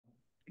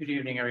Good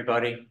evening,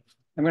 everybody.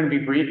 I'm going to be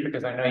brief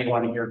because I know you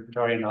want to hear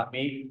Victoria, not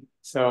me.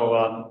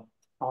 So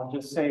I'll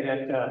just say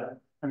that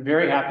I'm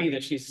very happy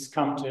that she's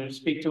come to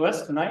speak to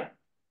us tonight.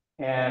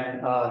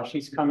 And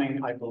she's coming,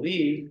 I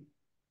believe,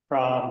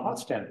 from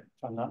Potsdam, if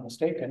I'm not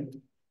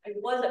mistaken. I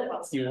was at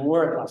Potsdam. You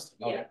were at Potsdam.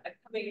 Yeah,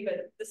 okay.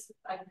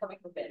 I'm coming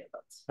from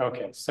Vanderbilt.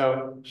 Okay,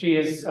 so she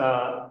is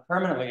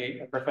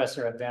permanently a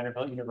professor at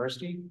Vanderbilt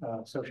University,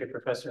 associate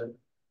professor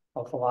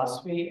of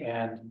philosophy,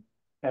 and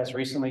has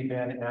recently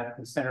been at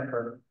the Center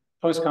for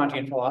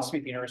Post-Kantian Philosophy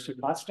at the University of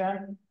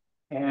Potsdam,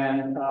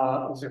 and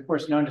is of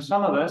course known to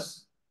some of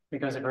us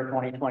because of her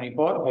 2020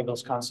 book,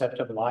 Hegel's Concept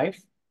of Life,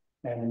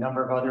 and a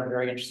number of other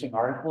very interesting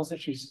articles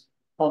that she's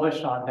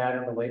published on that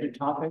and related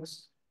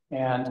topics.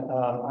 And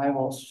I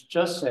will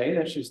just say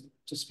that she's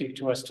to speak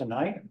to us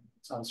tonight,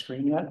 it's on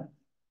screen yet,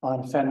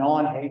 on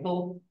Fanon and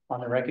Hegel, on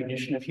the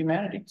recognition of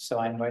humanity. So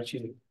I invite you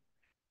to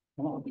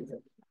come on.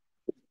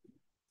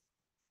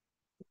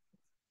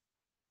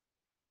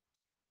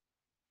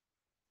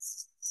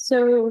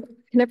 So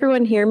can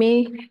everyone hear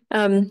me?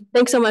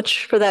 Thanks so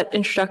much for that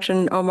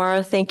introduction,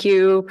 Omar. Thank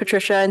you,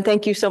 Patricia, and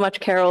thank you so much,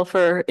 Carol,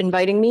 for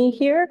inviting me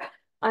here.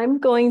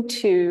 I'm going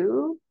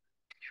to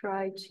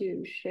try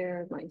to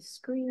share my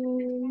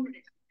screen.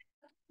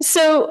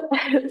 So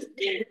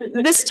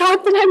this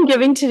talk that I'm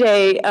giving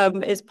today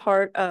is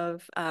part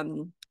of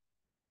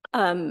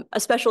a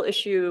special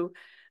issue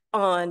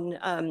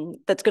on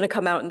that's going to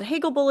come out in the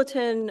Hegel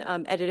Bulletin,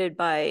 edited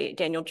by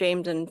Daniel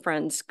James and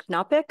Franz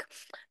Knapik,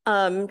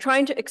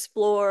 trying to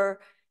explore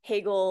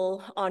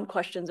Hegel on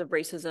questions of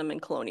racism and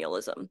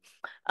colonialism.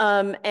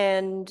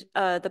 And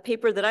the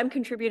paper that I'm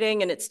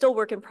contributing, and it's still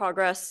work in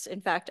progress. In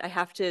fact, I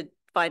have to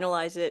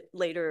finalize it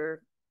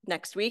later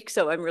next week.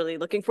 So I'm really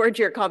looking forward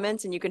to your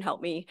comments, and you can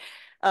help me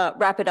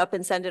wrap it up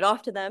and send it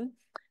off to them,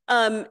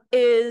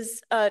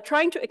 is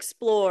trying to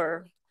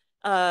explore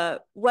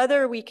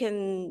whether we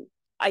can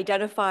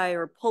identify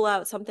or pull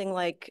out something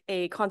like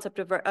a concept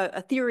of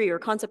a theory or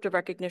concept of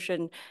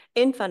recognition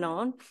in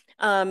Fanon.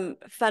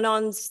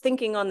 Fanon's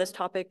thinking on this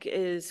topic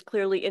is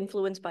clearly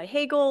influenced by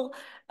Hegel,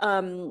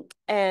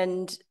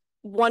 and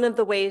one of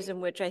the ways in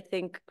which I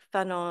think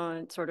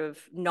Fanon sort of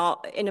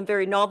in a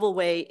very novel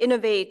way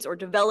innovates or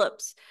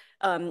develops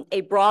a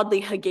broadly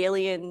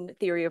Hegelian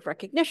theory of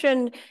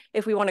recognition,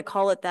 if we want to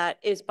call it that,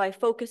 is by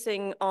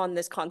focusing on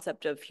this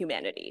concept of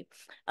humanity.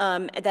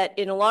 That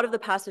in a lot of the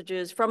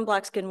passages from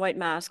Black Skin, White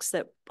Masks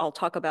that I'll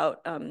talk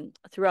about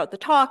throughout the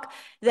talk,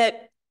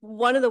 that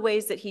one of the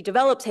ways that he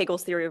develops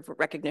Hegel's theory of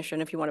recognition,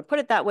 if you want to put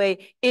it that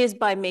way, is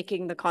by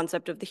making the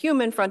concept of the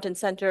human front and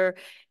center.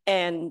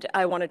 And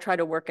I want to try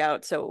to work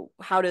out, so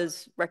how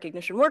does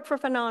recognition work for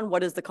Fanon?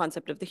 What is the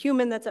concept of the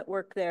human that's at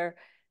work there?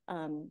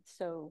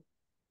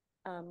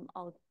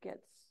 I'll get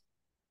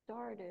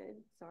started.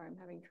 Sorry, I'm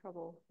having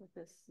trouble with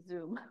this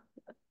Zoom.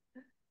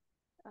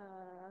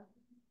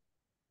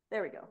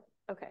 There we go.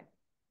 Okay,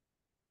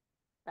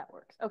 that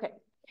works. Okay,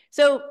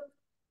 so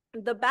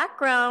the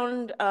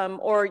background,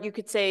 or you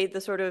could say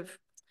the sort of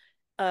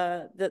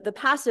the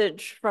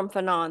passage from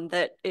Fanon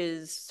that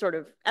is sort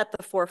of at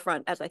the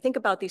forefront as I think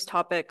about these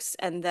topics,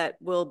 and that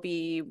will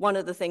be one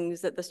of the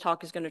things that this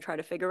talk is going to try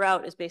to figure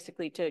out, is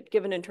basically to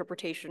give an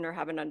interpretation or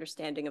have an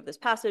understanding of this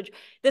passage.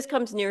 This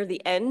comes near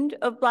the end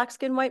of Black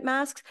Skin, White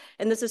Masks,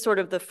 and this is sort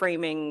of the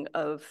framing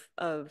of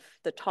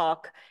the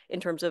talk in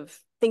terms of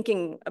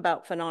thinking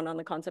about Fanon on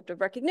the concept of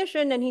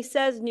recognition. And he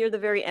says near the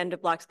very end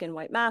of Black Skin,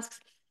 White Masks,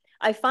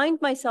 "I find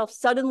myself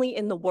suddenly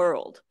in the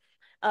world,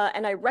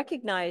 and I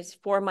recognize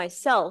for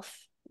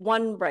myself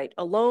one right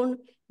alone,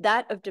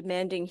 that of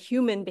demanding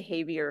human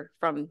behavior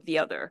from the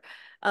other."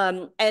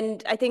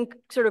 And I think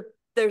sort of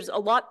there's a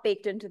lot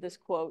baked into this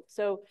quote.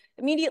 So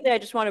immediately, I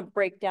just want to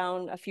break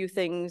down a few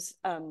things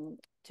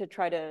to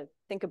try to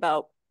think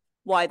about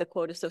why the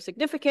quote is so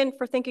significant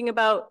for thinking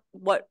about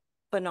what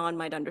Fanon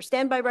might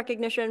understand by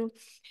recognition.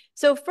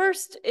 So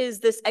first is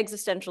this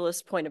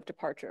existentialist point of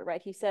departure,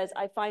 right? He says,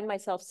 "I find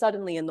myself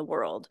suddenly in the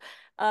world."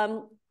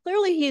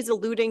 Clearly, he's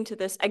alluding to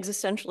this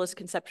existentialist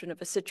conception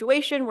of a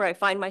situation where I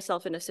find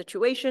myself in a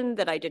situation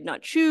that I did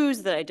not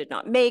choose, that I did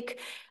not make,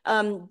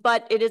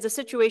 but it is a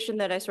situation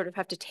that I sort of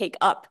have to take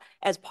up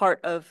as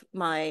part of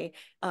my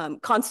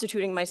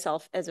constituting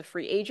myself as a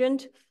free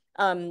agent.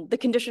 The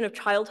condition of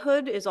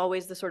childhood is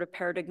always the sort of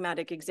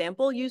paradigmatic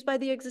example used by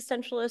the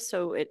existentialists.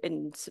 So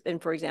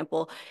for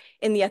example,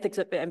 in The Ethics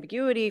of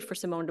Ambiguity for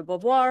Simone de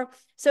Beauvoir.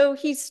 So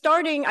he's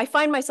starting, I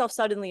find myself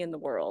suddenly in the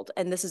world,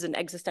 and this is an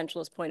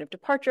existentialist point of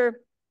departure.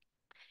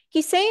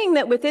 He's saying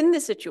that within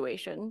the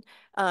situation,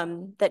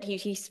 that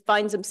he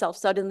finds himself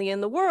suddenly in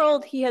the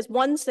world, he has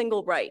one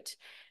single right.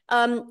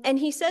 And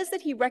he says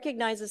that he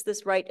recognizes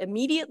this right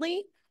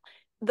immediately.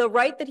 The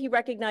right that he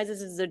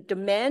recognizes is a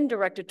demand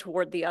directed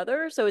toward the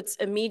other. So it's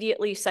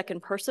immediately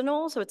second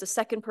personal. So it's a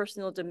second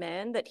personal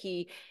demand that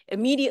he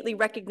immediately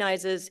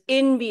recognizes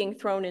in being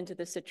thrown into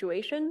the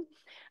situation.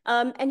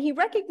 And he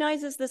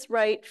recognizes this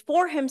right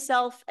for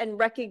himself and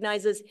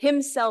recognizes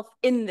himself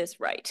in this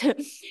right.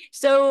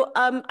 So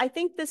I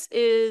think this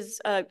is,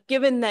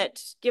 given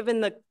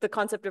the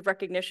concept of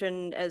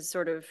recognition as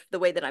sort of the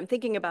way that I'm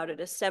thinking about it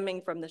is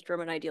stemming from this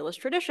German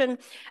idealist tradition,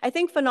 I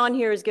think Fanon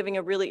here is giving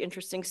a really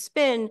interesting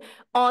spin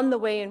on the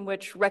way in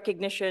which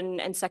recognition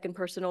and second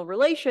personal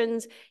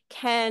relations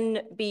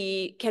can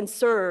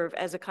serve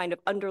as a kind of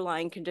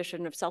underlying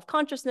condition of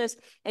self-consciousness.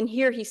 And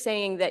here he's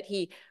saying that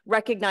he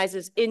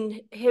recognizes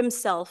in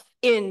himself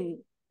in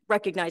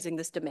recognizing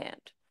this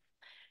demand.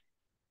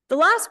 The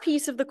last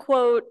piece of the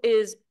quote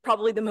is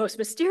probably the most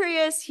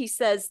mysterious. He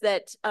says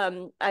that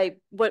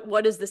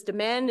what is this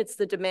demand? It's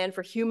the demand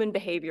for human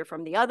behavior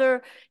from the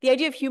other. The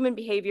idea of human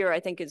behavior, I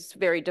think, is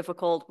very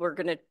difficult.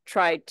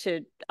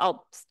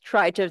 I'll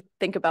try to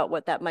think about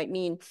what that might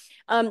mean.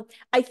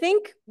 I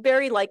think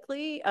very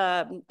likely,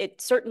 given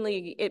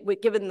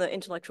the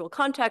intellectual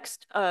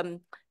context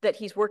that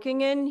he's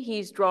working in,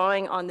 he's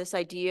drawing on this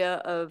idea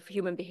of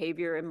human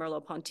behavior in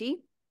Merleau-Ponty.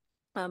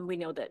 We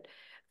know that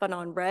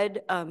Fanon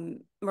read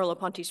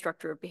Merleau-Ponty's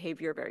structure of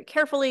behavior very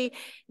carefully.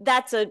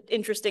 That's an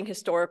interesting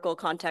historical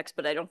context,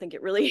 but I don't think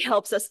it really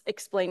helps us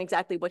explain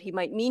exactly what he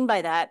might mean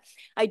by that.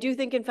 I do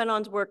think in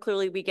Fanon's work,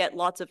 clearly we get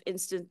lots of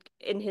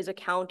in his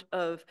account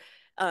of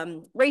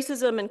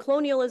racism and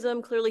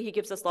colonialism. Clearly, he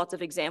gives us lots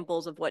of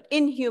examples of what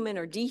inhuman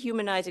or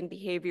dehumanizing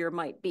behavior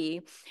might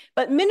be.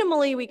 But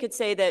minimally, we could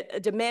say that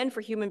a demand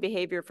for human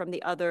behavior from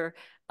the other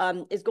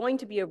is going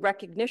to be a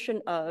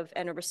recognition of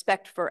and a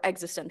respect for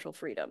existential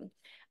freedom.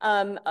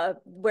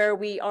 Where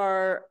we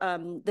are,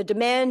 the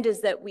demand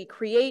is that we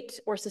create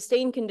or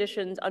sustain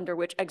conditions under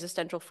which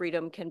existential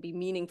freedom can be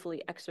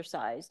meaningfully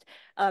exercised,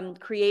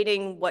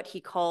 creating what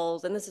he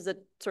calls, and this is a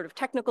sort of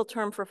technical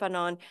term for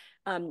Fanon,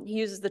 he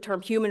uses the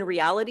term human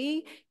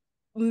reality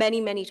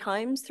many, many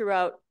times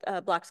throughout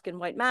Black Skin,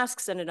 White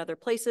Masks and in other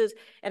places.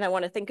 And I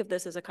want to think of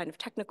this as a kind of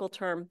technical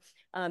term,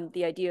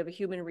 the idea of a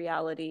human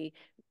reality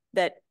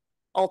that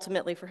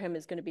ultimately for him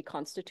is going to be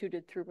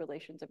constituted through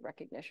relations of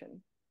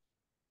recognition.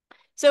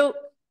 So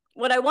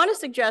what I want to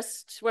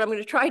suggest, what I'm going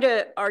to try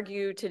to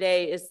argue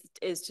today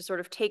is to sort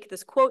of take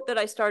this quote that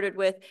I started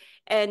with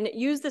and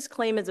use this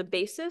claim as a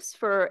basis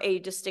for a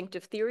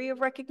distinctive theory of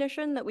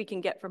recognition that we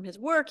can get from his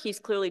work. He's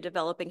clearly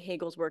developing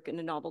Hegel's work in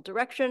a novel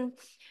direction.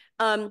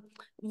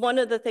 One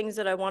of the things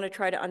that I want to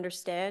try to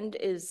understand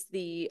is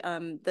the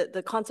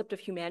concept of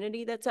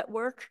humanity that's at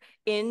work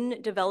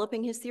in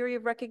developing his theory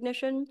of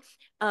recognition.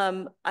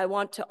 I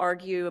want to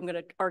argue, I'm going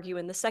to argue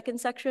in the second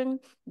section,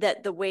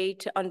 that the way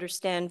to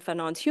understand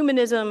Fanon's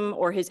humanism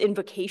or his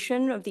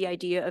invocation of the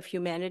idea of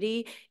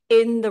humanity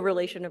in the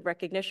relation of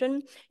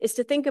recognition is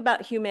to think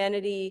about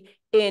humanity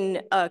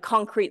in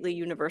concretely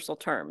universal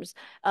terms.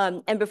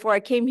 And before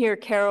I came here,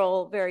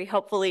 Carol very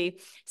helpfully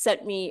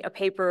sent me a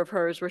paper of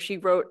hers where she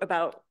wrote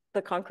about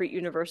the concrete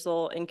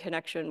universal in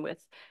connection with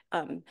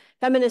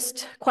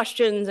feminist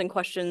questions and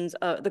questions,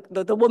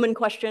 the woman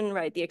question,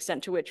 right? The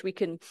extent to which we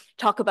can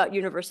talk about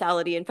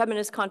universality in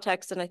feminist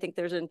context. And I think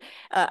there's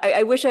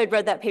I wish I had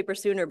read that paper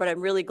sooner, but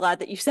I'm really glad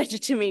that you sent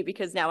it to me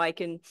because now I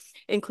can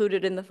include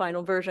it in the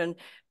final version.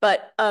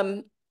 But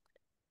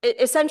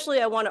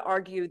essentially, I want to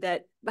argue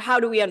that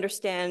how do we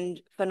understand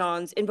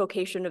Fanon's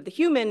invocation of the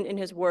human in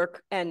his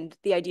work, and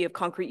the idea of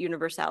concrete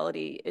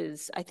universality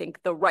is, I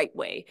think, the right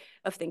way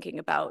of thinking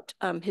about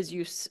his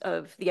use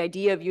of the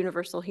idea of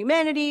universal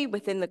humanity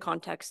within the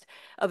context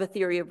of a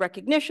theory of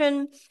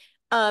recognition.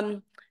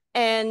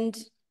 And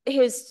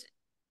his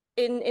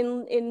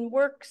in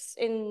works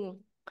in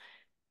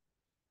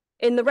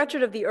The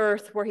Wretched of the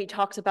Earth, where he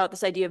talks about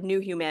this idea of new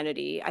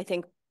humanity, I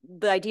think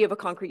the idea of a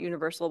concrete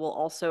universal will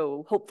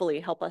also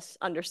hopefully help us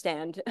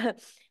understand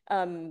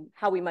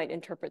how we might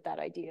interpret that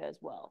idea as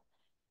well.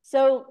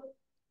 So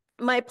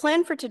my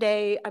plan for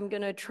today, I'm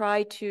going to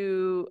try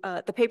to,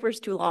 the paper is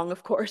too long,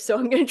 of course, so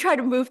I'm going to try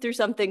to move through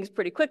some things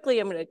pretty quickly.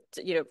 I'm going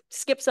to,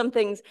 skip some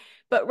things,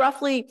 but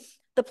roughly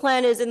the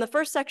plan is in the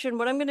first section,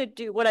 what I'm going to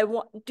do, what I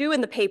do in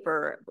the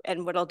paper,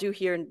 and what I'll do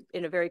here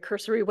in a very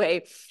cursory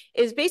way,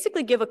 is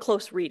basically give a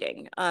close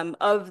reading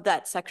of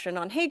that section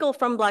on Hegel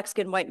from Black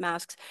Skin, White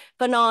Masks.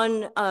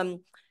 Fanon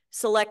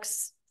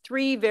selects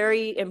 3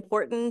 very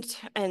important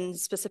and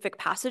specific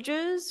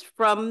passages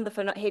from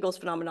Hegel's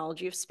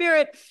Phenomenology of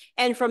Spirit.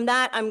 And from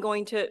that,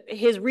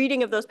 his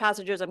reading of those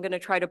passages, I'm going to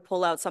try to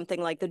pull out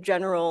something like the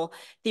general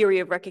theory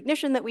of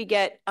recognition that we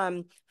get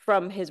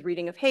from his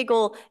reading of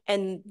Hegel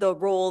and the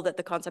role that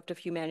the concept of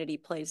humanity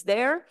plays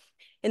there.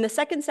 In the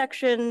second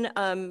section,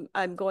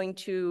 I'm going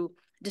to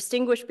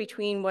distinguish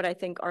between what I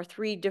think are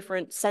 3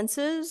 different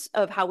senses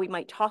of how we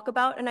might talk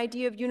about an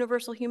idea of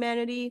universal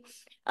humanity.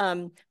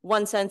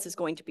 One sense is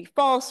going to be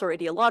false or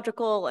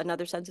ideological.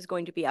 Another sense is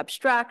going to be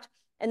abstract.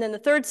 And then the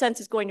third sense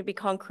is going to be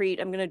concrete.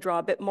 I'm going to draw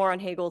a bit more on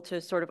Hegel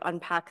to sort of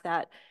unpack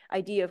that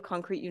idea of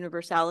concrete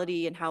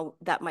universality and how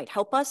that might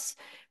help us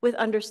with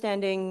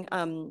understanding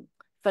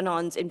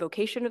Fanon's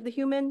invocation of the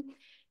human.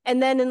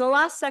 And then in the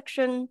last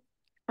section,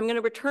 I'm going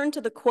to return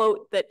to the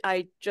quote that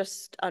I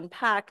just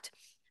unpacked,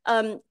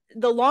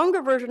 The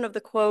longer version of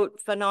the quote,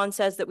 Fanon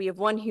says that we have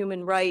one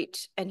human right,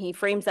 and he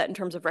frames that in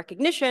terms of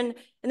recognition.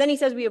 And then he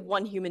says we have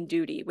one human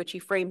duty, which he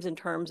frames in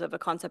terms of a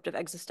concept of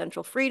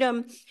existential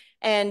freedom.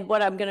 And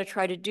what I'm going to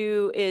try to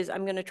do is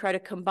I'm going to try to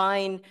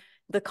combine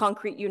the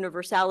concrete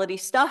universality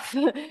stuff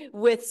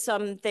with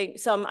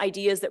some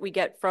ideas that we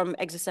get from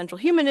existential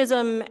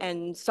humanism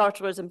and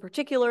Sartre in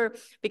particular,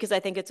 because I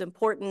think it's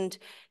important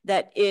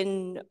that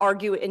in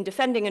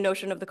defending a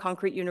notion of the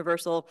concrete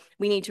universal,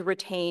 we need to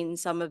retain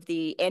some of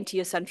the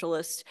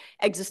anti-essentialist,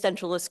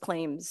 existentialist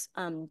claims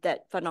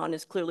that Fanon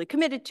is clearly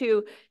committed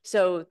to.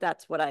 So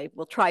that's what I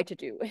will try to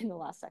do in the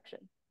last section.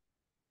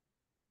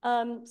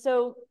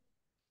 So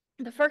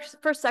the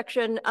first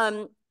section,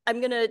 I'm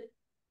going to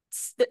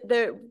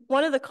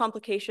one of the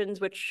complications,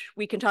 which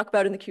we can talk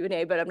about in the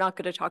Q&A, but I'm not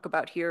going to talk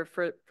about here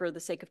for the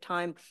sake of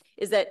time,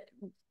 is that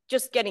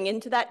just getting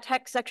into that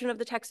text section of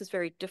the text is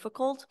very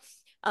difficult.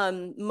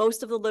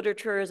 Most of the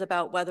literature is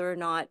about whether or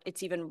not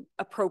it's even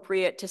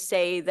appropriate to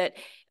say that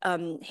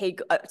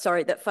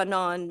that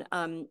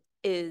Fanon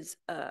is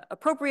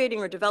appropriating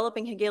or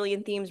developing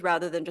Hegelian themes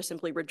rather than just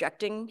simply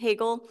rejecting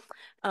Hegel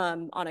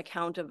on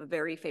account of a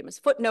very famous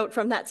footnote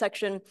from that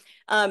section.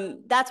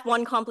 That's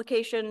one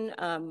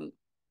complication.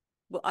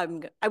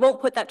 Well, I won't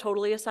put that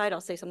totally aside.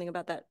 I'll say something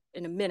about that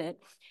in a minute.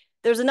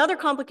 There's another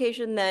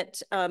complication that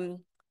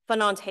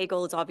Fanon's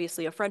Hegel is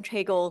obviously a French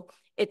Hegel.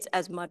 It's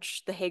as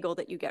much the Hegel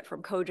that you get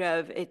from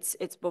Kojève.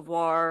 It's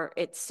Beauvoir.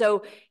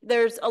 So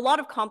there's a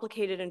lot of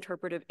complicated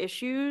interpretive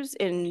issues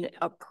in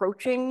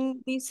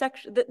approaching this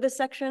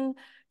section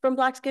from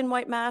Black Skin,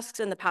 White Masks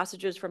and the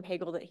passages from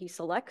Hegel that he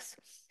selects.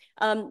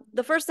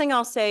 The first thing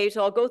I'll say,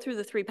 so I'll go through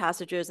the three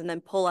passages and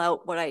then pull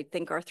out what I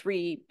think are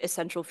three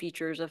essential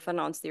features of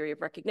Fanon's theory of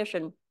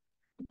recognition.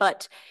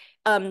 But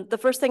the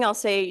first thing I'll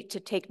say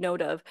to take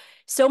note of,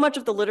 so much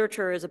of the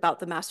literature is about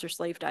the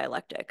master-slave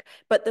dialectic,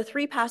 but the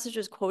three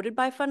passages quoted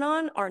by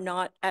Fanon are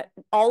not,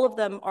 all of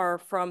them are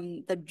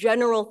from the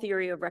general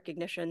theory of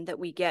recognition that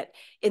we get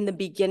in the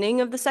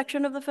beginning of the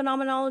section of the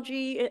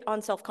Phenomenology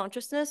on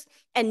self-consciousness,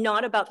 and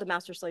not about the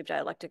master-slave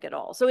dialectic at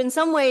all. So in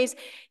some ways,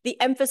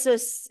 the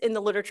emphasis in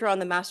the literature on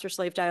the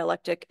master-slave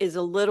dialectic is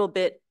a little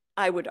bit,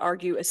 I would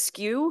argue,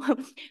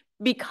 askew,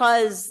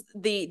 because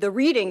the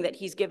reading that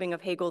he's giving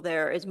of Hegel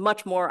there is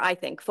much more, I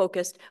think,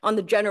 focused on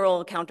the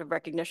general account of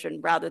recognition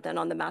rather than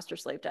on the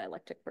master-slave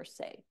dialectic per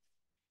se.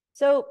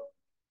 So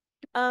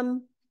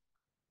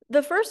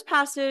the first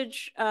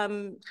passage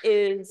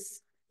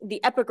is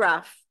the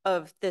epigraph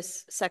of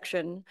this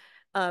section,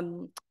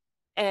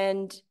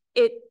 and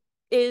it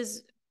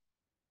is,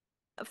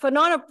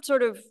 Fanon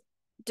sort of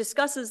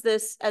discusses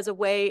this as a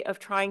way of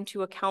trying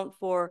to account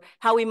for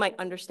how we might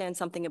understand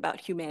something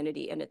about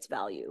humanity and its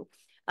value.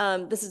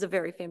 This is a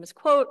very famous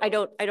quote. I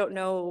don't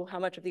know how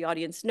much of the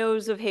audience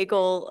knows of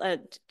Hegel.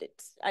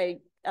 I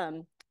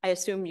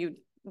assume you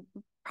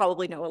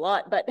probably know a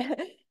lot, but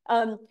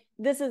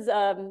this is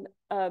a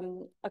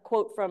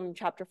quote from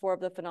chapter 4 of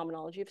the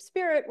Phenomenology of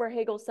Spirit, where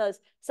Hegel says,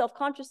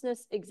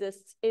 self-consciousness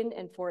exists in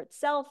and for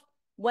itself,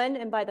 when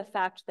and by the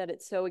fact that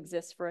it so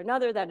exists for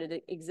another, that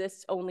it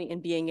exists only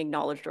in being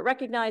acknowledged or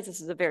recognized. This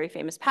is a very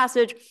famous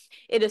passage.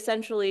 It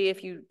essentially,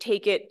 if you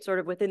take it sort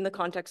of within the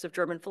context of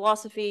German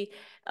philosophy,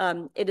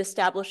 it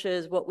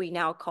establishes what we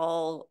now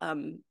call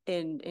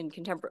in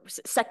contemporary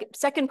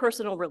second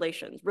personal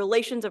relations.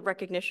 Relations of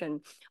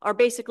recognition are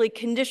basically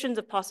conditions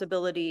of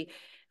possibility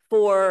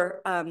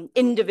for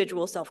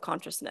individual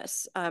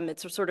self-consciousness.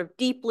 It's a sort of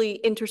deeply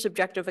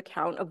intersubjective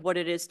account of what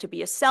it is to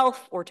be a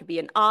self or to be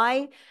an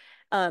I.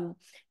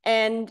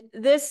 And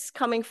this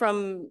coming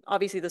from,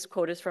 obviously this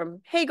quote is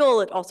from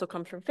Hegel, it also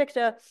comes from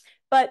Fichte,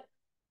 but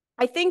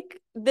I think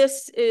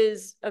this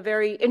is a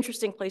very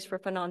interesting place for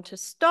Fanon to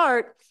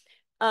start,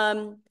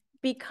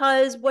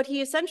 because what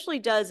he essentially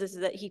does is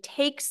that he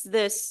takes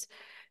this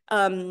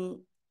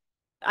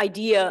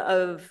idea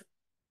of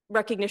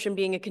recognition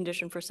being a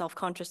condition for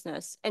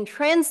self-consciousness and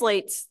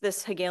translates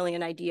this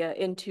Hegelian idea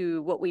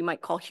into what we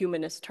might call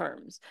humanist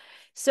terms.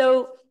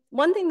 So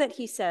one thing that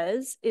he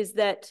says is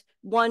that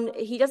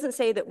he doesn't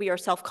say that we are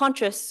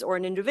self-conscious or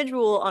an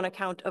individual on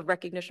account of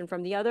recognition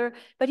from the other,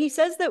 but he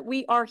says that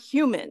we are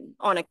human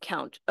on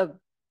account of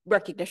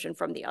recognition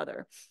from the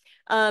other.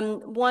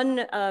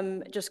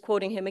 Just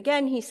quoting him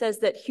again, he says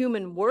that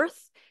human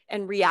worth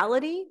and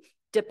reality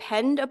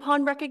depend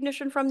upon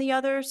recognition from the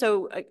other.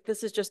 So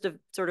this is just a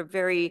sort of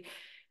very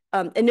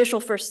initial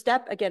first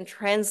step, again,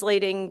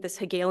 translating this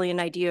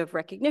Hegelian idea of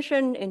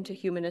recognition into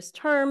humanist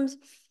terms.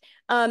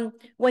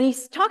 When he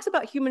talks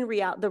about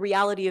the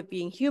reality of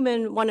being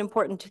human, one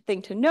important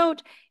thing to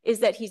note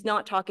is that he's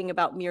not talking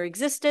about mere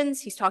existence.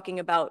 He's talking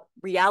about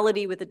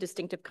reality with a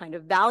distinctive kind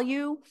of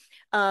value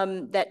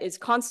that is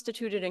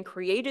constituted and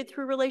created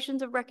through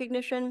relations of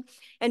recognition.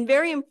 And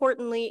very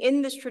importantly,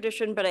 in this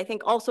tradition, but I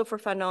think also for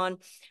Fanon,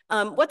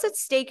 what's at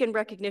stake in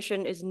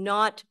recognition is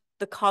not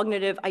the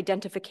cognitive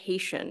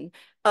identification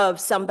of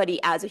somebody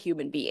as a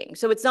human being.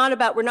 So it's not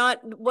about, when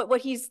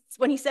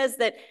he says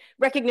that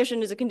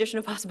recognition is a condition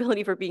of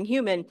possibility for being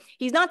human,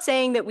 he's not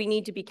saying that we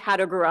need to be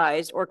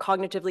categorized or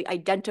cognitively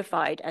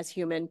identified as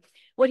human.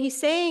 What he's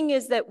saying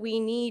is that we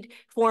need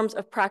forms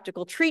of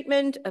practical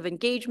treatment, of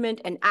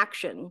engagement, and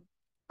action.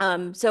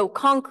 So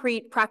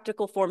concrete,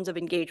 practical forms of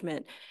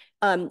engagement,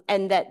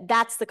 and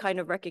that's the kind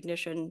of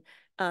recognition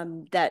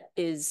that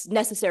is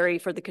necessary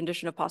for the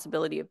condition of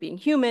possibility of being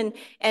human.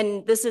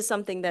 And this is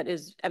something that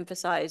is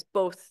emphasized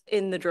both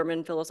in the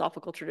German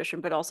philosophical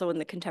tradition, but also in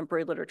the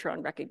contemporary literature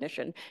on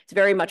recognition. It's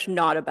very much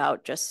not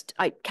about just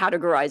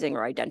categorizing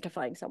or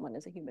identifying someone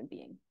as a human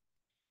being.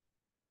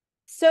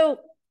 So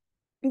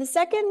the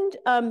second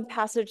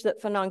passage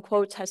that Fanon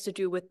quotes has to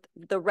do with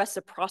the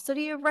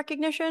reciprocity of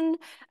recognition.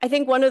 I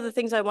think one of the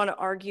things I want to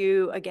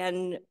argue,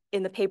 again,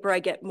 in the paper, I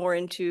get more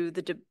into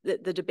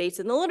the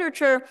debates in the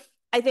literature.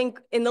 I think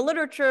in the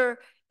literature,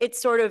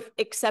 it's sort of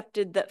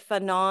accepted that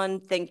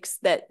Fanon thinks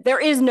that there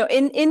is no,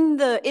 in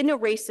a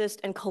racist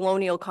and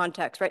colonial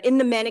context, right, in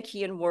the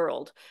Manichaean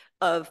world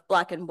of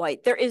Black and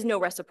white, there is no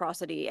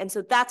reciprocity. And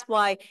so that's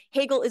why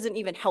Hegel isn't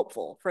even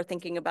helpful for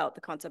thinking about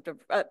the concept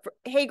of,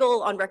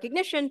 Hegel on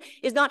recognition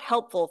is not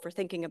helpful for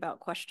thinking about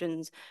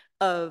questions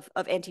of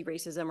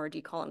anti-racism or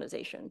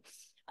decolonization.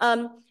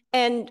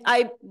 And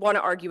I want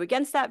to argue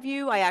against that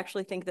view. I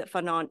actually think that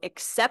Fanon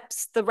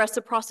accepts the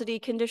reciprocity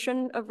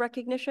condition of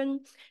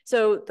recognition.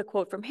 So the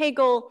quote from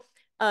Hegel,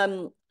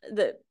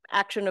 the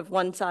action of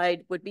one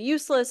side would be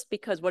useless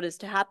because what is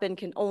to happen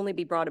can only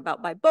be brought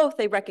about by both.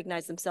 They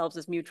recognize themselves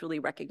as mutually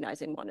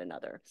recognizing one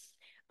another.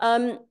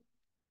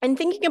 And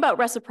thinking about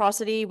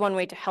reciprocity, one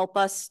way to help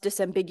us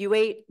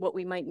disambiguate what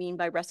we might mean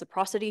by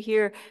reciprocity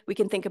here, we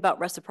can think about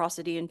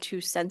reciprocity in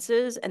two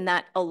senses, and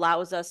that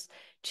allows us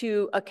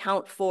to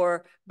account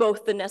for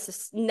both the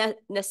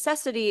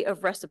necessity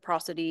of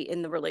reciprocity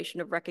in the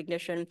relation of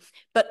recognition,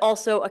 but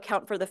also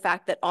account for the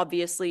fact that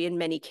obviously in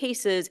many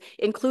cases,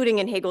 including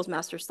in Hegel's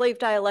master-slave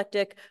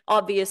dialectic,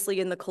 obviously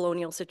in the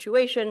colonial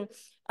situation,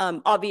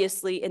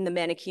 obviously in the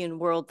Manichaean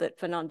world that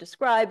Fanon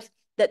describes,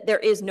 that there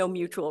is no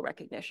mutual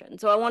recognition.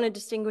 So I want to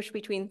distinguish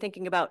between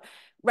thinking about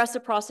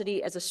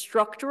reciprocity as a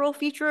structural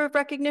feature of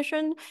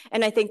recognition,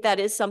 and I think that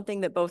is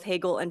something that both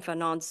Hegel and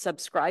Fanon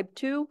subscribe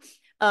to.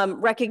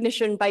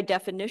 Recognition by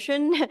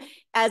definition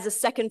as a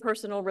second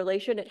personal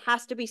relation, it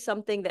has to be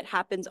something that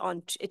happens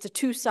on, it's a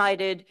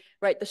two-sided,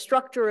 right? The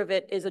structure of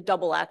it is a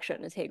double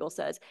action, as Hegel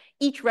says.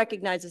 Each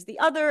recognizes the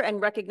other and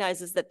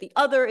recognizes that the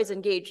other is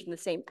engaged in the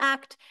same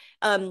act.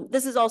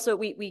 This is also,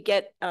 we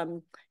get,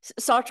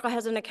 Sartre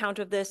has an account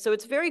of this. So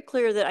it's very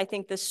clear that I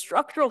think the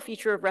structural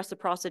feature of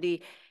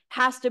reciprocity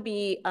has to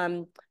be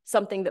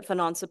something that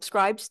Fanon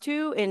subscribes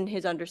to in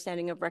his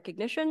understanding of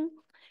recognition.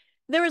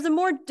 There is a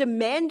more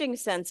demanding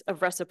sense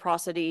of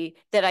reciprocity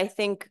that I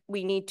think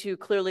we need to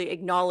clearly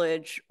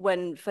acknowledge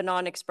when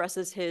Fanon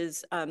expresses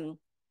his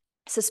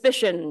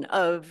suspicion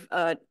of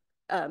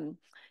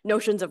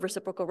notions of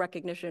reciprocal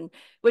recognition,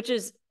 which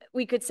is,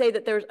 we could say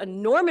that there's a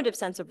normative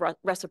sense of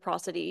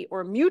reciprocity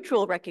or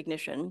mutual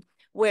recognition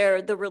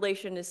where the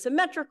relation is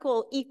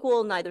symmetrical,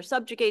 equal, neither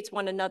subjugates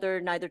one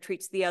another, neither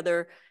treats the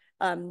other,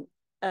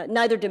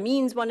 neither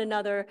demeans one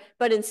another,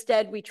 but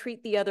instead we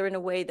treat the other in a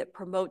way that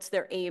promotes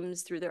their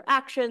aims through their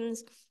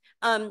actions.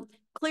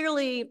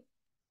 Clearly,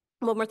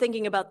 when we're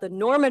thinking about the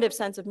normative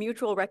sense of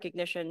mutual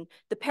recognition,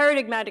 the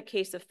paradigmatic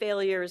case of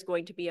failure is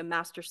going to be a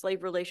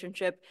master-slave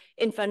relationship.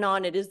 In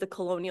Fanon, it is the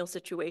colonial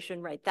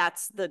situation, right?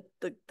 That's the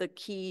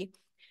key,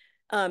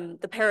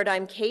 the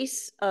paradigm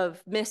case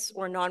of mis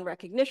or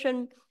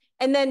non-recognition.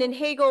 And then in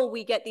Hegel,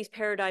 we get these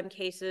paradigm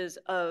cases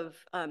of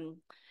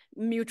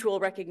mutual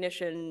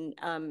recognition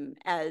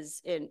as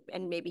in,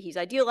 and maybe he's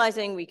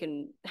idealizing, we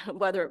can,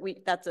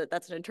 that's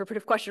an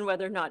interpretive question,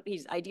 whether or not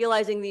he's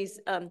idealizing these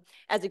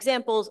as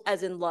examples,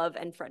 as in love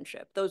and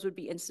friendship. Those would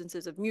be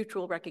instances of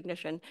mutual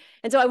recognition.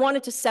 And so I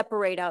wanted to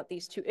separate out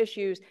these two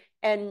issues.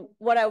 And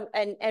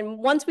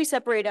once we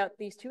separate out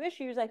these two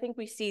issues, I think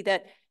we see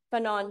that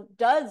Fanon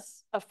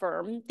does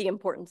affirm the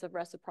importance of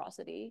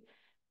reciprocity,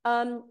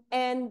 and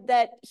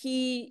that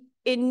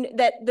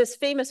this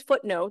famous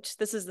footnote,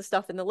 this is the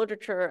stuff in the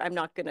literature, I'm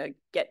not going to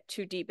get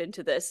too deep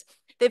into this.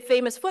 The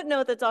famous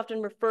footnote that's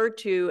often referred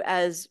to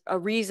as a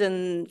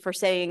reason for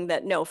saying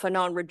that no,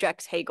 Fanon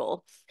rejects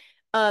Hegel,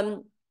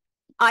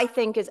 I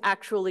think is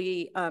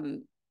actually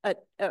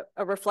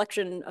a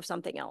reflection of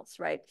something else,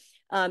 right?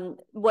 The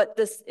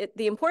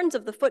importance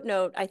of the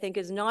footnote, I think,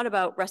 is not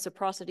about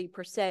reciprocity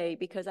per se,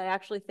 because I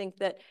actually think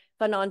that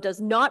Fanon does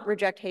not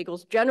reject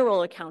Hegel's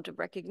general account of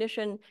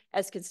recognition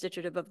as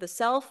constitutive of the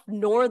self,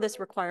 nor this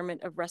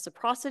requirement of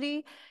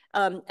reciprocity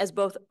as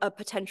both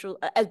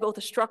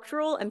a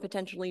structural and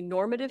potentially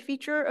normative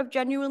feature of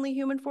genuinely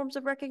human forms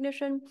of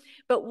recognition.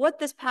 But what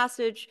this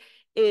passage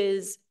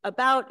is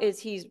about is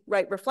he's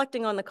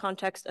reflecting on the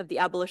context of the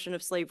abolition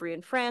of slavery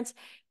in France.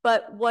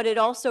 But what it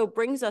also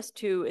brings us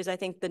to is, I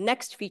think, the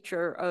next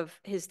feature of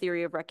his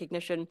theory of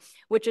recognition,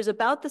 which is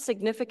about the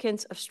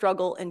significance of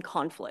struggle and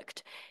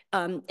conflict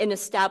in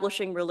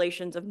establishing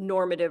relations of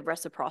normative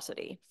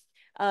reciprocity.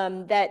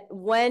 That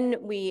when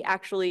we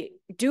actually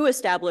do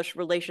establish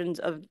relations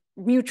of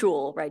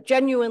mutual,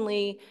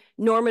 genuinely,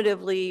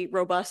 normatively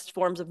robust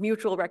forms of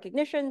mutual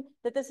recognition,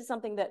 that this is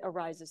something that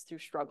arises through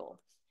struggle.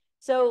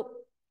 So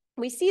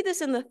we see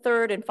this in the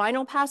third and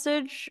final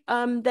passage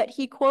that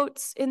he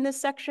quotes in this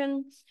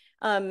section.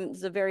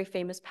 It's a very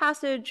famous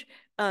passage.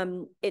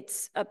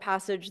 It's a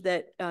passage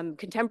that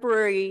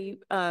contemporary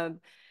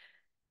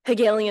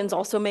Hegelians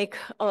also make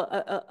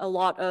a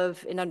lot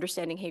of in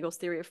understanding Hegel's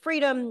theory of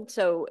freedom.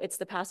 So it's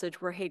the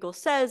passage where Hegel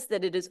says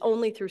that it is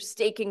only through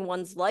staking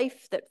one's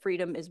life that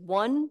freedom is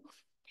won.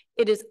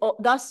 It is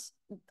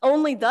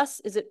only thus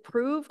is it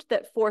proved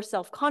that for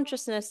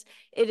self-consciousness,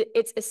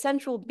 its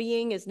essential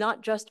being is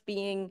not just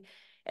being,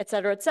 et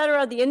cetera, et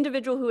cetera. The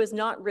individual who has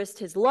not risked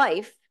his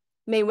life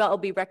may well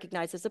be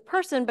recognized as a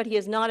person, but he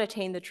has not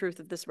attained the truth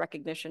of this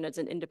recognition as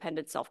an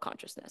independent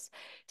self-consciousness.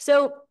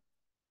 So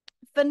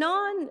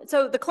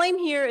the claim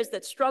here is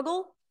that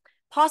struggle,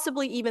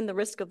 possibly even the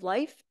risk of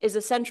life, is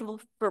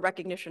essential for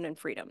recognition and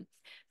freedom.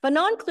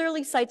 Fanon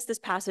clearly cites this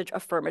passage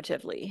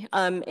affirmatively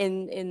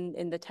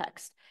in the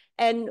text.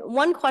 And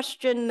one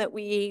question that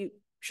we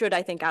should,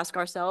 I think, ask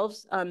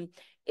ourselves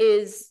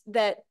is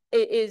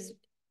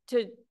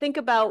to think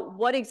about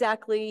what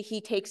exactly he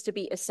takes to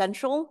be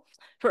essential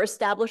for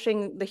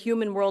establishing the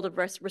human world of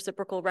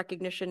reciprocal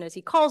recognition, as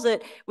he calls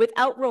it,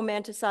 without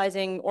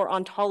romanticizing or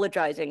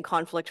ontologizing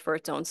conflict for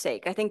its own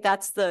sake. I think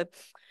that's the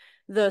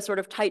sort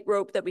of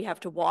tightrope that we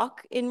have to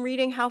walk in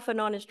reading how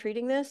Fanon is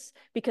treating this,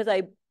 because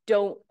I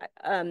don't,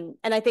 and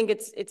I think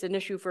it's an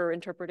issue for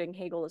interpreting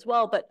Hegel as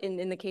well, but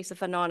in the case of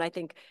Fanon, I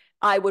think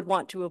I would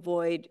want to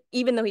avoid,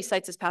 even though he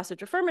cites this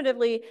passage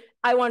affirmatively,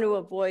 I want to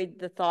avoid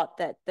the thought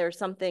that there's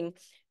something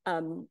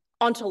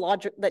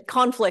that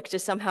conflict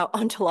is somehow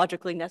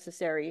ontologically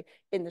necessary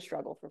in the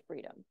struggle for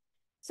freedom.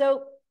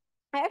 So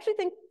I actually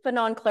think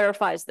Fanon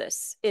clarifies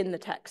this in the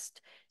text.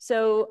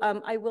 So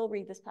I will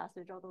read this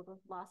passage, although the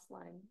last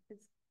line is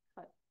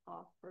cut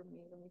off for me.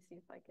 Let me see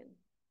if I can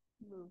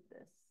move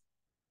this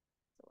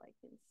so I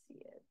can see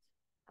it.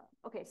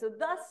 Okay, so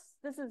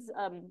this is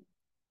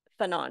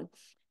Fanon.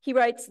 He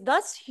writes,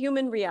 "Thus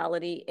human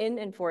reality in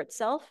and for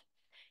itself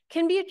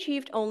can be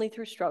achieved only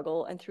through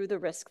struggle and through the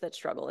risk that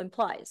struggle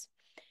implies.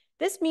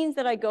 This means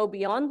that I go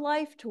beyond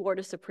life toward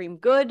a supreme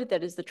good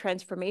that is the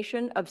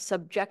transformation of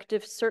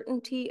subjective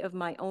certainty of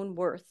my own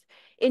worth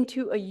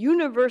into a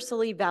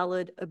universally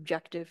valid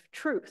objective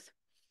truth.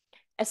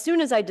 As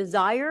soon as I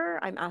desire,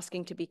 I'm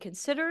asking to be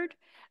considered.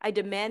 I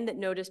demand that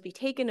notice be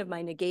taken of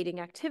my negating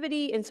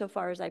activity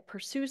insofar as I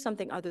pursue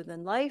something other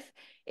than life,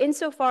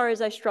 insofar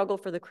as I struggle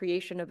for the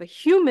creation of a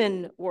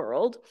human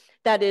world,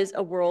 that is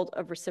a world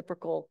of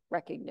reciprocal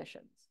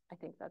recognitions." I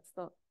think that's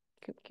the,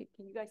 can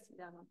you guys see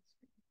that on the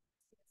screen?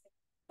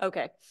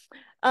 Okay.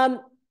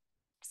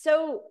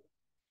 So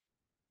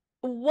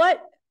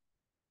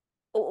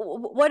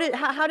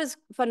how does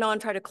Fanon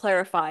try to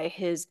clarify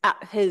his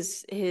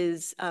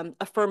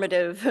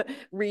affirmative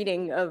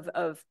reading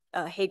of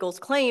Hegel's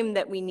claim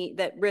that we need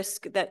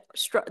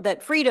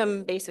that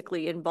freedom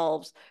basically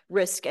involves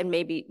risk and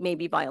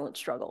maybe violent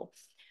struggle?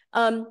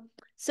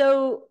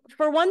 So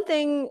for one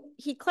thing,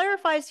 he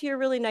clarifies here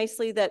really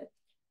nicely that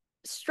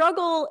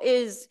struggle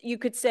is, you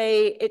could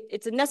say,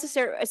 it's a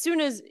necessary, as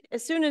soon as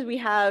we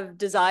have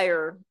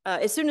desire,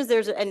 as soon as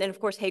there's, and of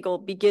course Hegel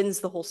begins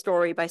the whole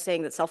story by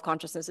saying that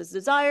self-consciousness is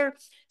desire.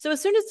 So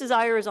as soon as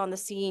desire is on the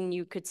scene,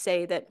 you could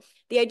say that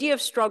the idea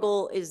of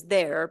struggle is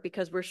there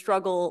because we're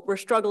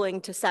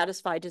struggling to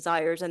satisfy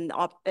desires, and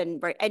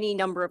any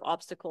number of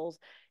obstacles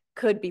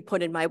could be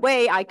put in my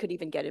way. I could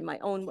even get in my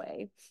own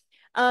way.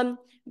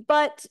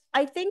 But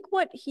I think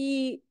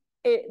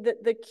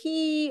the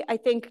key, I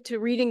think, to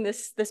reading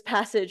this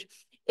passage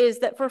is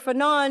that for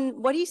Fanon,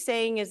 what he's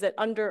saying is that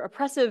under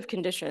oppressive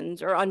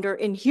conditions or under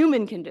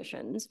inhuman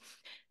conditions,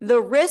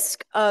 the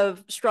risk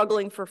of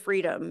struggling for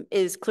freedom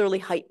is clearly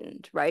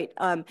heightened, right?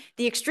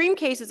 The extreme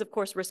case is, of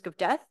course, risk of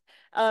death.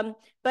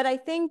 But I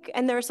think,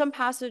 and there are some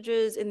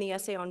passages in the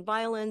essay on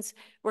violence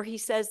where he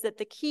says that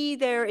the key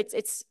there,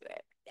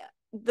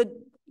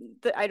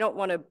 I don't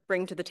want to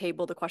bring to the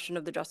table the question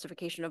of the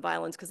justification of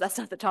violence, because that's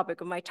not the topic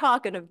of my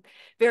talk and a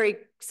very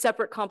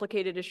separate,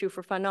 complicated issue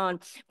for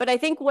Fanon. But I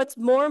think what's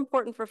more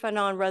important for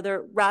Fanon,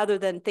 rather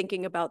than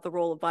thinking about the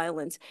role of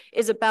violence,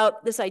 is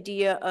about this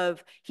idea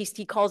of,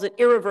 he calls it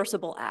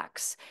irreversible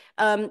acts.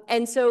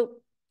 And so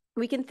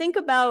we can think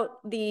about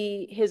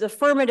his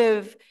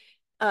affirmative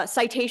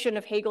citation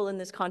of Hegel in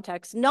this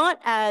context, not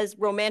as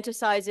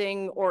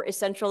romanticizing or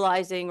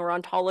essentializing or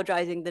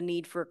ontologizing the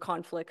need for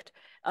conflict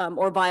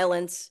or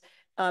violence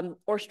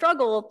or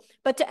struggle,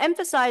 but to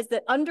emphasize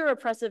that under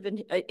oppressive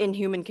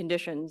inhuman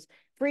conditions,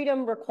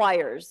 freedom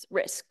requires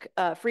risk.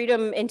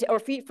 Freedom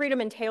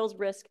entails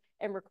risk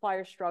and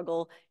requires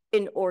struggle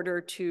in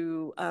order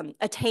to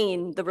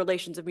attain the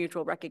relations of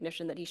mutual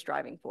recognition that he's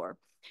striving for.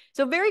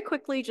 So very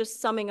quickly, just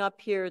summing up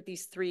here,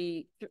 these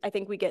three, I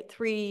think we get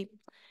three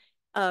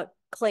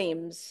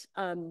claims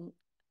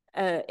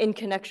in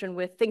connection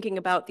with thinking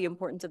about the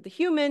importance of the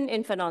human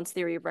in Fanon's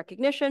theory of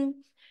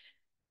recognition.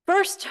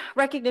 First,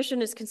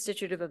 recognition is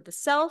constitutive of the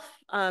self.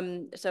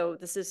 So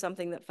this is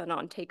something that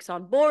Fanon takes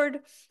on board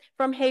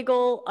from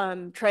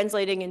Hegel,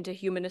 translating into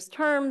humanist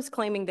terms,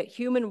 claiming that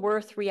human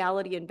worth,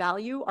 reality, and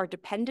value are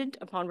dependent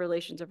upon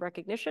relations of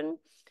recognition.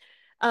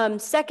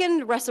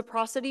 Second,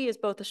 reciprocity is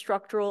both a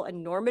structural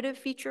and normative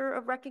feature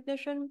of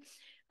recognition.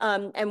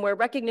 And where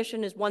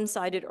recognition is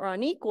one-sided or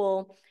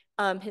unequal,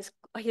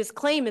 his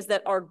claim is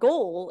that our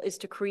goal is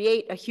to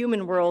create a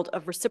human world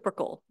of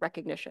reciprocal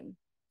recognition.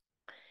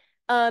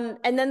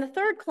 And then the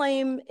third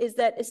claim is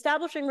that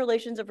establishing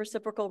relations of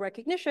reciprocal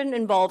recognition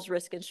involves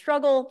risk and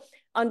struggle.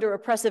 Under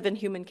oppressive and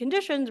human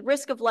conditions,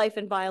 risk of life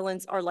and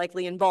violence are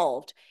likely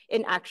involved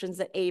in actions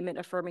that aim at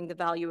affirming the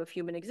value of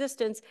human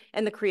existence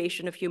and the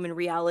creation of human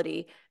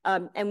reality.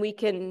 And we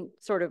can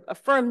sort of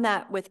affirm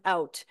that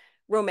without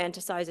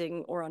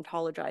romanticizing or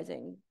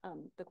ontologizing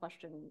the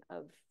question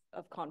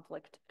of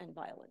conflict and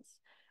violence.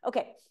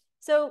 Okay,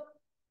 so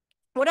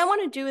what I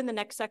want to do in the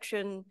next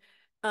section,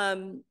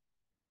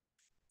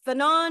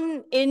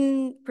 Fanon,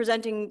 in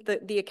presenting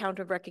the account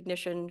of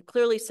recognition,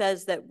 clearly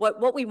says that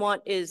what we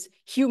want is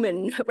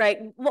human, right?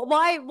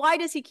 Why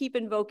does he keep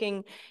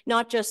invoking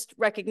not just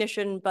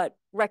recognition, but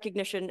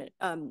recognition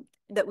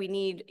that we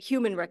need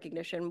human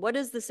recognition? What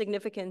is the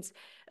significance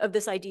of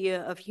this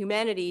idea of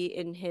humanity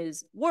in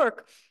his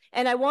work?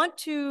 And I want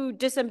to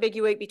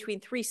disambiguate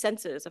between three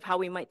senses of how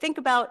we might think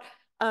about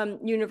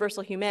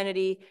universal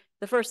humanity.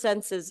 The first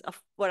sense is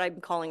what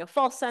I'm calling a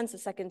false sense. The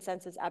second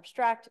sense is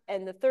abstract.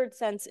 And the third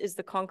sense is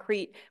the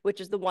concrete,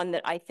 which is the one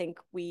that I think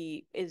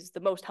is the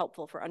most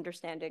helpful for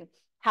understanding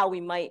how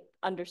we might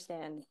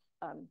understand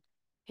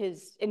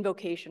his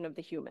invocation of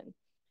the human.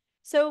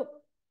 So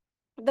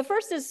the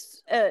first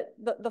is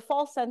the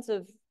false sense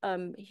of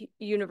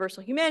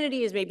universal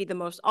humanity is maybe the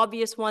most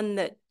obvious one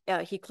that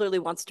he clearly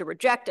wants to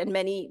reject, and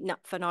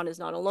Fanon is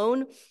not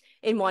alone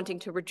in wanting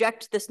to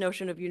reject this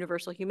notion of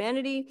universal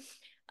humanity.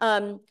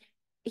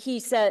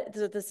 He said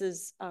that this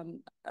is,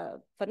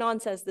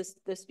 Fanon says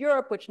this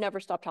Europe, which never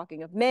stopped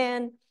talking of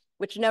man,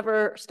 which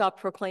never stopped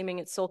proclaiming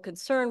its sole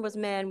concern was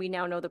man, we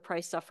now know the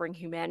price suffering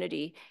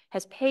humanity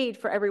has paid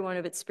for every one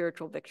of its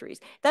spiritual victories.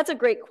 That's a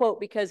great quote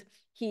because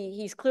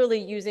he's clearly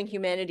using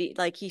humanity,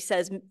 like he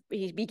says,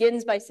 he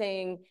begins by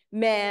saying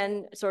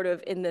man sort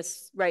of in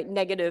this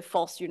negative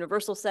false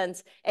universal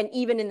sense, and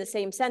even in the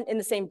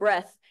same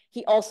breath,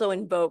 he also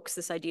invokes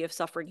this idea of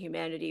suffering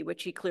humanity,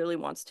 which he clearly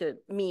wants to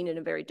mean in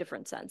a very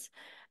different sense.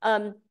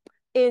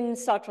 In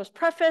Sartre's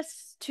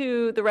preface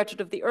to The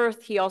Wretched of the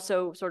Earth, he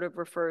also sort of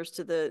refers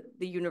to the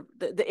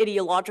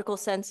ideological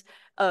sense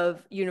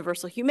of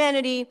universal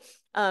humanity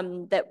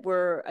that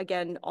we're,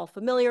 again, all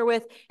familiar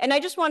with. And I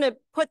just want to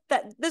put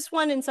this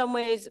one in some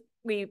ways,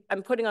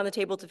 I'm putting on the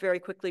table to very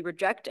quickly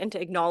reject and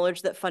to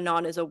acknowledge that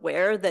Fanon is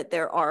aware that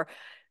there are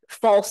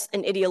false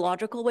and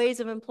ideological ways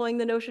of employing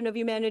the notion of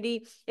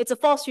humanity. It's a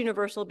false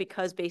universal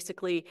because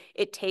basically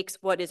it takes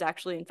what is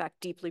actually, in fact,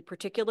 deeply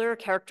particular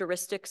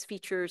characteristics,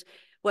 features,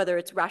 whether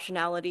it's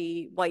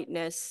rationality,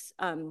 whiteness,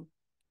 male,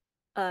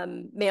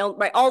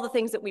 right? All the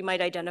things that we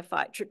might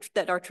identify,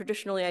 that are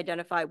traditionally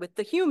identified with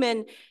the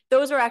human,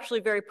 those are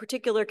actually very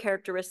particular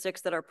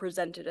characteristics that are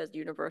presented as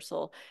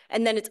universal.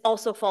 And then it's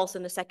also false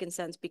in the second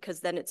sense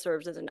because then it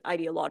serves as an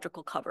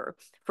ideological cover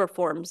for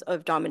forms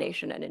of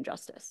domination and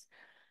injustice.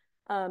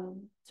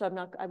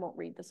 So I won't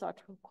read the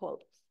Sartre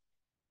quote.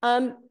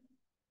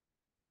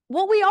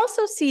 What we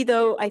also see,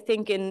 though, I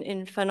think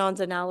in Fanon's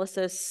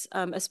analysis,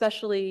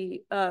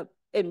 especially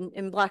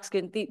in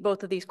Blackskin,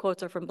 both of these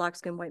quotes are from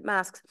Blackskin, White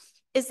Masks,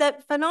 is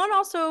that Fanon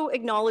also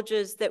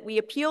acknowledges that we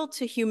appeal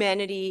to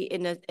humanity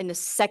in a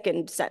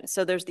second sense.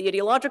 So there's the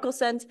ideological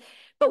sense,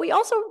 but we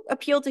also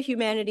appeal to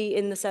humanity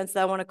in the sense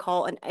that I want to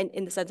call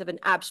in the sense of an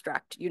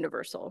abstract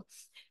universal.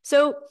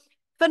 So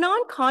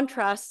Fanon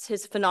contrasts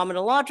his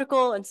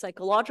phenomenological and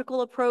psychological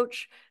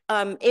approach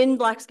in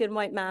Blackskin,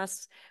 White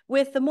Masks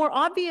with the more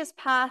obvious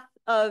path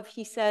of,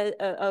 he said,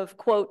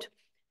 quote,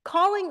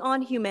 calling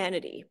on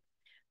humanity,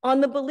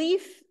 on the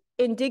belief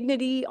in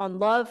dignity, on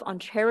love, on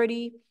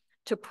charity,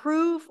 to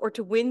prove or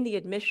to win the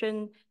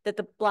admission that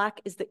the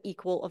Black is the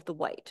equal of the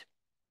white.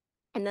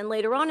 And then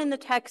later on in the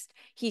text,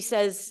 he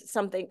says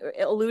something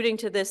alluding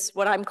to this,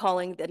 what I'm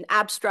calling an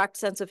abstract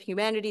sense of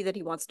humanity that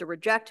he wants to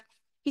reject.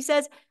 He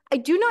says, I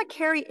do not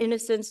carry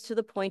innocence to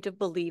the point of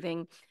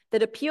believing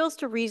that appeals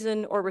to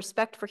reason or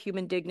respect for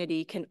human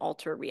dignity can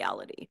alter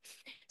reality.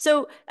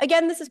 So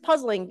again, this is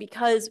puzzling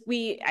because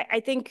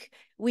I think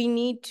we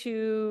need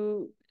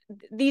to,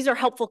 these are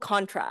helpful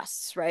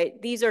contrasts, right?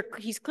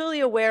 He's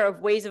clearly aware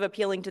of ways of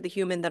appealing to the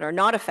human that are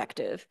not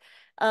effective.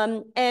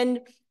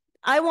 And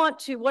I want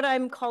to, what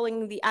I'm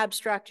calling the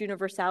abstract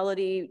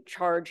universality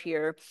charge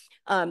here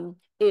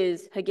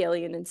is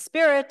Hegelian in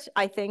spirit.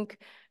 I think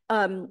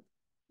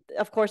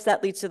of course,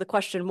 that leads to the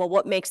question, well,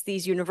 what makes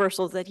these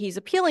universals that he's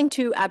appealing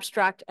to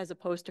abstract as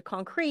opposed to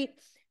concrete?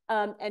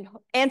 And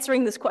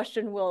answering this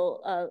question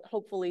will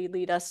hopefully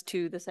lead us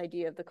to this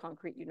idea of the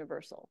concrete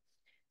universal.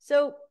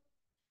 So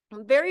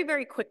very,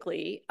 very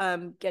quickly,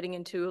 getting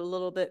into a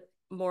little bit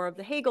more of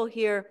the Hegel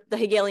here, the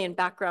Hegelian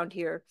background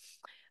here.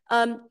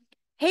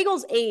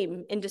 Hegel's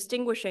aim in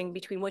distinguishing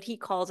between what he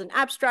calls an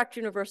abstract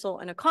universal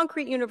and a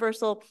concrete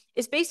universal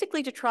is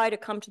basically to try to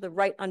come to the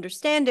right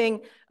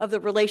understanding of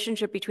the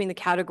relationship between the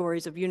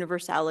categories of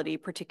universality,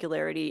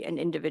 particularity, and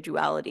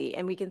individuality.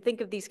 And we can think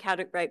of these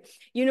categories, right?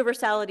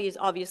 Universality is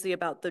obviously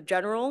about the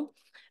general.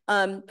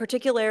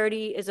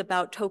 Particularity is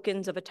about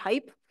tokens of a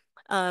type,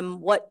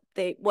 what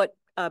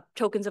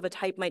tokens of a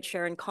type might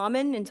share in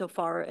common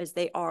insofar as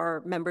they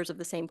are members of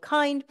the same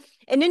kind.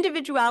 And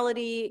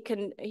individuality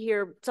can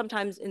here,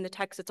 sometimes in the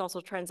text, it's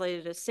also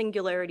translated as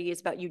singularity, is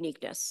about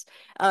uniqueness.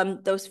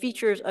 Those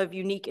features of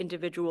unique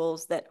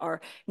individuals that are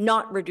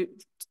not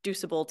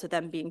reducible to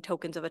them being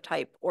tokens of a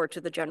type or to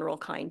the general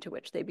kind to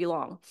which they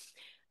belong.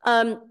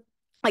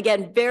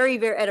 Again,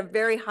 at a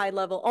very high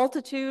level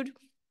altitude,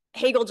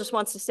 Hegel just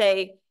wants to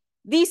say,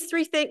 these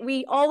three things,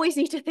 we always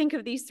need to think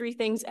of these three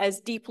things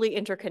as deeply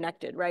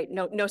interconnected, right?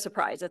 No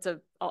surprise. That's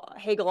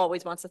Hegel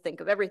always wants to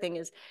think of everything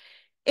as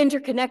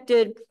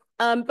interconnected.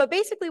 But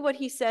basically what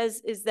he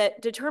says is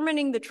that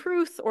determining the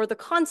truth or the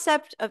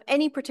concept of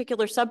any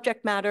particular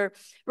subject matter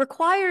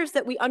requires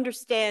that we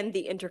understand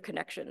the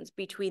interconnections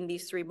between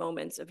these three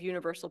moments of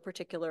universal,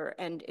 particular,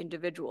 and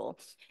individual.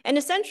 And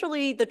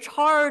essentially the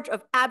charge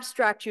of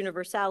abstract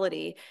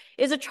universality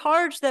is a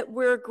charge that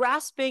we're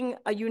grasping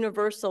a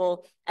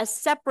universal as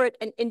separate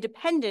and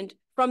independent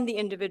from the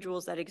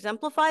individuals that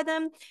exemplify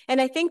them.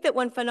 And I think that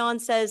when Fanon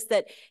says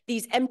that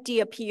these empty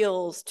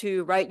appeals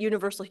to, right,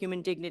 universal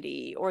human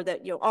dignity, or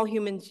that, you know, all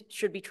humans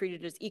should be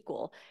treated as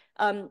equal,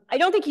 I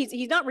don't think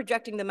he's not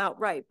rejecting them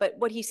outright, but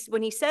when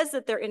he says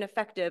that they're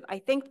ineffective, I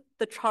think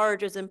the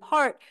charge is in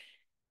part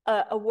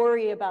a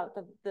worry about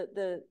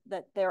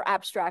that they're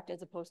abstract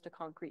as opposed to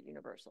concrete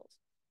universals.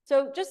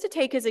 So just to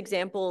take his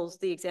examples,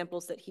 the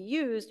examples that he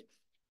used,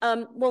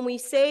 when we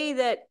say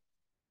that,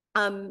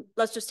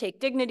 let's just take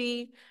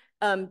dignity.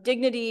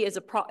 Dignity is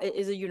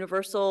a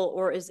universal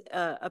or is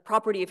a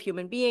property of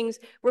human beings.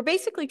 We're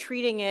basically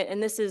treating it,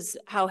 and this is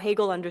how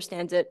Hegel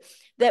understands it,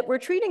 that we're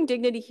treating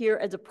dignity here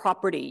as a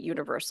property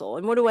universal.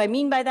 And what do I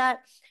mean by that?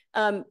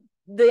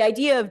 The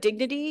idea of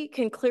dignity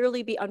can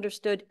clearly be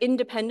understood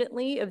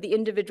independently of the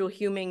individual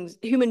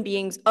human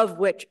beings of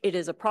which it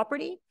is a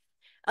property.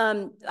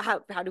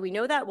 How do we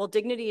know that? Well,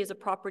 dignity is a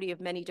property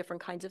of many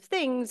different kinds of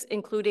things,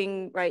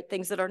 including, right,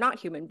 things that are not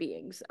human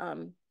beings.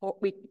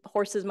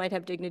 Horses might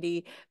have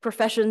dignity,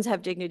 professions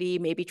have dignity,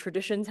 maybe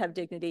traditions have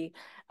dignity.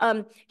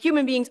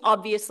 Human beings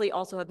obviously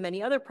also have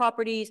many other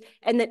properties,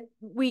 and that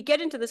we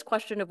get into this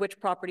question of which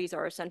properties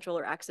are essential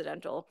or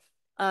accidental.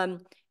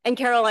 And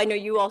Carol, I know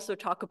you also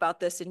talk about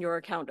this in your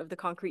account of the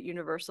concrete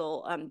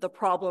universal, the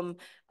problem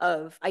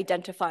of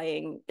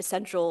identifying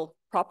essential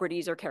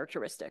properties or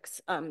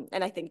characteristics. And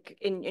I think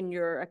in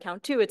your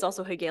account too, it's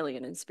also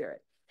Hegelian in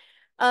spirit.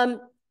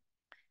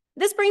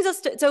 This brings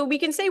us to, so we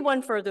can say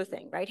one further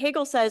thing, right?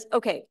 Hegel says,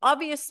 okay,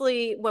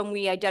 obviously when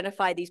we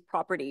identify these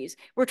properties,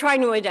 we're trying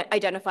to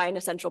identify an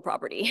essential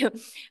property.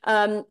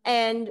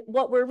 And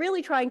what we're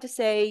really trying to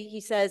say,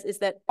 he says, is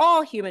that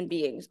all human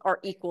beings are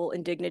equal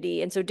in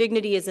dignity. And so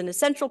dignity is an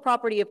essential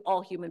property of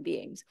all human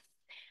beings.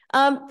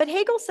 But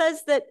Hegel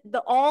says that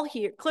the all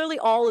here, clearly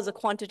all is a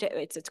quantitative,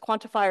 it's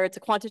quantifier, it's a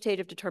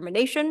quantitative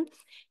determination.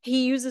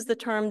 He uses the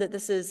term that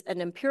this is an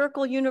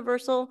empirical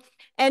universal.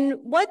 And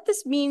what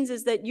this means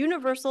is that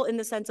universal in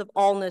the sense of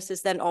allness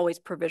is then always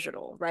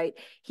provisional, right?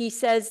 He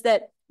says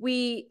that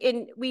we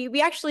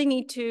actually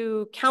need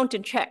to count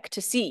and check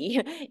to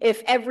see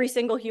if every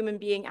single human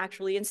being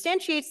actually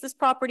instantiates this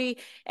property.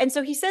 And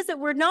so he says that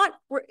we're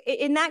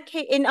in that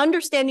case, in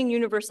understanding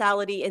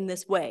universality in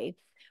this way,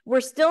 we're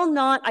still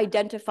not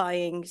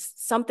identifying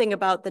something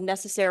about the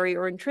necessary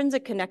or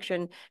intrinsic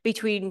connection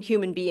between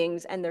human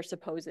beings and their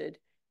supposed,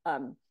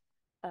 that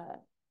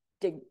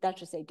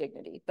should say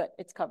dignity, but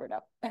it's covered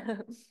up.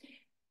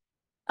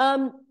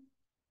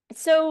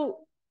 So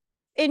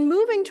in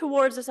moving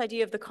towards this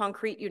idea of the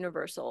concrete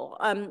universal,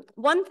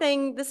 one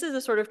thing, this is a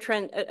sort of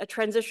a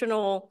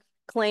transitional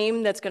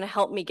claim that's going to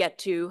help me get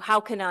to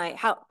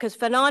because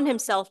Fanon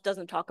himself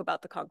doesn't talk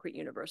about the concrete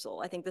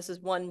universal. I think this is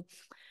one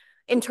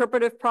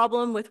interpretive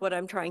problem with what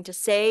I'm trying to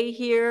say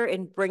here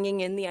in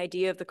bringing in the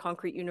idea of the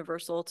concrete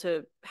universal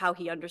to how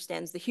he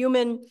understands the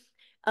human.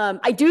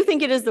 I do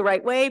think it is the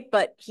right way,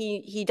 but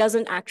he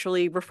doesn't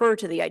actually refer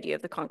to the idea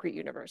of the concrete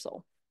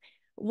universal.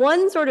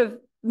 One sort of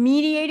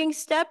mediating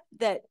step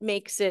that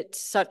makes it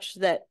such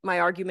that my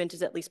argument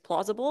is at least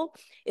plausible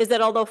is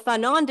that although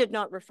Fanon did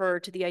not refer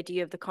to the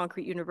idea of the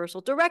concrete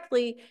universal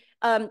directly,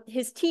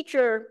 his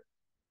teacher,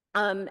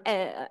 Aimé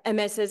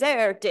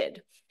Césaire,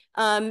 did.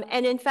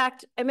 And in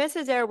fact, Aimé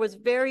Césaire was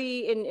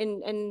very,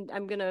 and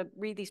I'm going to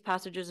read these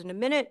passages in a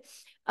minute.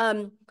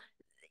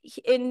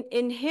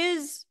 In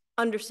his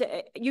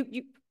understanding,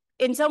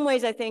 in some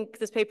ways, I think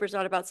this paper is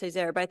not about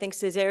Césaire, but I think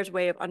Césaire's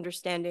way of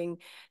understanding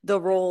the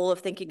role of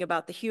thinking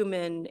about the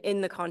human in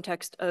the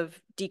context of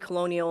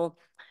decolonial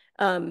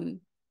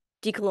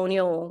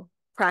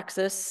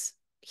praxis,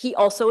 he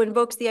also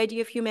invokes the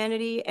idea of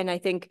humanity. And I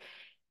think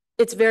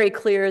it's very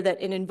clear that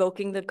in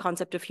invoking the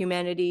concept of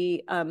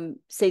humanity,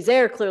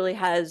 Césaire clearly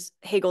has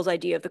Hegel's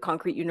idea of the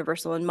concrete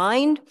universal in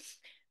mind.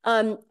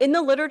 In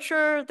the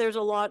literature, there's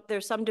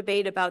some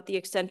debate about the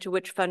extent to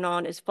which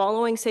Fanon is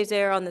following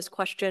Césaire on this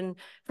question.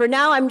 For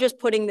now, I'm just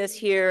putting this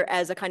here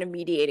as a kind of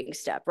mediating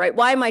step, right?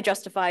 Why am I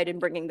justified in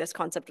bringing this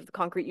concept of the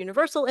concrete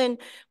universal in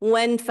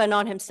when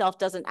Fanon himself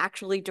doesn't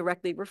actually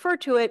directly refer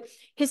to it?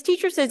 His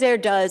teacher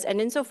Césaire does, and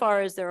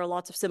insofar as there are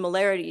lots of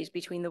similarities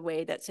between the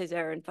way that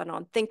Césaire and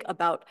Fanon think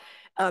about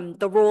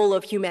the role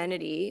of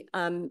humanity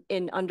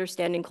in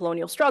understanding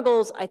colonial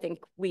struggles, I think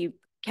we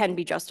can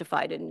be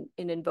justified in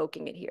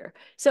invoking it here.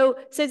 So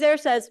Césaire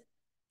says,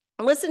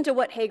 listen to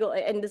what Hegel,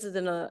 and this is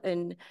in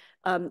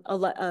a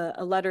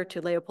letter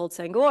to Leopold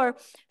Senghor,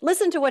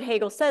 listen to what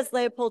Hegel says,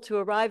 Leopold, to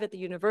arrive at the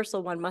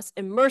universal, one must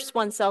immerse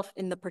oneself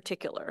in the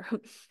particular.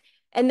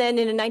 And then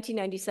in a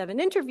 1997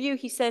 interview,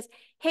 he says,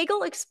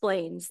 Hegel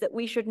explains that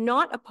we should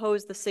not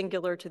oppose the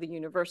singular to the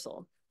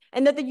universal,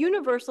 and that the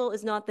universal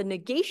is not the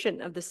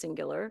negation of the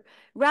singular,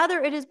 rather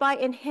it is by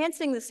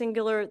enhancing the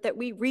singular that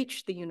we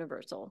reach the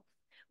universal.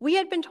 We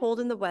had been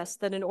told in the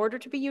West that in order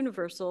to be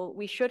universal,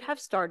 we should have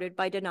started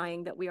by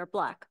denying that we are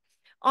Black.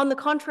 On the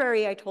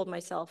contrary, I told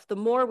myself, the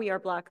more we are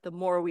Black, the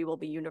more we will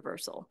be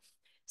universal.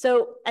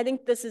 So I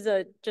think this is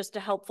just a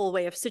helpful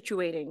way of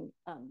situating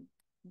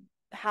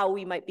how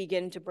we might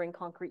begin to bring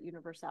concrete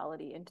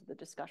universality into the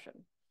discussion.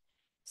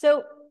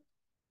 So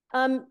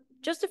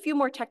just a few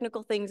more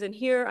technical things in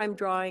here. I'm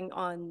drawing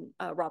on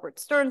Robert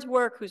Stern's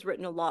work, who's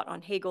written a lot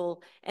on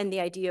Hegel and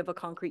the idea of a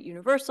concrete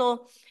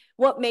universal.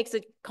 What makes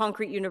a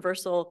concrete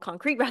universal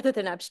concrete rather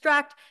than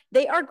abstract?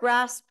 They are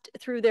grasped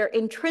through their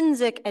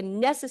intrinsic and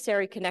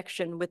necessary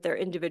connection with their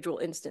individual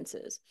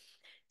instances.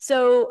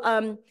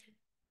 So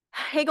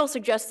Hegel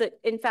suggests that,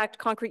 in fact,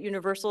 concrete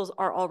universals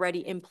are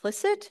already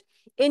implicit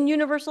in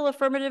universal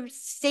affirmative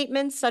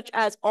statements such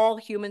as all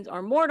humans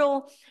are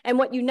mortal. And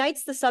what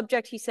unites the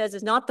subject, he says,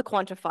 is not the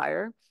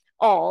quantifier,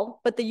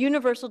 all, but the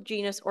universal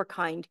genus or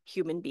kind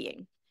human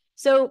being.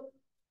 So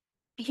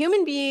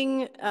human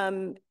being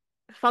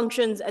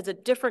functions as a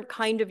different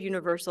kind of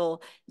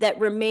universal that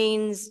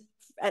remains,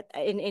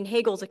 in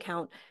Hegel's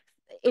account,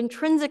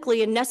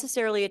 intrinsically and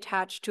necessarily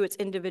attached to its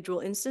individual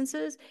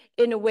instances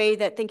in a way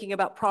that thinking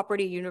about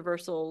property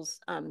universals,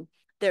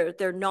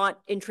 they're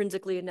not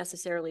intrinsically and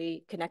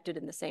necessarily connected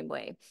in the same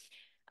way.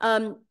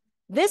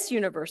 This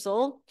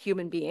universal,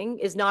 human being,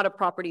 is not a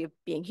property of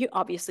being,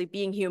 obviously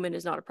being human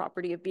is not a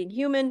property of being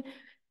human,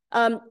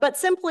 but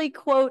simply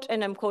quote,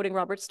 and I'm quoting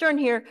Robert Stern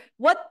here,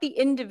 what the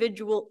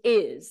individual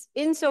is,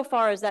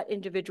 insofar as that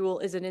individual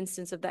is an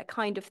instance of that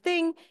kind of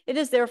thing, it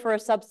is therefore a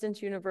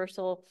substance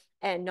universal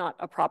and not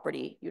a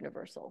property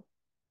universal.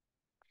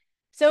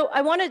 So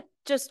I want to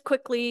just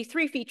quickly,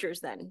 3 features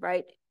then,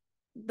 right?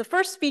 The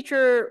first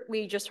feature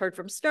we just heard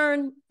from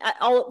Stern.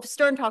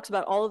 Stern talks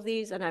about all of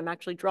these, and I'm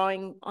actually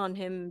drawing on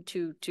him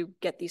to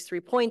get these 3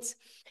 points.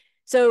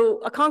 So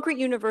a concrete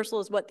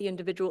universal is what the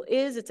individual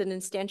is. It's an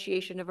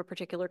instantiation of a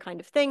particular kind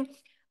of thing.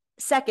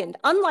 Second,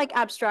 unlike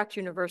abstract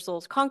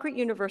universals, concrete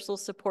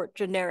universals support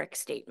generic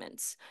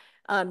statements.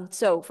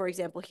 So, for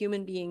example,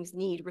 human beings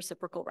need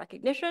reciprocal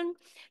recognition.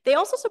 They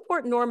also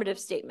support normative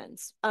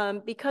statements.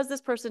 Because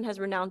this person has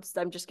renounced,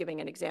 I'm just giving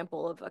an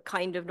example of a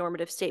kind of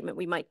normative statement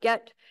we might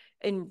get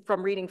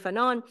from reading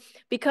Fanon.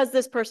 Because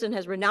this person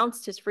has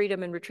renounced his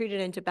freedom and retreated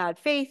into bad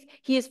faith,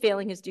 he is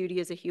failing his duty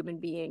as a human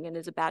being and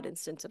is a bad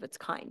instance of its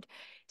kind.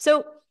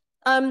 So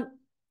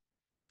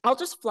I'll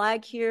just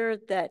flag here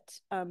that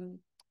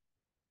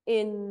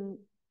in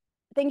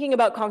thinking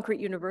about concrete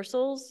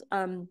universals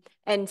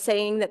and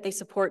saying that they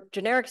support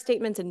generic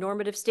statements and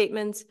normative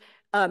statements,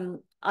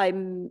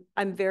 I'm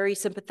very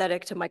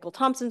sympathetic to Michael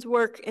Thompson's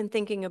work in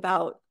thinking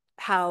about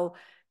how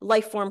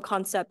life form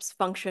concepts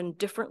function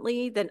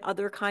differently than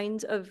other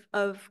kinds of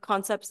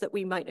concepts that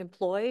we might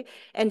employ.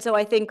 And so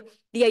I think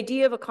the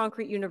idea of a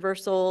concrete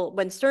universal,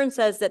 when Stern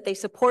says that they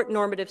support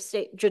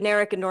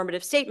generic and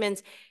normative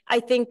statements, I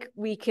think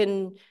we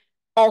can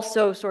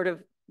also sort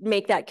of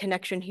make that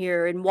connection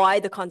here and why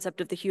the concept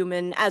of the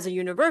human as a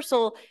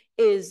universal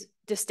is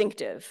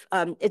distinctive.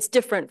 It's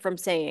different from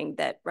saying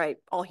that, right,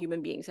 all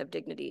human beings have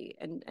dignity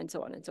and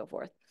so on and so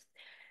forth.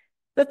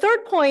 The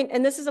third point,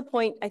 and this is a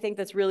point I think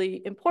that's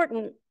really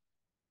important,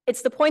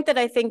 it's the point that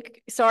I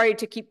think, sorry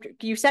to keep,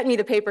 you sent me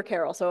the paper,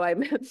 Carol, so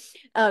I'm,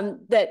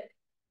 that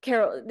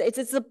Carol,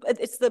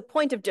 it's the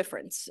point of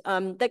difference,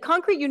 that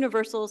concrete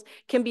universals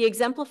can be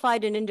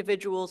exemplified in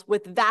individuals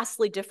with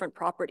vastly different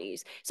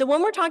properties. So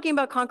when we're talking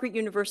about concrete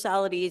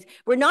universalities,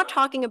 we're not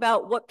talking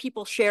about what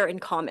people share in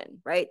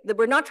common, right?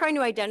 We're not trying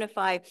to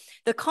identify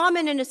the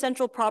common and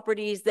essential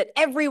properties that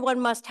everyone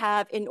must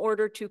have in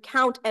order to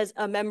count as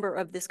a member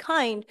of this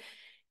kind.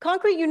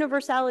 concrete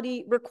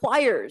universality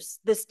requires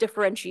this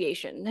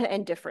differentiation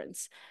and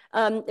difference.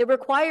 It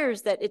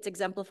requires that it's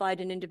exemplified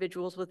in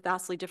individuals with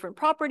vastly different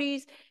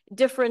properties,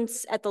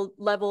 difference at the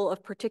level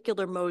of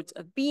particular modes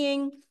of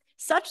being,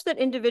 such that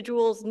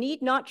individuals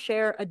need not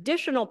share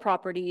additional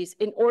properties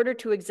in order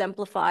to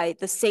exemplify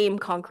the same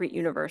concrete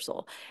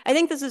universal. I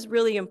think this is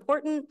really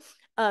important.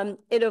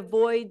 It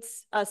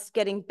avoids us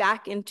getting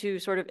back into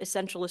sort of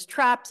essentialist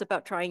traps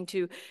about trying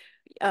to,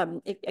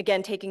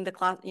 again, taking the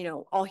class, you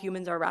know, all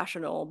humans are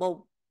rational.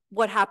 Well,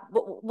 what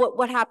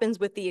happens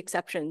with the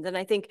exceptions? And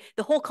I think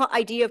the whole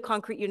idea of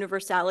concrete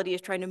universality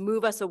is trying to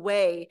move us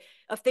away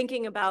of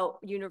thinking about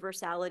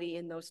universality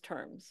in those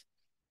terms.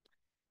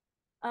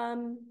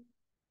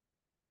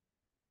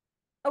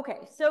 Okay,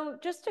 so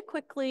just to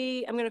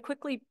quickly, I'm going to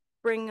quickly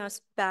bring us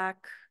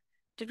back.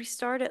 Did we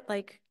start at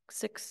like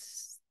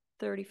 6:35,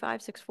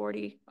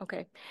 6:40?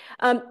 Okay.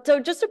 So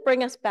just to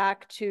bring us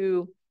back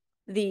to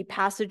the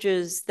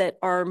passages that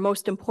are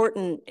most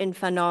important in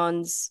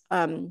Fanon's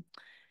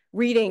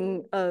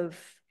reading of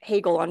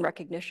Hegel on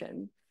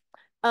recognition.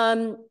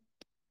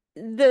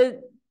 The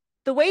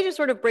way to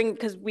sort of bring,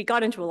 because we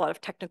got into a lot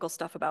of technical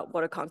stuff about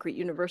what a concrete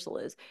universal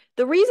is.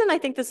 The reason I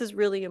think this is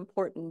really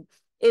important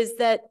is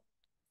that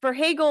for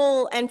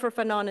Hegel and for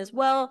Fanon as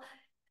well,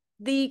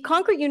 the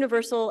concrete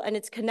universal and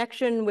its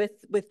connection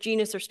with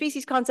genus or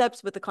species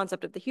concepts, with the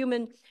concept of the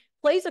human,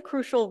 plays a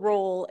crucial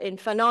role in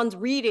Fanon's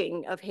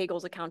reading of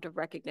Hegel's account of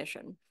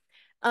recognition.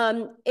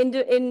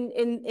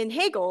 In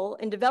Hegel,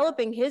 in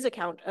developing his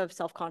account of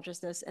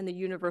self-consciousness and the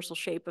universal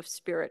shape of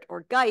spirit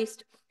or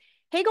Geist,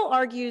 Hegel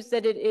argues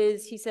that it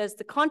is, he says,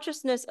 the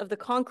consciousness of the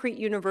concrete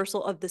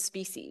universal of the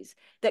species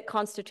that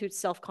constitutes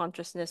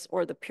self-consciousness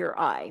or the pure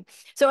I.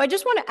 So I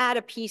just want to add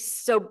a piece,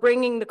 so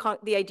bringing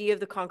the idea of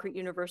the concrete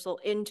universal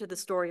into the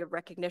story of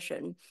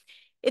recognition.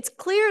 It's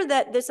clear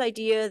that this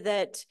idea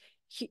that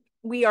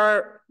we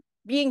are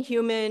being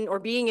human or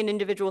being an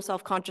individual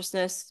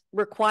self-consciousness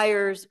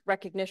requires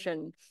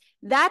recognition.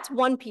 That's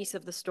one piece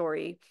of the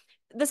story.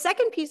 The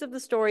second piece of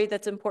the story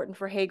that's important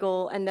for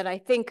Hegel, and that I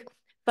think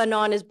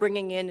Fanon is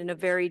bringing in a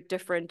very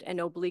different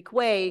and oblique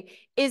way,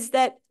 is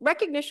that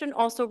recognition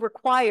also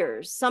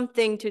requires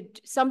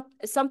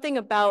something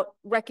about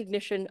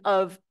recognition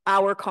of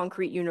our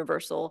concrete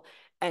universal.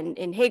 And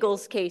in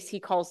Hegel's case, he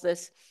calls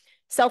this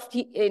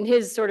in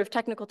his sort of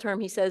technical term,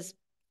 he says,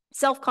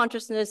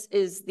 self-consciousness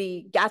is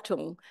the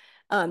Gattung.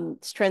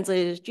 It's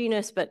translated as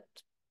genus, but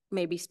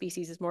maybe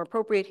species is more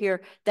appropriate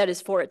here, that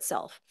is for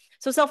itself.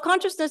 So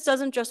self-consciousness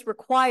doesn't just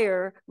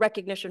require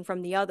recognition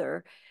from the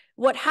other.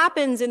 What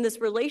happens in this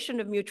relation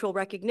of mutual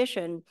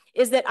recognition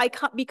is that I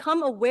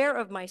become aware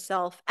of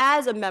myself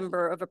as a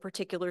member of a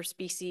particular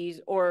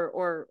species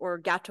or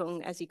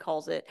Gattung, as he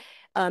calls it,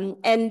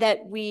 and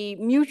that we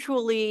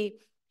mutually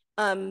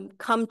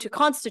come to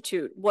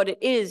constitute what it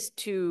is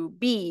to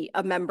be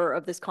a member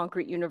of this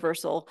concrete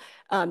universal,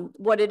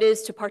 what it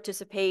is to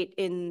participate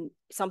in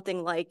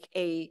something like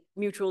a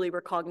mutually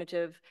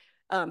recognitive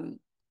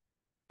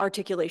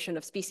articulation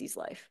of species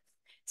life.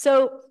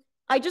 So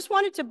I just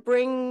wanted to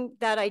bring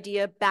that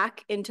idea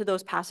back into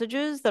those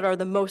passages that are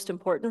the most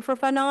important for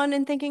Fanon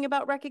in thinking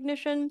about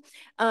recognition.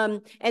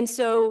 And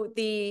so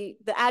the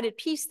added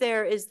piece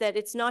there is that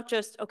it's not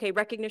just, okay,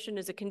 recognition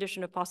is a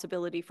condition of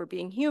possibility for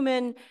being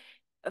human.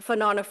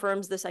 Fanon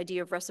affirms this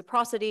idea of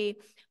reciprocity.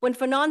 When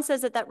Fanon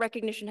says that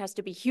recognition has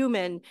to be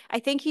human, I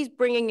think he's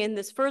bringing in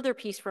this further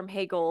piece from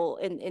Hegel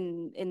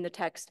in the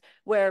text,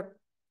 where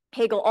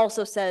Hegel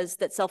also says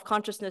that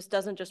self-consciousness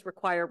doesn't just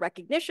require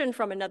recognition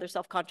from another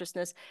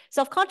self-consciousness.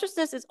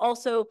 Self-consciousness is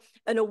also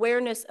an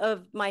awareness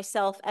of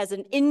myself as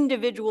an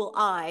individual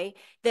I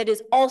that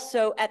is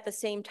also at the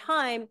same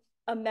time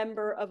a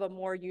member of a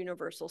more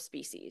universal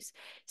species.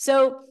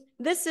 So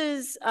this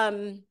is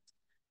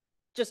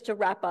just to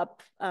wrap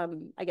up,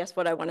 I guess,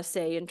 what I want to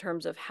say in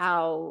terms of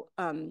how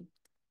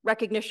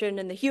recognition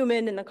and the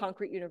human and the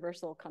concrete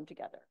universal come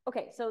together.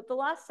 Okay, so the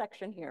last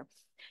section here.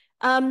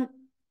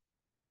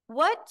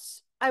 What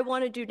I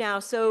want to do now,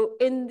 so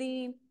in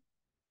the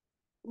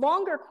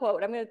longer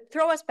quote, I'm going to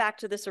throw us back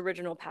to this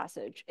original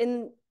passage.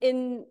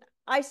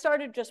 I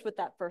started just with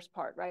that first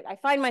part, right? I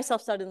find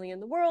myself suddenly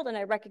in the world and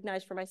I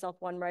recognize for myself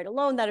one right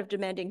alone, that of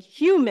demanding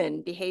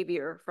human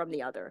behavior from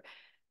the other.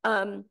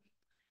 In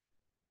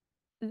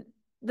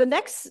the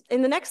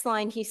next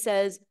line, he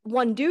says,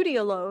 one duty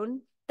alone,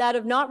 that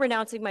of not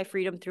renouncing my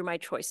freedom through my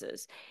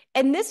choices.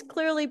 And this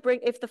clearly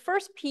if the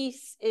first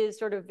piece is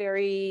sort of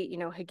very, you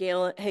know,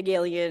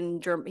 Hegelian,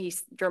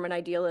 German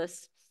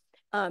idealist,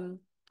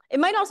 it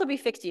might also be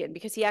Fichtean,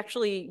 because he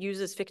actually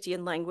uses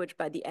Fichtean language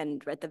by the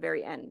end, at the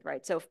very end,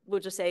 right? So we'll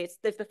just say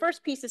if the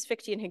first piece is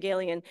Fichtean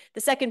Hegelian,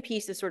 the second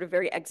piece is sort of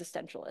very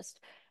existentialist.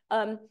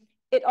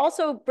 It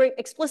also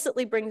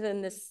explicitly brings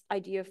in this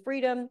idea of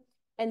freedom.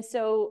 And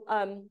so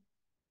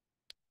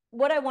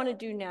what I want to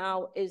do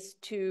now is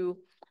to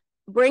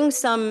bring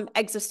some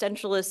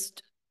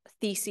existentialist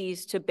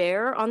theses to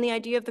bear on the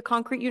idea of the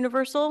concrete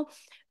universal,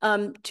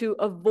 to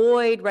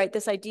avoid, right,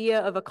 this idea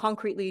of a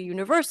concretely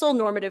universal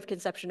normative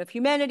conception of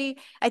humanity.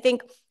 I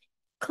think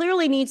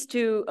clearly needs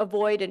to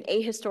avoid an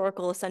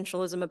ahistorical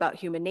essentialism about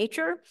human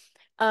nature.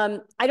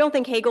 I don't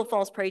think Hegel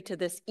falls prey to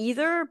this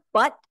either,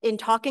 but in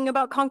talking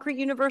about concrete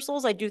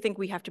universals, I do think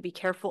we have to be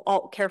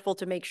careful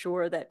to make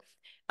sure that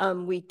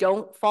we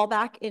don't fall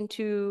back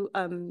into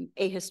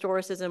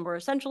ahistoricism or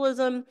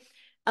essentialism.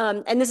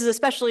 And this is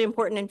especially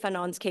important in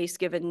Fanon's case,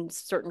 given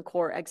certain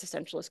core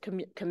existentialist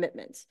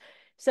commitments.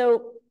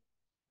 So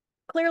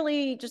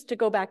clearly, just to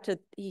go back to,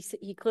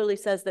 he clearly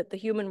says that the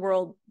human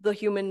world, the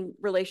human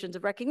relations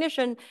of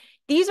recognition,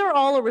 these are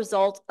all a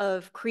result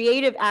of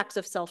creative acts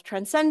of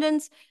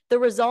self-transcendence, the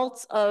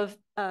results of,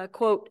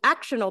 quote,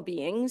 actional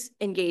beings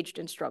engaged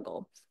in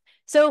struggle.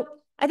 So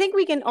I think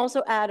we can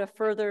also add a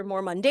further,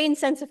 more mundane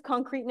sense of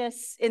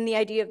concreteness in the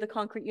idea of the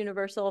concrete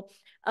universal.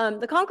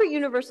 The concrete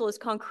universal is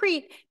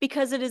concrete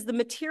because it is the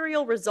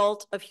material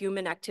result of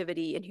human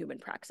activity and human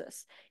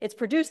praxis. It's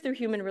produced through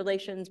human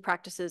relations,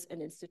 practices,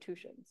 and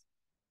institutions.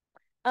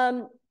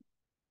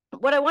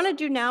 What I want to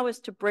do now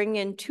is to bring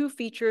in two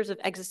features of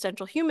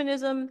existential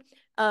humanism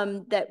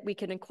that we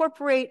can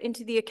incorporate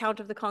into the account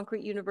of the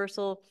concrete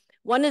universal.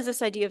 One is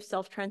this idea of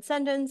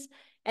self-transcendence,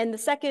 and the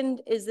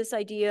second is this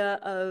idea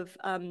of,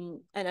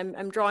 and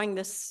I'm drawing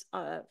this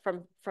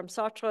from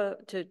Sartre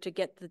to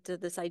get to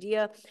this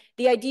idea,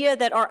 the idea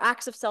that our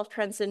acts of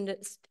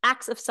self-transcendence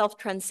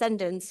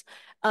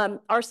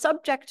are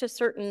subject to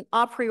certain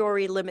a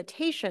priori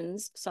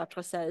limitations,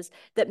 Sartre says,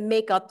 that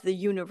make up the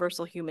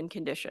universal human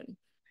condition.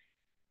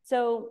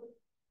 So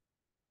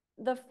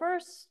the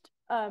first,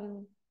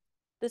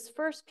 this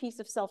first piece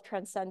of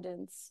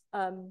self-transcendence,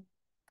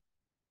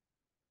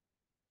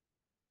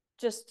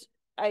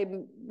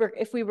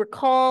 if we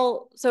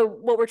recall, so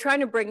what we're trying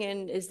to bring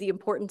in is the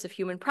importance of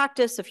human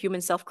practice, of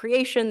human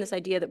self-creation, this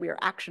idea that we are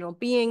actional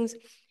beings.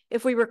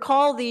 If we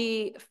recall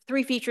the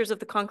three features of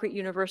the concrete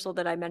universal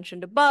that I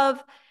mentioned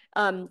above,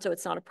 so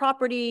it's not a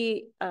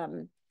property,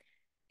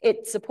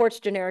 it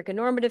supports generic and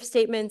normative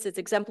statements, it's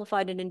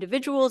exemplified in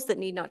individuals that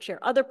need not share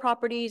other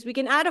properties. We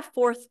can add a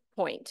fourth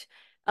point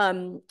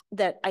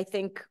that I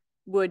think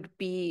would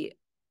be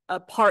a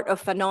part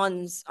of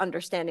Fanon's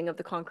understanding of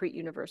the concrete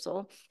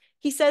universal.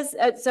 He says,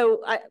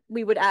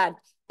 we would add,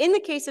 in the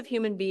case of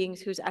human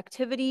beings whose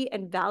activity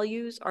and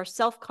values are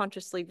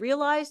self-consciously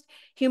realized,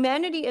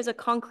 humanity as a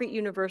concrete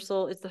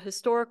universal is the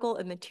historical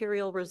and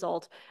material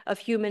result of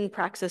human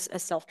praxis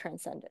as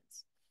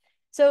self-transcendence.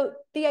 So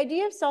the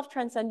idea of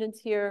self-transcendence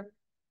here,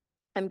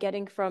 I'm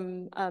getting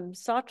from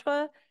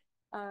Sartre.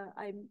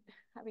 I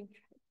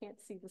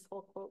can't see this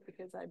whole quote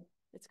because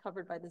it's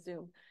covered by the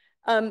Zoom.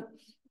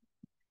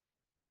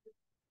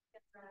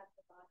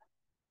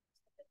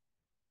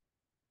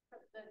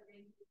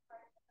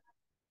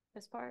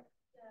 This part?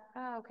 Yeah.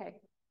 Oh, okay.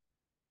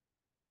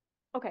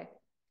 Okay.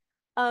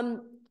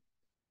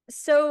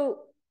 So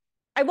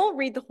I won't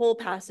read the whole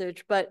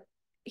passage, but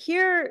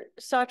here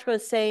Sartre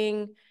is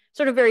saying,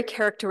 sort of very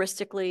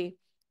characteristically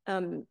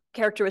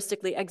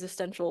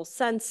existential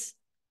sense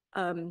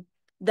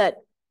that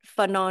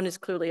Fanon is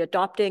clearly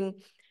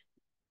adopting,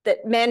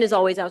 that man is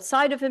always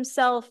outside of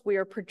himself, we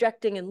are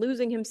projecting and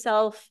losing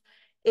himself.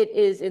 It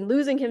is in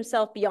losing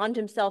himself beyond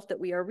himself that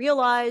we are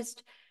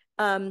realized.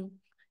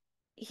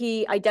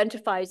 He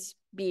identifies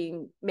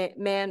being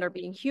man or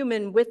being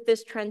human with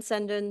this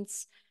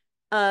transcendence.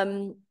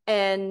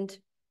 And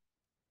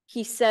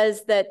he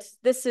says that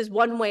this is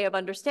one way of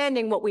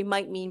understanding what we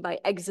might mean by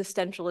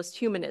existentialist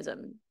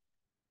humanism.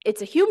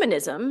 It's a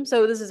humanism,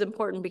 so this is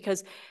important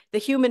because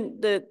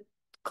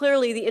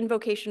clearly the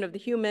invocation of the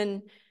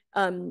human,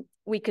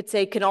 we could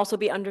say, can also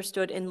be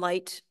understood in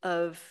light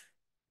of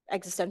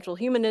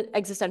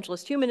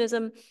existentialist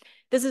humanism.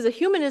 This is a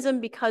humanism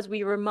because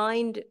we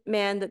remind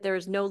man that there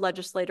is no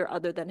legislator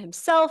other than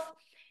himself,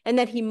 and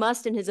that he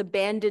must, in his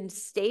abandoned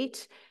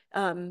state,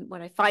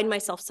 when I find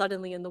myself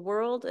suddenly in the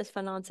world, as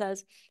Fanon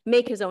says,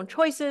 make his own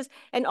choices,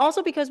 and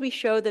also because we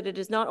show that it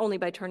is not only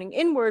by turning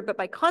inward, but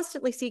by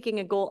constantly seeking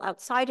a goal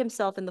outside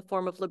himself in the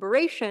form of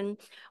liberation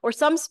or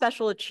some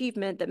special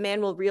achievement that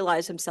man will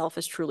realize himself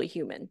as truly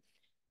human.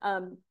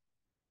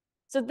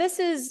 So this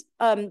is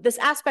this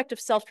aspect of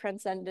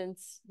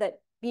self-transcendence, that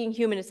being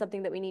human is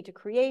something that we need to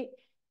create.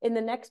 In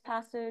the next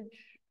passage,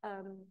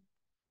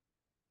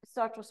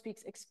 Sartre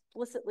speaks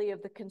explicitly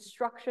of the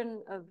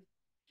construction of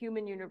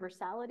human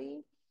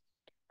universality.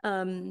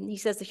 He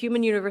says the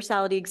human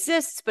universality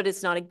exists, but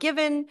it's not a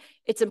given.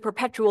 It's in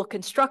perpetual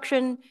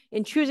construction.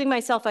 In choosing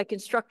myself, I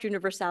construct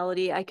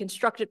universality. I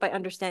construct it by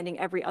understanding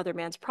every other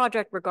man's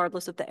project,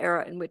 regardless of the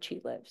era in which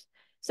he lives.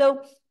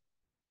 So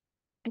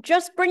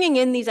just bringing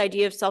in these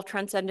ideas of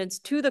self-transcendence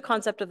to the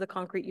concept of the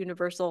concrete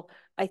universal,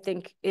 I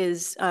think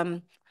is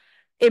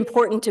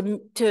important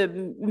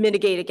to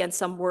mitigate against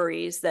some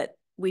worries that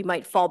we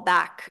might fall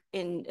back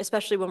in,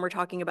 especially when we're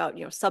talking about,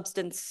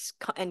 substance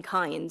and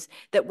kinds,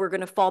 that we're going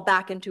to fall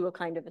back into a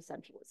kind of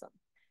essentialism.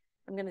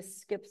 I'm going to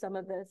skip some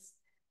of this.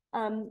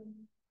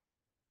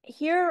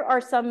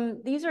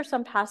 These are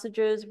some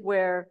passages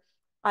where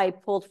I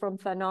pulled from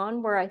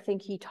Fanon, where I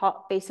think he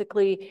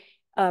basically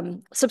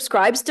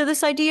subscribes to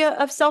this idea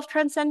of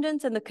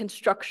self-transcendence and the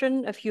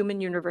construction of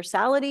human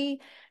universality.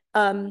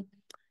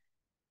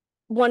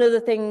 one of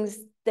the things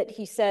that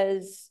he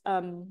says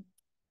I'm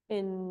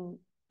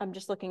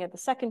just looking at the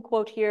second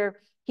quote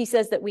here, he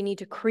says that we need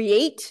to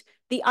create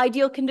the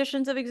ideal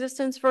conditions of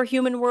existence for a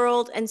human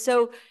world. And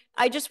so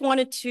I just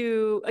wanted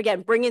to,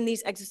 again, bring in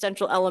these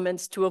existential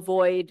elements to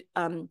avoid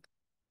an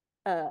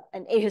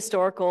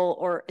ahistorical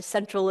or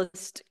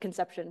essentialist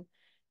conception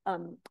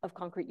of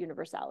concrete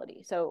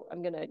universality. So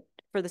I'm going to,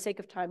 for the sake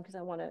of time, because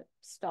I want to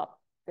stop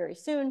very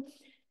soon.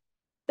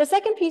 The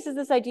second piece is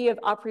this idea of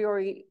a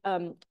priori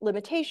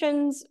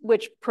limitations,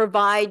 which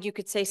provide, you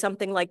could say,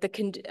 something like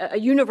a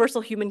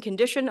universal human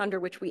condition under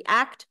which we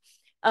act.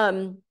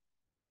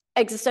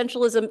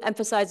 Existentialism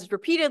emphasizes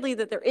repeatedly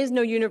that there is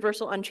no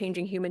universal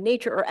unchanging human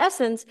nature or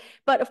essence,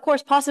 but of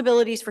course,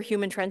 possibilities for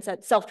human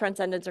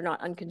self-transcendence are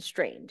not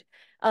unconstrained.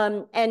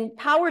 And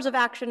powers of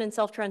action and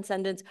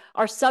self-transcendence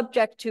are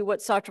subject to what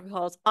Sartre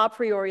calls a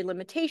priori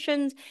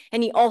limitations,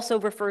 and he also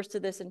refers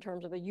to this in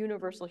terms of a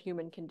universal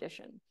human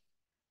condition.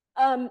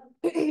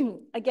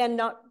 Again,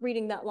 not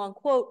reading that long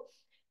quote,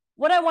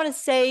 what I want to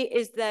say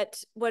is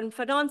that when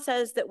Fanon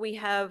says that we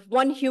have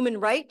one human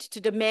right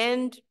to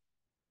demand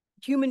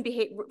human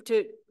behavior,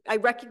 I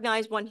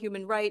recognize one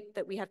human right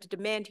that we have to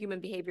demand human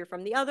behavior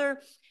from the other,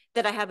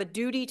 that I have a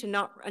duty to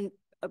not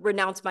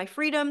renounce my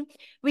freedom.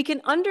 We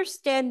can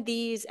understand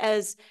these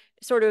as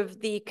sort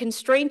of the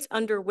constraints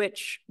under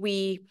which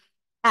we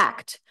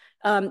act,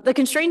 the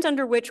constraints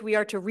under which we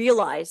are to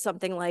realize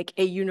something like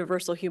a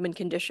universal human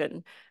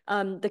condition,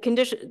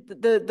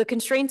 the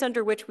constraints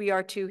under which we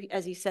are to,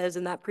 as he says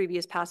in that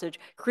previous passage,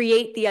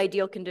 create the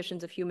ideal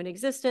conditions of human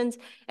existence.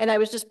 And I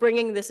was just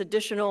bringing this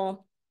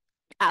additional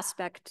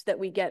aspect that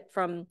we get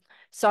from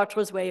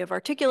Sartre's way of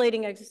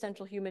articulating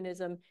existential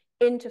humanism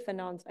into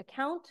Fanon's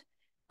account.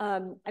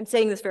 I'm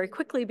saying this very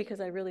quickly because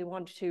I really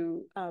want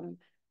to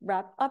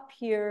wrap up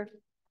here.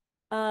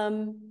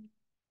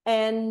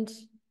 And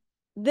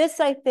this,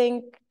 I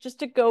think, just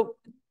to go,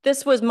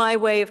 this was my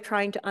way of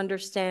trying to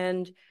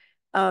understand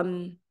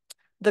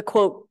the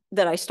quote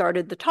that I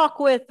started the talk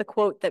with, the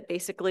quote that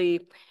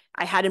basically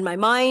I had in my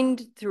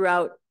mind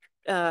throughout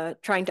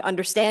trying to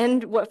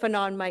understand what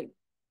Fanon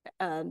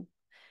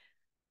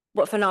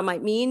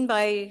might mean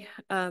by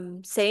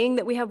saying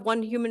that we have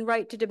one human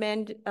right to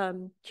demand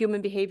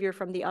human behavior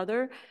from the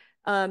other.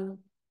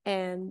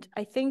 And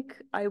I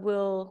think I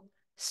will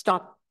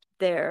stop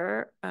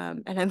there,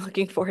 and I'm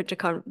looking forward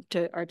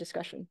to our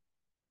discussion.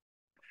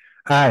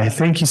 Hi,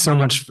 thank you so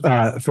much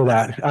for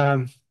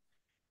that.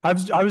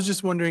 I was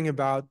just wondering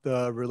about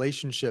the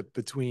relationship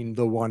between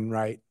the one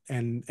right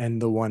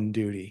and the one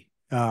duty.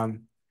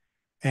 And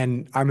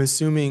I'm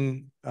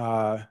assuming,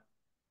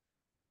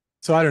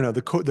 so I don't know,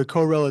 the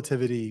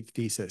correlativity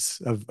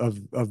thesis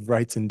of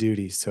rights and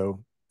duties.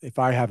 So if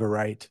I have a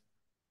right,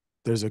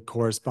 there's a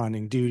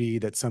corresponding duty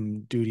that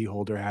some duty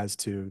holder has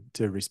to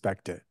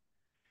respect it.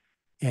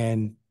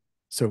 And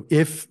so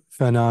if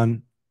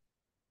Fanon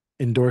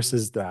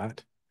endorses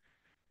that,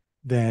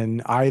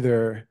 then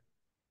either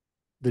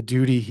the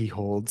duty he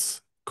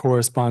holds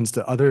corresponds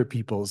to other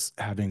people's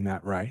having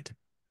that right,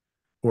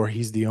 or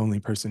he's the only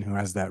person who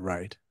has that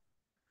right.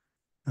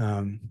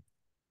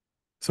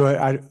 So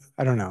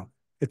I don't know.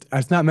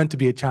 It's not meant to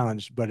be a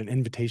challenge, but an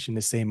invitation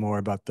to say more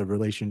about the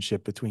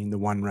relationship between the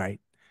one right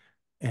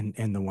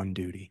and the one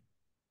duty.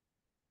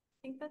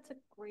 I think that's a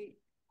great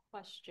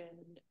question.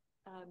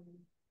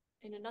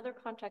 In another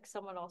context,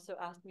 someone also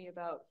asked me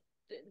about,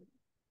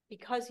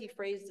 because he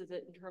phrases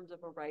it in terms of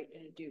a right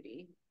and a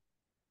duty,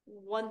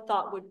 one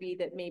thought would be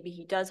that maybe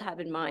he does have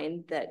in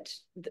mind that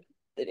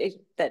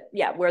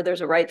yeah, where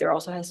there's a right, there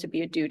also has to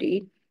be a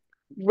duty,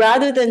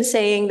 rather than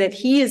saying that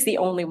he is the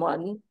only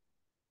one.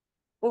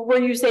 Were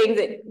you saying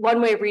that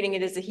one way of reading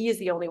it is that he is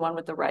the only one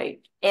with the right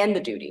and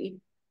the duty?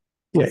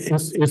 Yeah,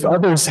 if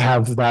others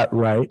have that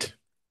right,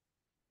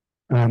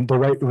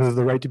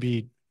 the right to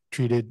be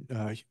treated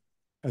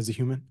as a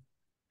human,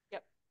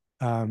 yep,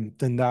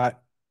 then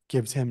that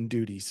gives him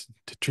duties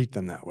to treat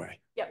them that way.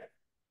 Yep.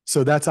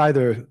 So that's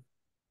either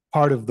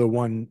part of the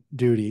one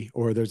duty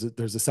or there's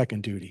a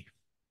second duty.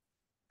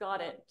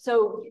 Got it.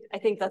 So I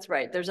think that's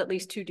right. There's at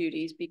least two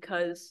duties,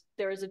 because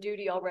there is a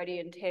duty already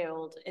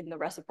entailed in the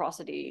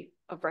reciprocity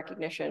of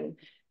recognition.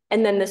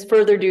 And then this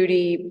further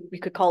duty, we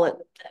could call it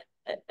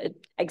an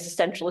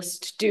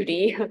existentialist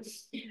duty,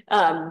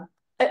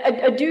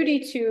 a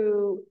duty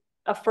to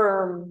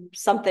affirm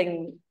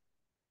something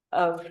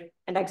of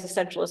an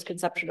existentialist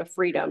conception of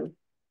freedom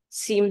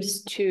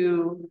seems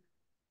to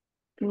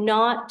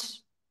not,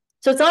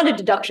 so it's not a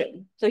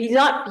deduction. So he's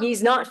not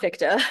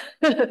ficta.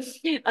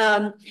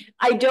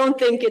 I don't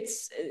think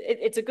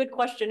it's a good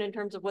question in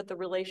terms of what the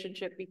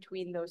relationship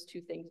between those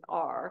two things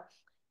are.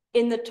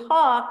 In the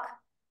talk,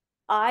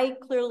 I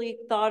clearly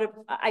thought of,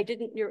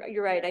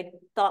 you're right, I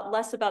thought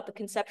less about the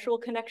conceptual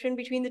connection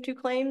between the two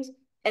claims,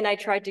 and I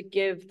tried to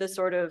give the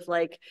sort of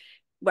like,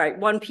 right,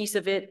 one piece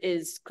of it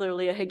is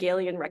clearly a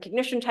Hegelian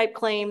recognition type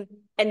claim,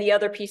 and the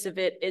other piece of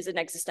it is an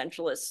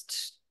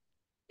existentialist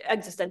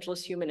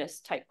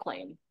humanist type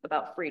claim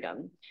about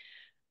freedom.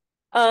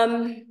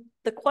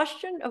 The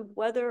question of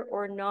whether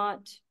or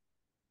not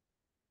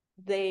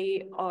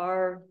they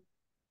are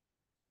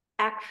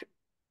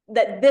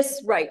that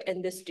this right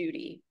and this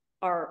duty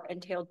are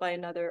entailed by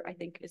another, I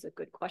think is a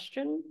good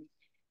question.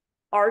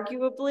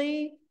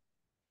 Arguably,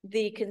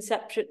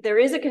 there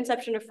is a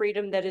conception of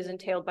freedom that is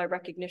entailed by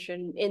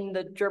recognition in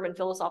the German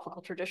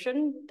philosophical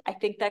tradition. I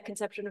think that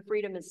conception of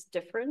freedom is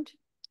different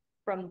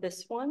from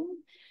this one.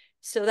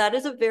 So that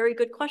is a very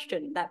good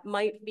question. That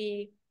might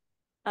be,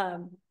 I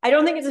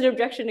don't think it's an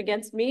objection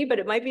against me, but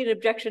it might be an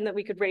objection that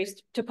we could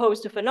raise to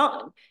pose to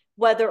Fanon,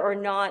 whether or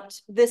not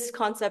this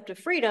concept of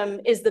freedom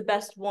is the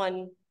best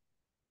one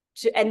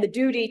and the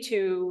duty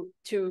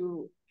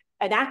to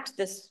enact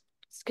this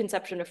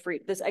conception of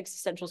this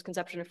existentialist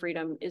conception of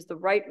freedom is the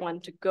right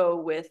one to go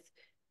with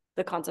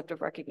the concept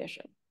of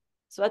recognition.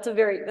 So that's a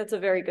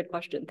very good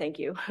question. Thank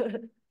you.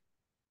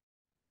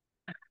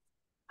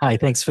 Hi,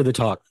 thanks for the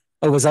talk.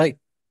 Oh, was I?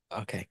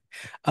 Okay.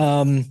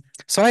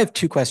 So I have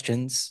two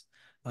questions.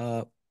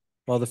 Well,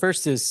 the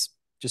first is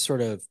just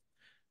sort of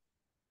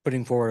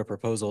putting forward a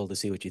proposal to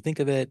see what you think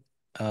of it.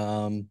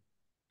 And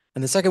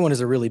the second one is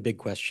a really big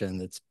question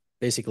that's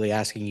basically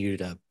asking you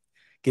to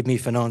give me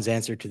Fanon's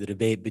answer to the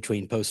debate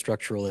between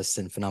post-structuralists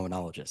and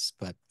phenomenologists,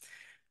 but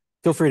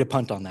feel free to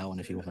punt on that one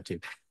if you want to.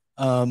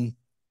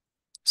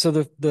 So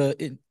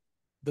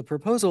the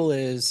proposal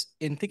is,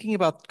 in thinking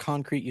about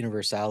concrete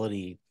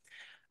universality,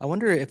 I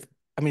wonder if,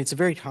 I mean, it's a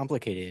very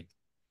complicated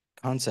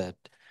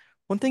concept.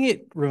 One thing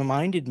it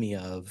reminded me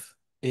of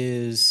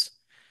is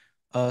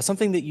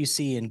something that you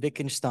see in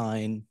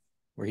Wittgenstein,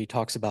 where he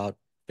talks about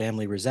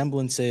family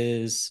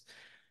resemblances.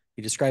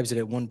 He describes it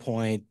at one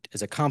point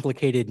as a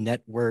complicated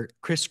network,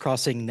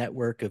 crisscrossing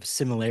network of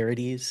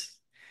similarities,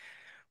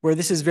 where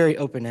this is very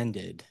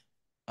open-ended.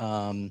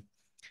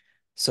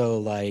 So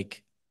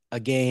like a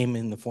game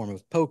in the form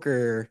of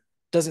poker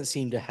doesn't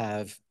seem to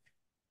have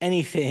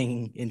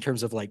anything in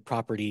terms of like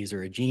properties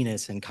or a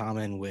genus in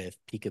common with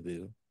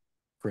peekaboo,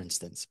 for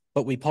instance,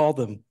 but we call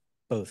them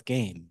both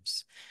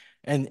games.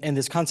 And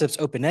this concept's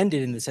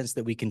open-ended in the sense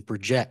that we can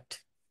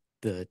project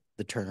the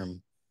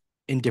term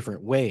in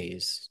different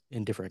ways,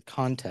 in different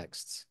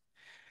contexts.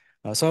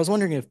 So I was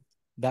wondering if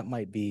that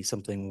might be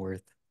something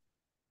worth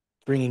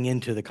bringing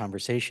into the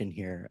conversation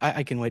here.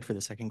 I can wait for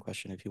the second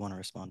question if you want to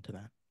respond to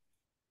that.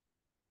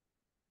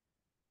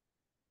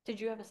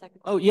 Did you have a second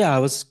question? Oh, yeah, I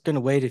was going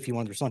to wait if you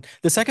wanted to respond.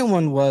 The second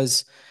one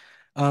was,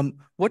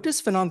 what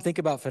does Fanon think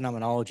about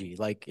phenomenology?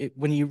 Like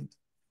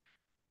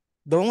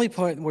the only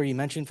point where you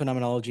mentioned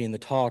phenomenology in the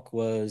talk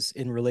was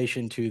in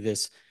relation to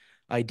this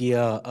idea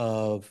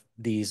of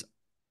these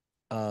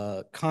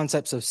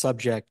concepts of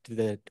subject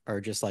that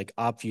are just like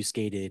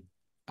obfuscated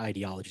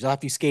ideologies,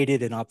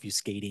 obfuscated and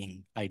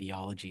obfuscating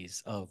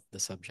ideologies of the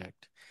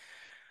subject.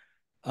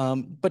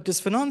 But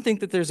does Fanon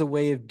think that there's a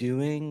way of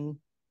doing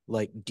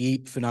like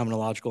deep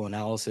phenomenological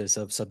analysis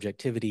of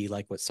subjectivity,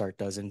 like what Sartre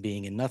does in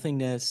Being and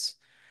Nothingness,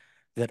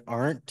 that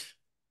aren't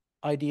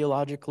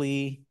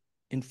ideologically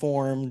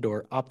informed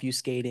or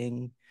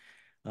obfuscating?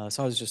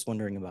 So I was just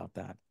wondering about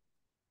that.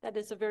 That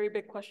is a very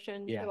big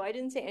question. Yeah. So I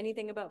didn't say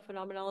anything about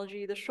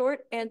phenomenology. The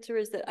short answer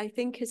is that I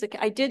think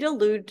I did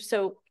allude,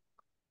 so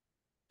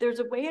there's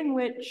a way in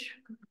which,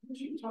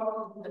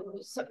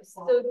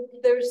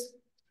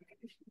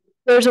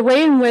 there's a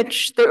way in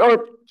which,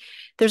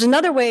 there's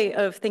another way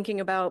of thinking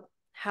about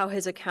how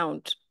his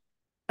account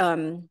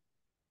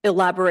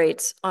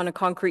elaborates on a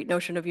concrete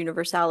notion of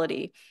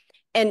universality.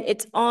 And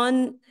it's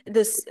on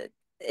this,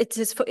 it's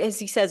his, as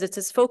he says, it's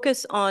his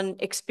focus on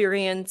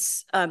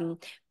experience,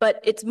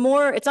 but it's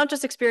not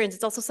just experience,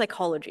 it's also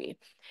psychology.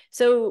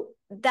 So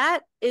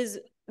that's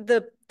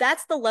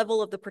the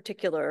level of the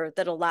particular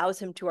that allows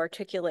him to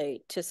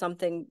articulate to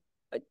something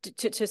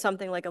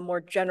like a more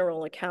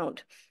general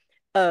account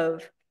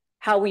of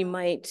how we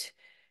might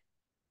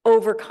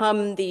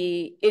overcome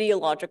the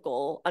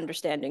ideological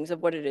understandings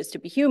of what it is to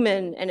be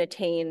human and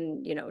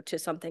attain, to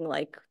something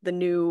like the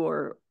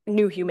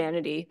new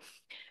humanity.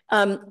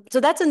 So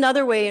that's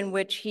another way in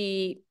which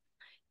he,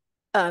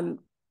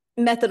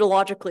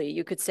 methodologically,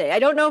 you could say. I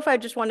don't know if I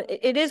just want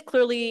to, it is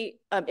clearly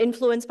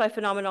influenced by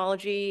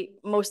phenomenology.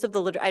 Most of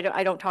the literature,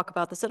 I don't talk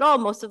about this at all.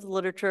 Most of the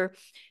literature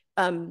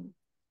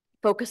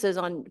focuses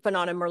on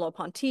Fanon and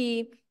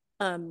Merleau-Ponty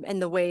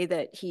and the way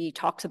that he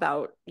talks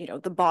about,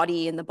 the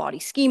body and the body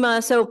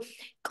schema. So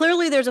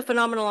clearly there's a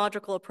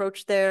phenomenological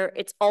approach there.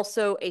 It's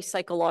also a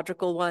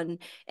psychological one.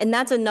 And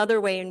that's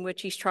another way in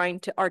which he's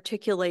trying to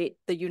articulate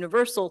the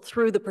universal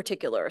through the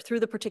particular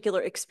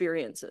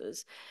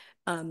experiences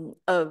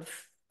of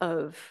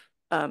the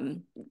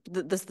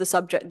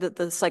subject,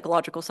 the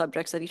psychological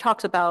subjects that he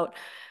talks about,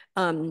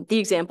 the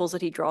examples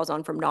that he draws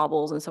on from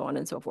novels and so on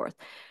and so forth.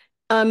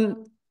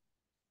 The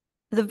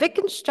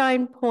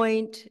Wittgenstein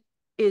point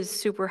is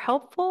super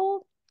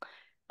helpful.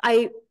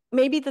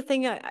 Maybe the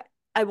thing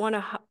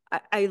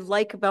I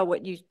like about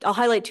what I'll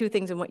highlight two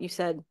things in what you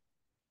said.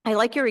 I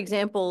like your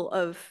example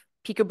of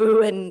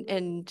peekaboo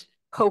and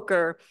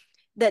poker,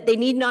 that they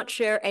need not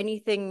share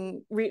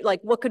anything, like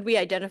what could we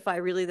identify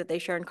really that they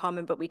share in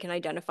common, but we can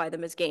identify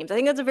them as games. I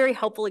think that's a very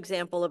helpful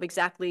example of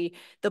exactly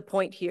the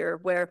point here,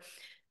 where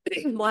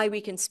why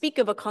we can speak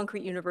of a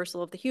concrete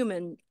universal of the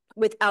human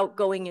without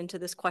going into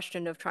this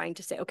question of trying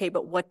to say, okay,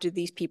 but what do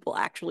these people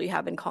actually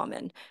have in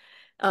common?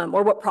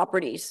 Or what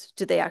properties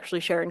do they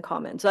actually share in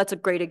common? So that's a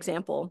great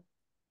example.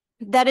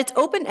 That it's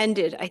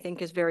open-ended, I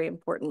think, is very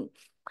important.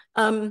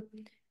 In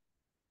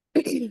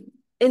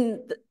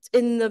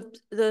the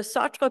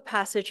Sartre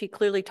passage, he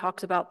clearly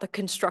talks about the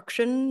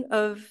construction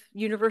of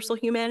universal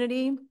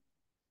humanity.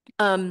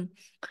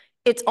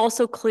 It's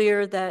also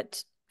clear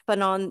that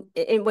Fanon,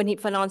 when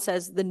Fanon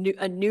says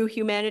a new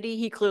humanity,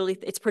 he clearly,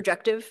 it's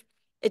projective.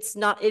 It's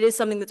not, it is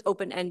something that's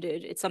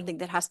open-ended. It's something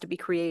that has to be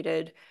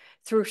created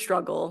through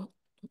struggle,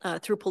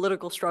 through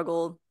political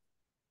struggle,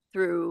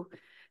 through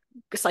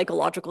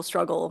psychological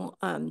struggle.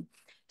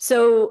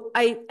 So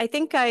I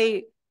think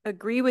I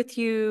agree with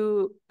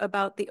you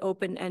about the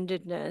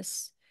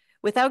open-endedness.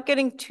 Without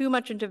getting too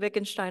much into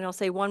Wittgenstein, I'll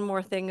say one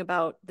more thing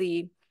about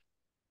a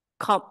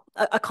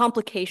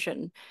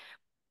complication.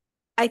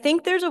 I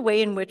think there's a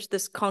way in which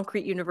this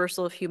concrete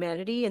universal of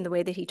humanity, and the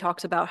way that he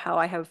talks about how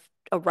I have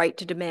a right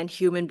to demand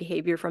human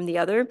behavior from the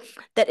other,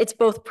 that it's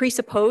both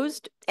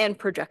presupposed and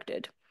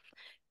projected.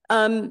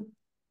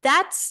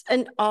 That's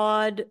an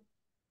odd,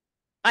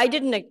 I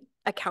didn't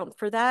account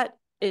for that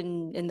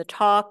in the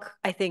talk.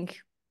 I think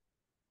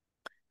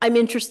I'm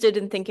interested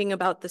in thinking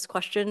about this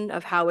question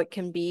of how it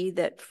can be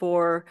that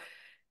for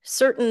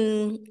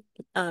certain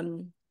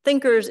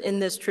thinkers in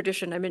this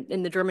tradition, I'm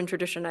in the German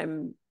tradition,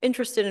 I'm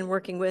interested in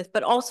working with,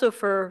 but also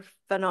for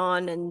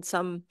Fanon and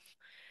some,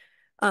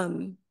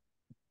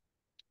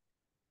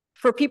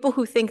 for people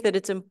who think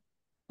that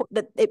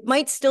that it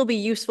might still be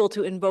useful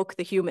to invoke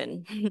the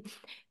human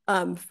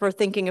for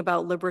thinking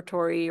about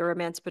liberatory or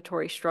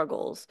emancipatory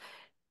struggles.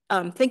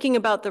 Thinking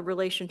about the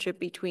relationship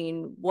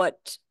between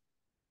what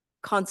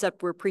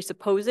concept we're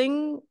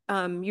presupposing.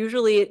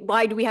 Usually,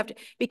 why do we have to?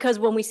 Because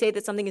when we say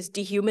that something is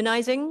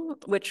dehumanizing,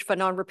 which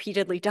Fanon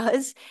repeatedly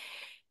does,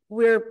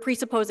 we're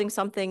presupposing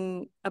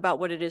something about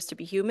what it is to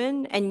be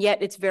human, and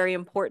yet it's very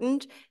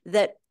important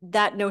that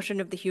that notion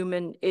of the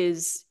human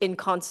is in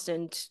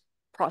constant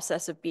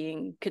process of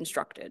being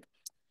constructed.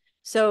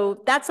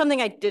 So that's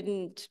something I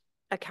didn't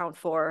account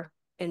for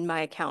in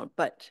my account,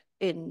 but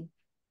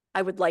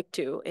I would like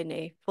to in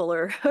a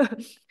fuller,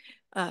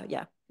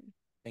 yeah.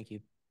 Thank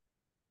you.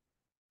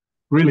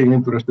 Really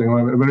interesting.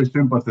 I'm very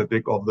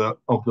sympathetic of the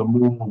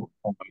move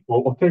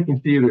of taking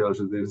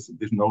seriously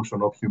this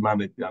notion of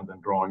humanity and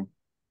then drawing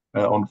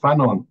on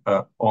Fanon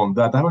on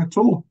that. I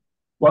have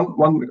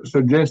one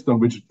suggestion,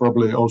 which is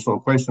probably also a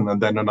question,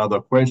 and then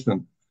another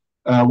question.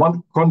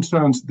 One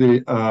concerns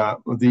the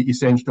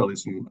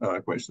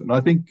essentialism question. I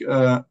think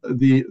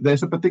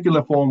there's a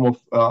particular form of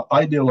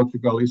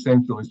ideological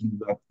essentialism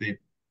that the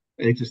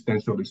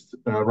existentialists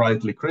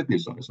rightly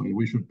criticize, and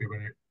we should be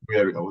very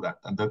wary of that.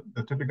 And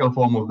the typical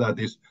form of that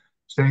is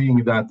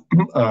saying that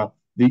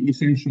the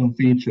essential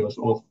features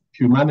of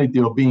humanity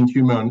or being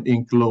human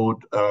include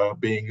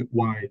being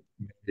white,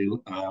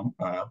 male,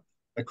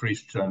 a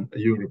Christian, a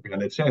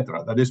European,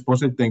 etc. That is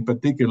positing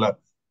particular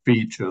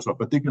features or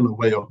particular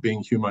way of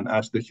being human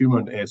as the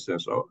human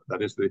essence, or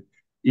that is the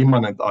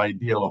immanent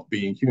ideal of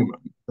being human.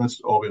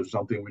 That's always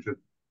something we should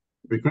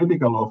be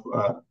critical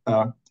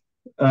of.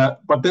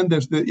 But then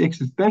there's the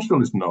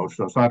existentialist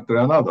notion,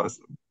 Sartre and others,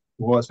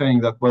 who are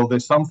saying that, well,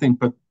 there's something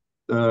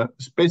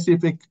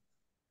specific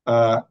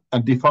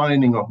and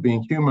defining of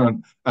being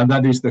human, and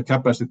that is the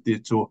capacity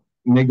to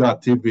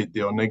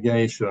negativity or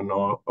negation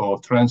or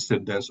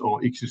transcendence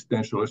or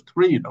existentialist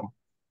freedom.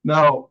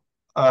 Now,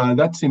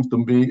 that seems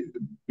to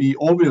be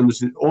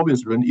obviously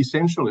an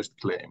essentialist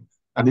claim,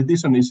 and it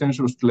is an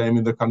essentialist claim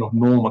in the kind of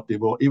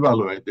normative or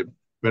evaluative,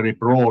 very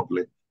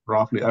broadly,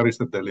 roughly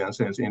Aristotelian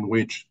sense, in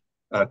which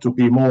to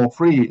be more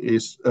free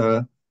is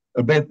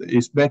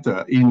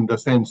better in the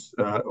sense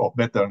of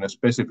betterness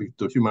specific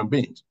to human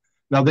beings.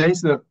 Now, there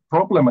is a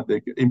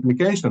problematic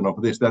implication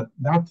of this, that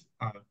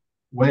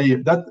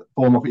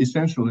form of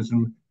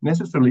essentialism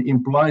necessarily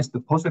implies the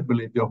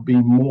possibility of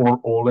being more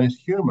or less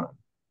human.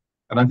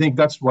 And I think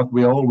that's what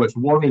we are always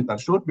worried and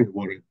should be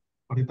worried.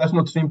 But it does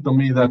not seem to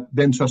me that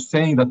then just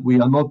saying that we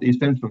are not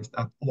essentialists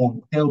at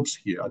all helps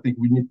here. I think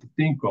we need to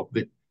think of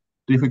the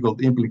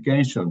difficult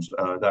implications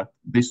that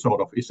this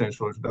sort of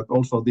essentialism, that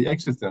also the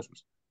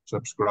existentialist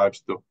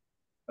subscribes to,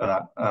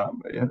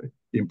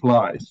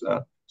 implies.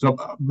 So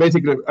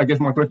basically, I guess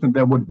my question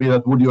there would be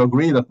that, would you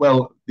agree that,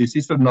 well, this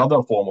is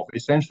another form of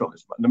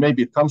essentialism, and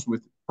maybe it comes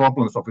with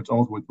problems of its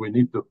own, which we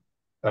need to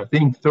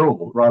think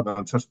through rather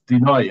than just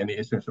deny any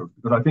essentialism?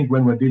 Because I think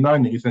when we're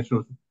denying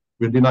essentialism,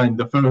 we're denying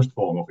the first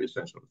form of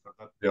essentialism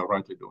that they are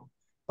rightly doing.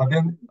 But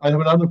then I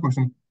have another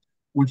question,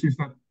 which is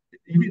that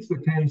if it's the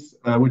case,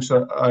 which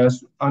I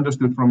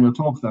understood from your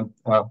talk,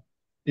 that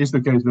is the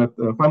case that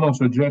Fanon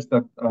suggests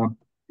that,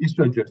 is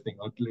suggesting,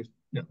 at least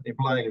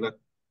implying that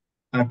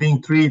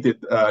being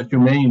treated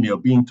humanely or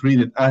being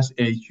treated as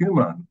a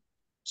human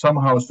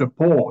somehow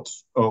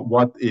supports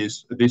what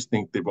is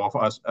distinctive of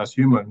us as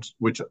humans,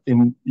 which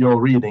in your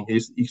reading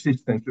is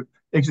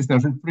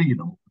existential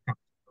freedom.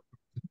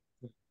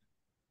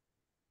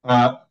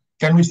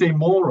 can we say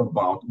more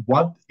about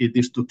what it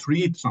is to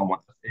treat someone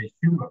as a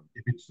human,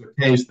 if it's the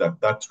case that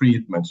that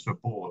treatment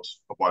supports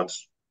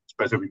one's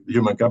specific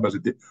human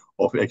capacity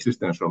of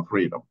existential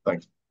freedom?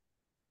 Thanks.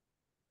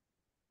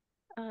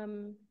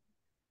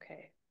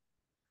 Okay.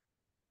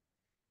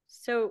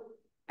 So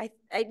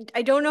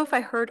I don't know if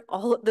I heard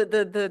all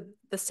the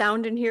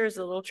sound in here is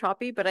a little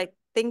choppy, but I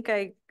think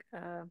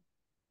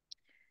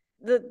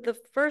the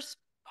first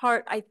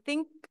part, I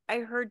think I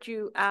heard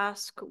you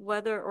ask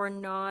whether or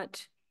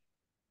not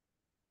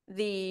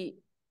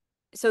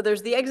so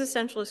there's the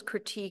existentialist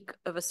critique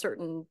of a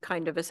certain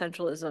kind of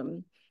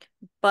essentialism,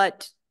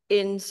 but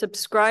in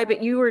subscribe,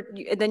 and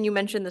then you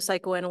mentioned the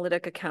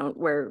psychoanalytic account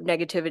where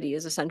negativity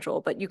is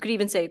essential, but you could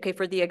even say, okay,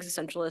 for the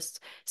existentialists,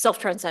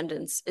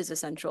 self-transcendence is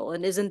essential.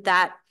 And isn't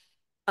that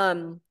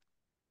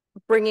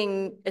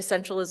bringing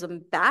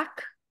essentialism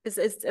back?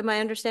 Am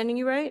I understanding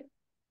you right?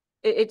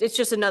 It's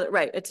just another,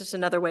 right, it's just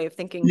another way of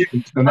thinking. Yeah,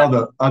 it's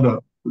another and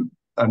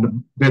a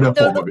better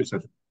form of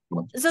essentialism.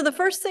 So the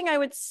first thing I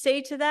would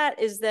say to that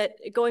is that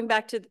going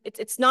back to,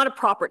 it's not a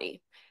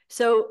property.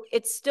 So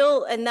it's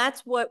still, and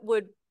that's what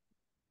would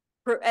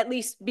at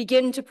least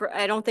begin to,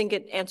 I don't think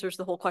it answers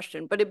the whole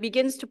question, but it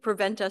begins to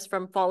prevent us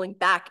from falling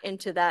back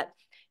into that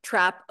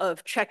trap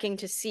of checking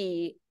to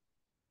see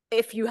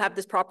if you have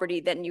this property,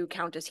 then you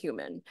count as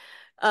human.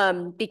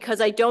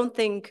 Because I don't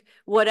think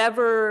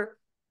whatever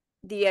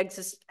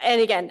and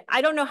again,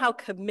 I don't know how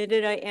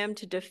committed I am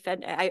to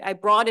defend, I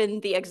brought in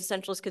the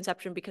existentialist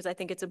conception because I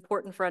think it's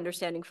important for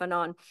understanding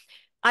Fanon.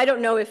 I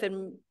don't know if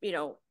in,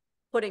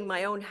 putting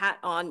my own hat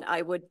on,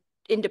 I would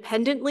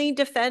independently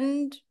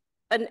defend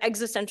an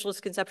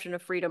existentialist conception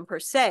of freedom per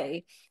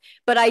se,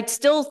 but I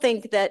still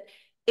think that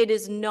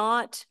it's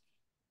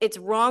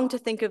wrong to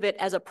think of it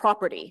as a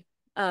property.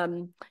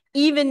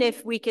 Even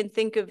if we can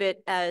think of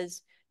it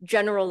as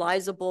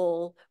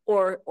generalizable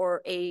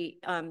or a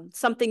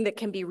something that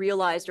can be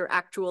realized or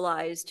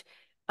actualized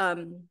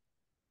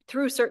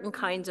through certain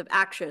kinds of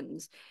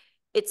actions,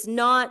 it's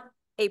not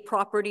a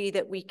property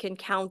that we can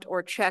count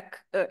or check,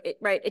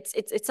 right?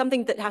 It's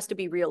something that has to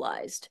be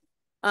realized.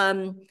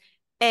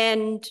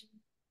 And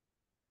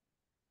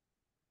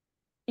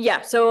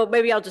yeah, so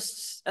maybe I'll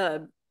just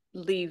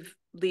leave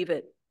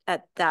it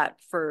at that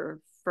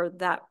for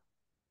that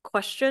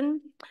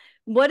question.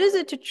 What is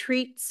it to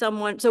treat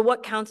someone? So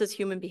what counts as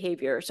human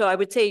behavior? So I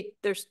would say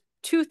there's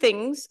two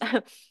things.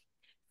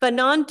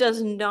 Fanon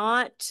does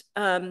not.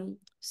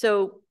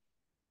 So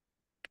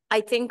I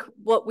think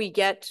what we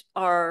get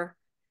are,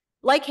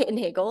 like in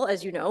Hegel,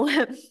 as you know,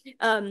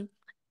 in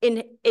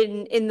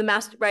the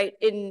master, right,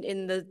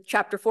 in the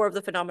chapter 4 of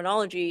the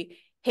Phenomenology,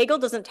 Hegel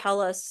doesn't tell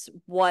us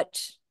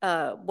what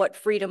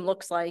freedom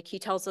looks like. He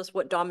tells us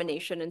what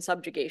domination and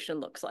subjugation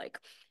looks like.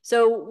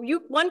 So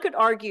one could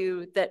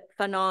argue that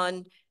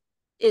Fanon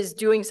is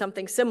doing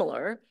something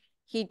similar.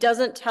 He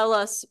doesn't tell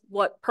us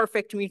what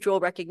perfect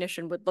mutual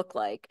recognition would look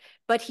like,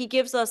 but he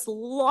gives us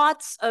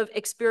lots of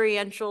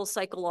experiential,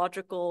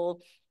 psychological,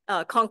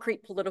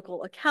 concrete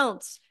political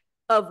accounts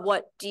of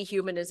what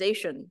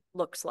dehumanization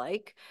looks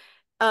like.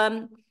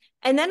 And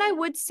then I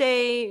would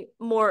say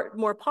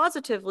more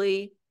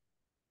positively,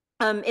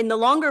 in the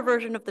longer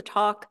version of the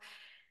talk,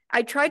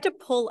 I tried to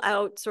pull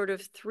out sort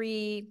of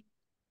three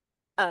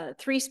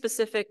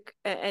specific,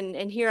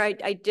 and here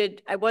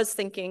I was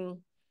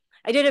thinking,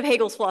 I did have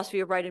Hegel's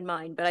philosophy of right in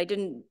mind, but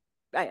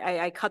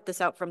I cut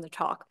this out from the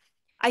talk.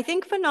 I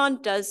think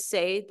Fanon does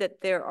say that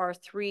there are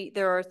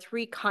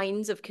three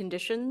kinds of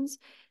conditions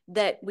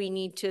that we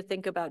need to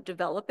think about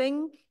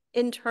developing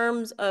in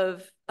terms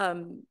of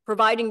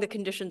providing the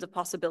conditions of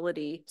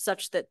possibility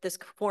such that this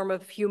form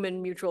of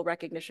human mutual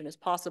recognition is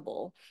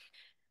possible.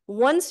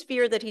 One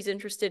sphere that he's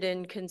interested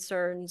in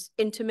concerns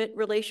intimate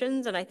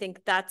relations, and I think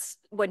that's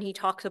when he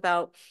talks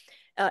about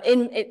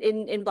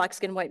in Black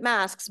Skin, White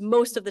Masks,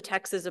 most of the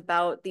text is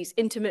about these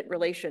intimate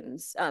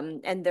relations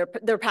and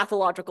their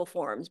pathological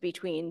forms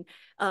between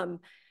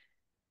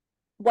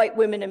white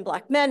women and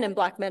black men and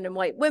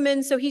white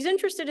women. So he's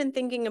interested in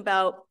thinking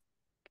about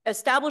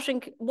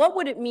establishing what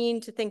would it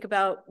mean to think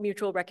about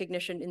mutual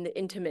recognition in the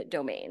intimate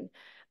domain.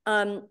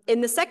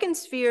 In the second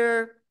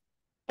sphere,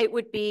 it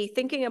would be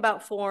thinking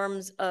about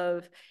forms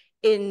of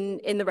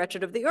in the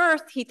Wretched of the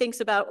Earth, he thinks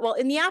about, well,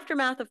 in the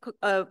aftermath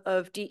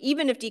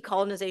even if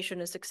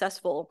decolonization is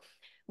successful,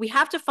 we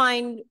have to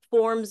find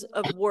forms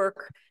of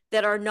work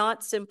that are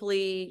not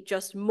simply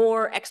just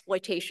more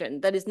exploitation,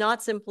 that is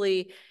not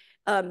simply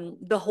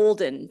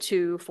beholden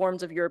to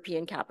forms of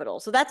European capital.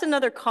 So that's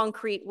another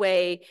concrete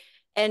way.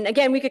 And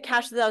again, we could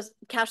cash this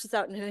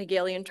out in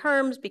Hegelian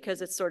terms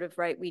because it's sort of,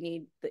 right, we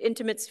need the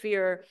intimate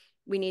sphere,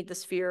 we need the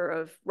sphere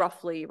of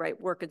roughly, right,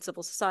 work and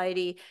civil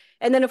society.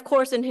 And then, of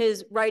course, in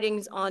his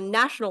writings on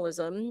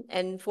nationalism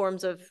and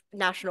forms of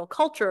national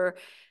culture,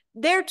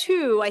 there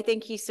too, I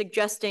think he's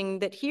suggesting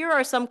that here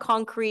are some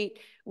concrete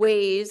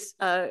ways,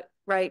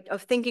 right,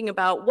 of thinking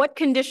about what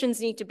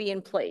conditions need to be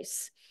in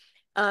place.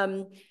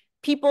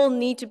 People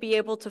need to be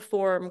able to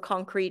form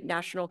concrete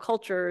national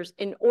cultures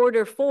in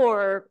order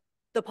for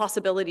the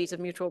possibilities of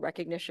mutual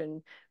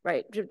recognition,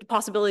 right? The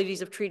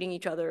possibilities of treating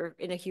each other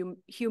in a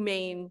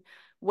humane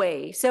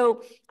way.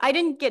 So I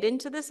didn't get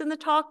into this in the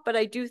talk, but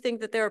I do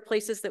think that there are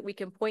places that we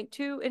can point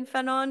to in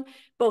Fanon,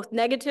 both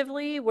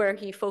negatively, where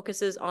he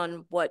focuses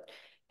on what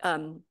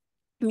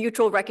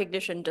mutual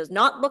recognition does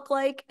not look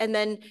like, and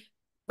then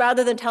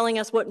rather than telling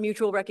us what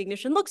mutual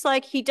recognition looks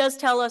like, he does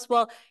tell us,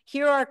 well,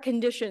 here are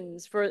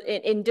conditions for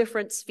in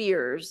different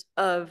spheres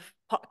of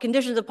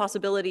conditions of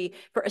possibility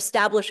for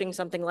establishing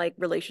something like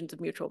relations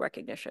of mutual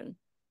recognition.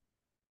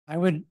 I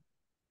would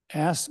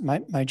ask,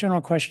 my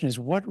general question is,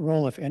 what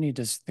role, if any,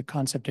 does the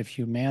concept of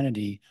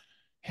humanity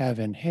have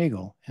in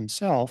Hegel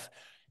himself?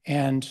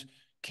 And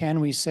can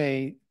we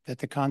say that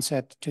the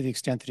concept, to the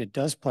extent that it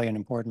does play an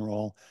important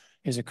role,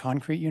 is a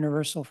concrete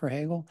universal for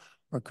Hegel,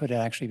 or could it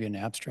actually be an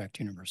abstract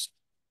universal,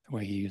 the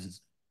way he uses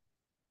it?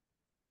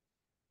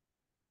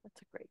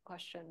 That's a great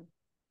question.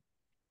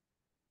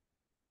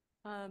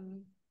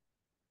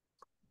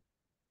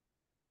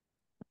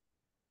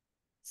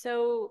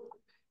 So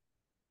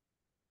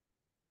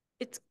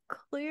it's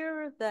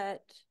clear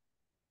that,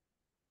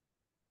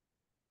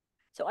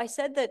 so I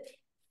said that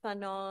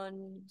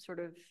Fanon sort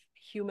of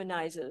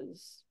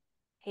humanizes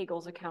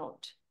Hegel's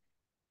account.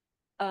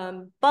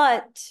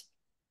 But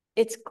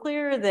it's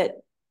clear that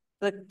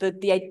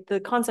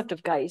the concept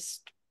of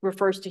Geist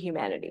refers to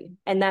humanity.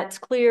 And that's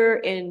clear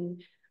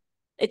in,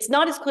 it's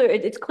not as clear,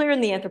 it's clear in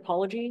the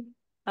anthropology.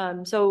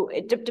 So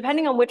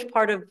depending on which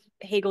part of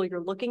Hegel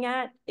you're looking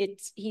at,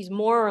 he's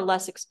more or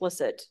less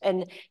explicit,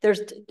 and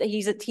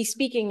he's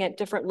speaking at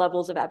different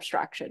levels of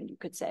abstraction, you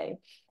could say.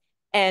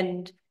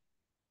 And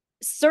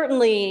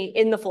certainly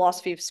in the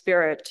philosophy of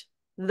spirit,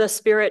 the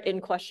spirit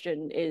in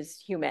question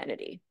is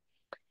humanity.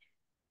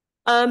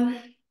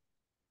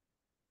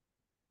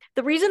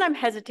 The reason I'm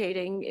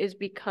hesitating is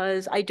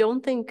because I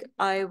don't think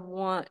I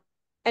want,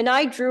 and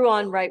I drew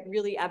on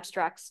really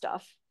abstract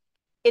stuff,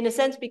 in a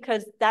sense,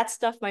 because that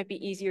stuff might be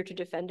easier to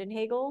defend in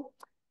Hegel.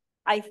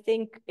 I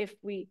think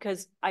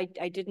because I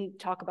didn't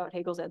talk about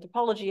Hegel's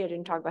anthropology, I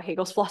didn't talk about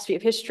Hegel's philosophy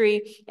of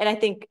history, and I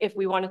think if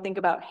we want to think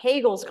about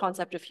Hegel's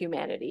concept of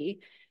humanity,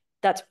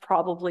 that's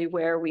probably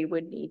where we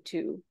would need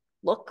to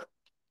look.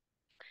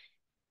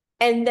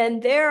 And then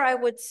there, I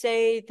would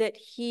say that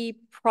he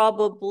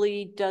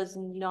probably does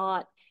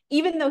not,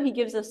 even though he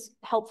gives us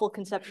helpful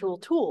conceptual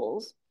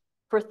tools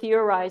for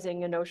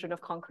theorizing a notion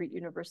of concrete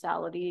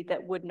universality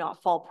that would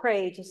not fall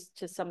prey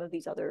to some of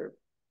these other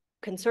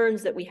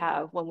concerns that we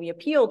have when we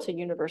appeal to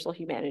universal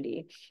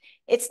humanity,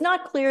 it's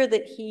not clear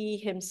that he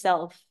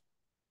himself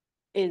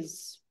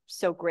is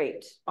so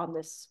great on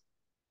this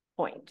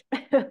point.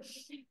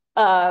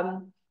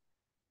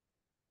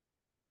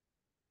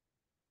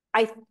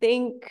 I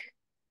think,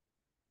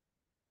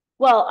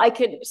 well,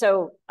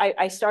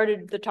 I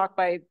started the talk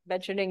by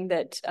mentioning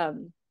that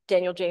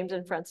Daniel James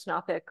and Franz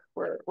Knopik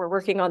were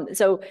working on,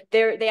 so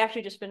they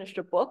actually just finished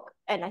a book,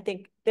 and I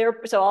think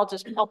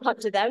I'll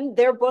cut to them.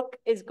 Their book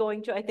is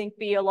going to, I think,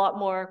 be a lot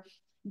more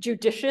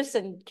judicious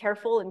and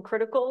careful and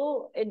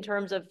critical in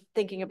terms of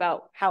thinking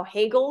about how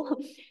Hegel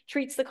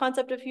treats the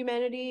concept of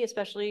humanity,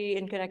 especially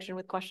in connection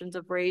with questions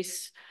of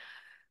race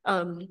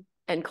and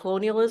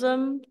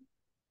colonialism.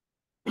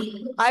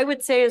 I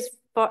would say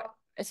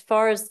as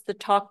far as the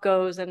talk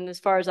goes, and as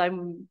far as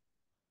I'm,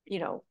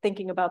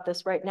 thinking about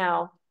this right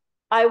now,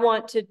 I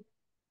want to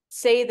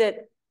say that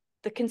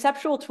the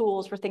conceptual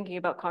tools for thinking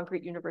about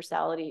concrete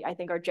universality, I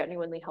think, are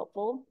genuinely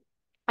helpful.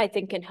 I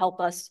think can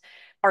help us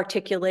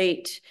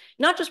articulate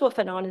not just what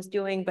Fanon is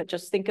doing, but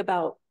just think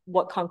about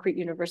what concrete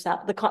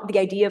the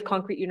idea of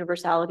concrete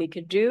universality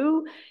could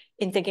do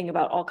in thinking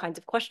about all kinds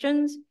of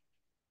questions.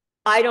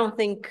 I don't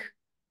think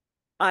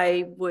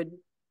I would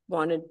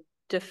want to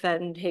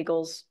defend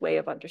Hegel's way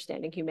of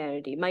understanding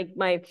humanity.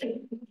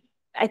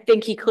 I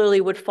think he clearly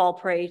would fall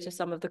prey to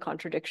some of the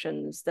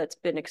contradictions that's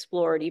been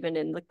explored even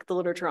in the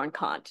literature on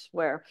Kant,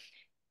 where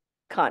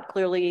Kant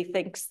clearly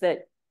thinks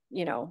that,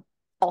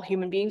 all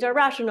human beings are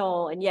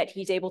rational, and yet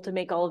he's able to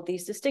make all of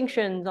these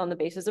distinctions on the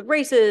basis of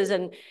races,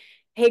 and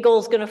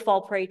Hegel's going to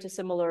fall prey to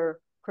similar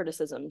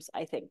criticisms,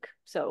 I think.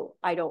 So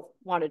I don't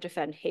want to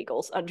defend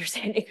Hegel's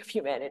understanding of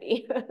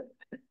humanity.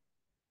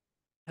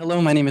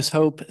 Hello, my name is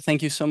Hope.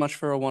 Thank you so much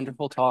for a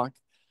wonderful talk.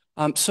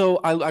 So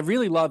I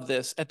really love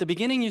this. At the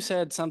beginning, you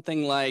said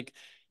something like,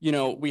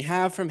 we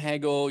have from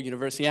Hegel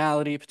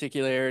universality,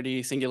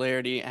 particularity,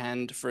 singularity,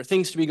 and for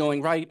things to be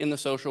going right in the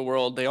social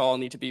world, they all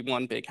need to be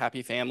one big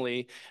happy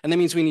family. And that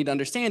means we need to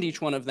understand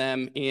each one of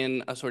them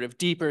in a sort of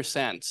deeper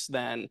sense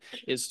than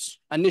is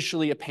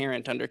initially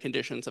apparent under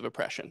conditions of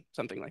oppression,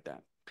 something like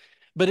that.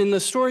 But in the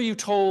story you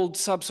told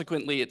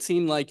subsequently, it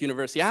seemed like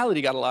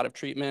universality got a lot of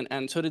treatment,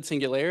 and so did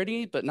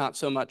singularity, but not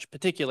so much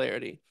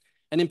particularity.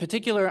 And in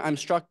particular, I'm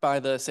struck by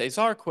the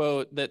César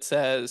quote that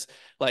says,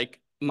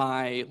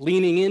 my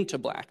leaning into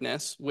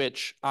Blackness,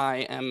 which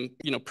I am,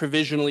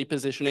 provisionally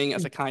positioning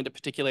as a kind of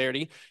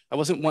particularity. I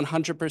wasn't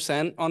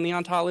 100% on the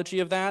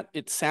ontology of that.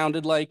 It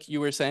sounded like you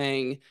were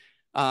saying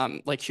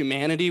like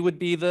humanity would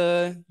be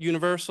the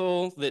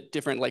universal, that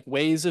different like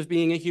ways of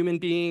being a human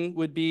being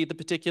would be the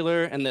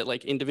particular, and that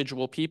like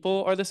individual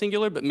people are the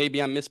singular, but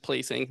maybe I'm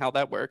misplacing how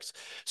that works.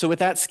 So with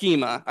that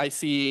schema, I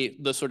see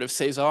the sort of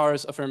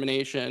César's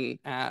affirmation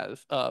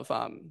of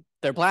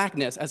their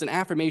blackness as an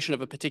affirmation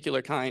of a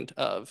particular kind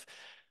of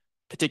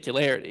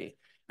particularity.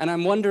 And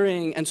I'm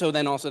wondering, and so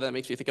then also that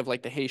makes me think of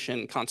like the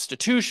Haitian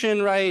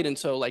Constitution, right? And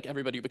so like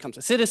everybody who becomes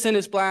a citizen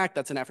is Black.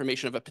 That's an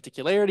affirmation of a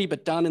particularity,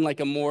 but done in like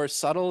a more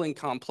subtle and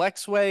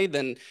complex way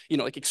than, you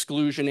know, like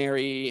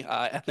exclusionary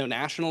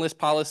ethno-nationalist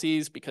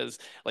policies, because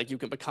like you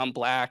can become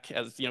Black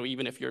as, you know,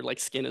 even if your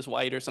like skin is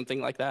white or something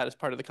like that as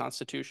part of the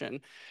Constitution.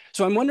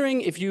 So I'm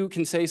wondering if you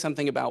can say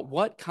something about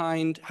how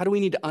do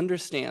we need to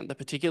understand the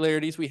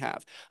particularities we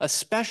have,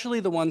 especially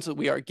the ones that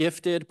we are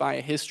gifted by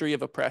a history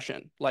of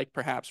oppression, like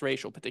perhaps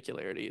racial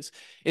particularities,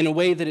 in a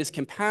way that is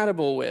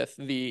compatible with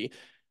the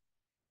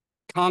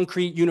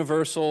concrete,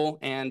 universal,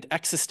 and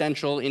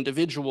existential,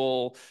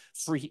 individual,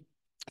 free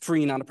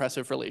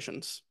non-oppressive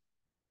relations.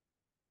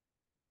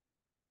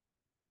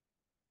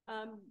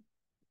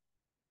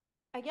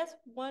 I guess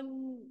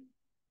one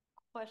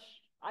question,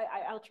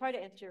 I'll try to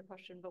answer your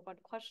question, but one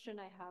question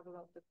I have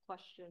about the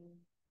question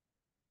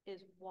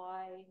is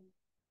why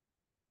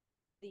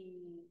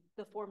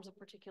the forms of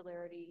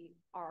particularity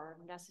are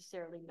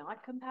necessarily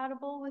not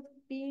compatible with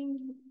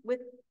being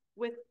with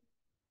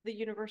the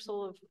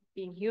universal of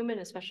being human,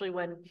 especially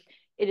when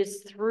it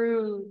is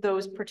through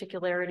those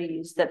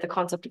particularities that the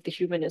concept of the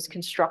human is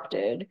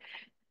constructed.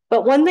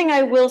 But one thing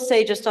I will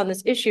say just on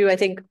this issue, I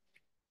think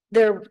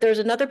there's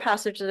another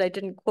passage that I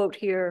didn't quote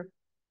here,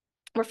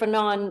 where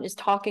Fanon is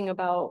talking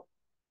about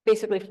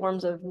basically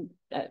forms of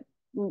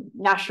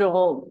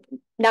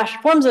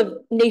forms of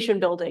nation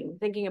building,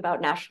 thinking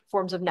about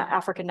forms of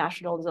African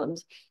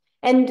nationalisms.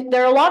 And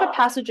there are a lot of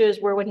passages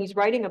where when he's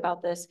writing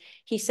about this,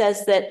 he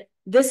says that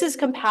this is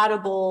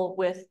compatible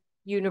with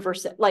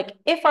universal, like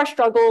if our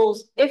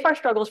struggles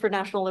for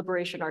national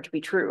liberation are to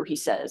be true, he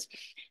says,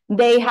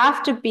 they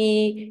have to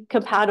be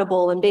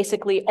compatible and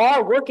basically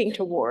are working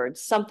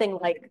towards something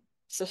like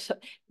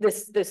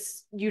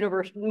this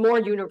more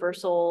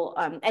universal,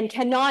 and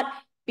cannot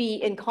be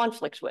in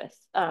conflict with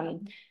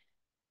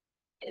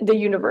the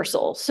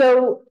universal.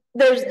 So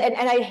there's, and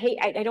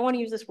I don't want to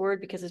use this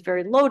word because it's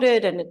very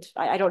loaded, and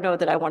I don't know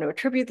that I want to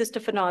attribute this to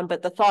Fanon,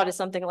 but the thought is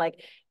something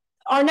like,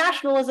 our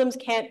nationalisms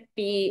can't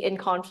be in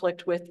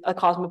conflict with a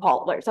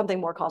cosmopolitan,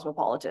 something more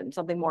cosmopolitan,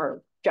 something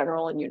more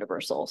general and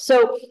universal.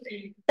 So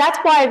that's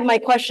why my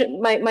question,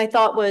 my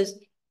thought was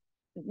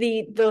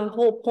the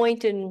whole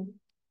point in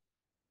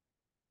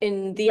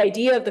the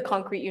idea of the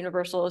concrete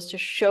universal is to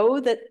show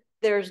that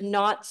there's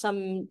not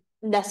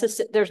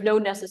there's no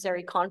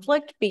necessary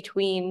conflict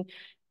between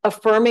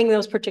affirming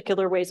those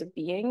particular ways of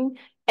being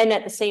and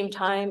at the same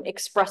time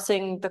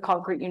expressing the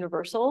concrete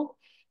universal.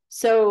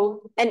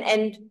 So,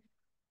 and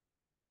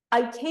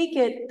I take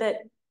it that,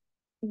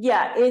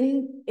 yeah,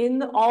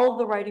 in all of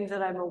the writings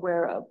that I'm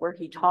aware of where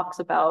he talks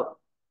about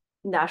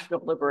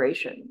national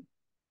liberation,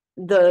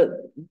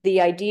 the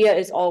idea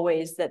is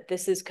always that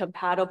this is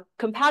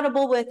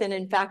compatible with, and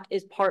in fact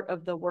is part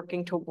of the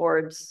working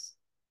towards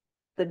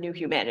the new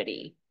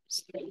humanity.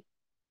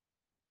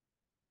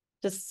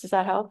 Does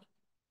that help?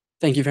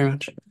 Thank you very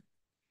much.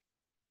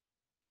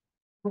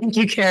 Thank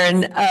you,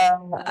 Karen.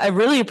 I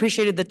really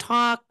appreciated the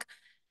talk.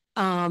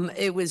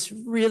 It was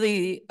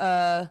really,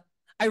 I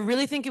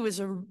really think it was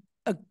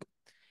a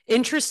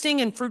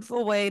interesting and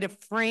fruitful way to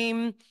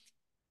frame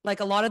like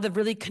a lot of the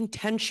really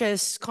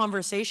contentious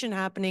conversation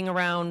happening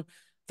around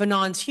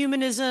Fanon's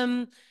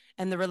humanism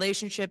and the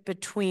relationship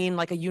between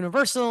like a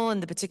universal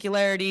and the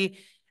particularity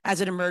as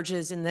it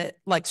emerges in the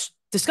like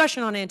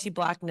discussion on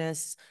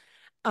anti-Blackness.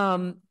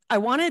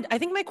 I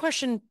think my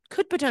question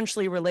could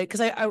potentially relate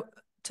because I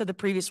to the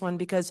previous one,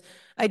 because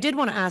I did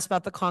want to ask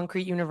about the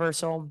concrete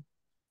universal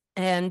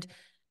and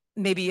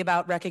maybe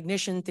about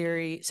recognition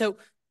theory. So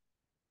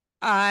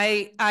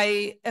I'm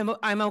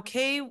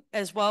okay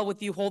as well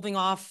with you holding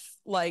off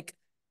like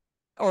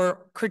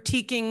or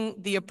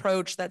critiquing the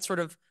approach that sort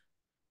of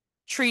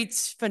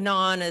treats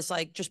Fanon as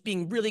like just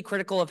being really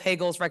critical of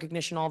Hegel's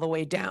recognition all the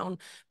way down.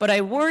 But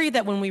I worry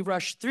that when we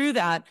rush through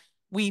that,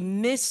 we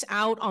miss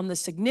out on the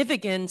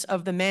significance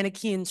of the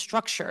Manichaean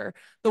structure,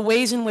 the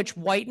ways in which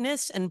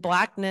whiteness and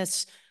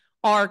Blackness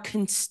are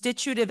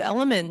constitutive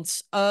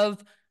elements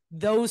of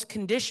those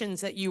conditions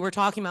that you were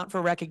talking about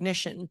for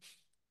recognition.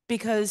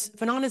 Because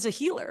Fanon is a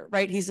healer,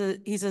 right? He's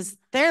a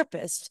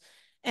therapist.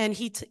 And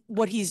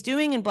what he's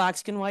doing in Black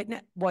Skin,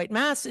 White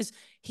Mass is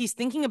he's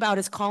thinking about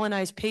his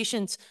colonized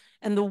patients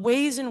and the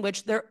ways in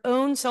which their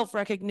own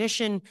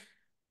self-recognition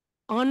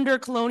under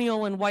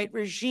colonial and white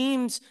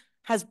regimes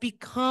has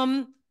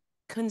become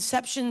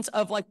conceptions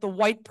of like the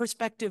white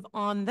perspective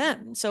on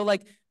them. So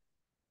like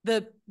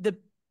the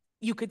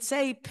you could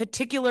say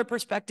particular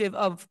perspective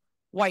of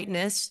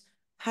whiteness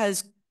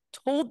has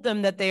told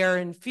them that they are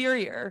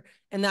inferior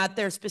and that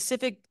their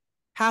specific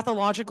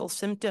pathological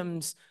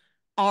symptoms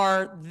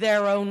are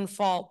their own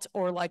fault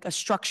or like a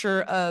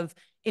structure of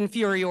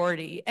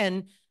inferiority.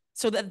 And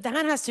So that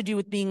has to do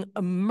with being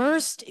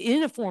immersed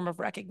in a form of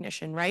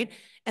recognition, right?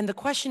 And the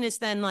question is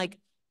then like,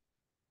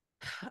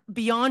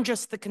 beyond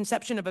just the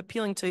conception of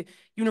appealing to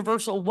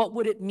universal, what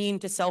would it mean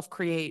to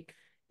self-create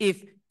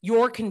if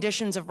your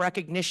conditions of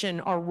recognition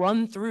are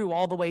run through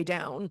all the way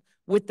down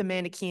with the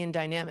Manichaean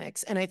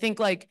dynamics? And I think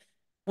like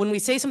when we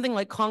say something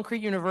like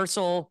concrete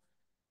universal,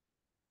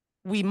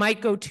 we might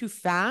go too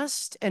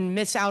fast and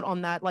miss out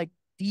on that like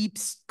deep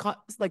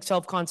like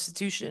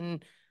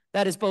self-constitution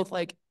that is both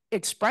like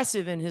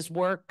expressive in his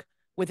work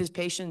with his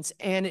patients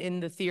and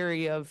in the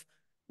theory of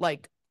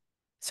like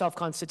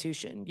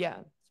self-constitution. Yeah.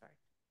 Sorry.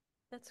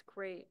 That's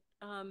great.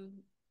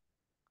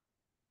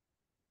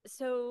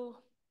 So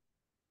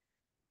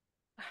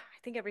I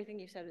think everything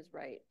you said is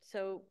right.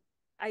 So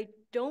I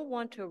don't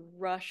want to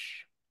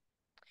rush.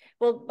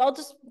 Well, I'll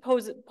just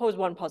pose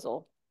one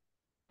puzzle.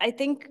 I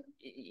think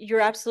you're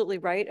absolutely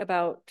right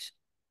about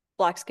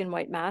black skin,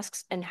 white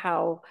masks and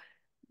how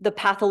the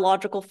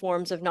pathological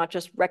forms of not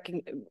just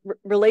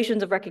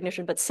relations of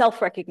recognition, but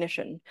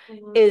self-recognition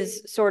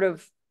is sort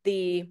of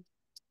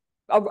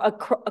a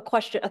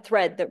question, a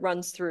thread that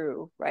runs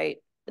through, right,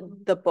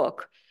 the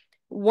book.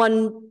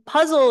 One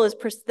puzzle is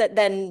that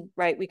then,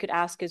 right, we could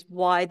ask is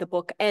why the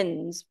book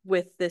ends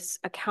with this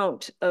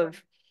account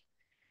of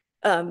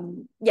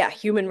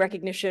human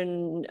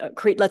recognition,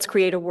 let's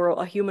create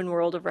a human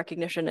world of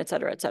recognition, et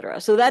cetera, et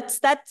cetera. So that's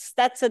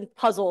a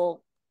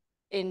puzzle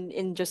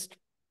in just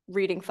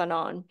reading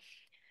Fanon.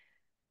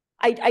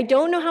 I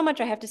don't know how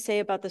much I have to say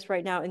about this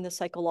right now in the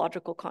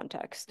psychological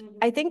context.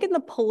 I think in the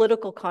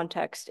political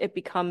context, it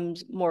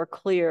becomes more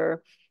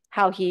clear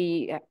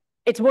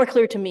it's more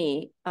clear to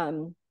me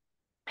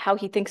how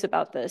he thinks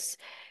about this.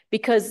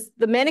 Because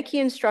the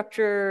Manichaean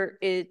structure,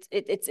 it's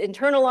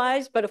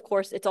internalized, but of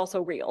course it's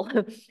also real.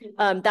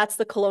 That's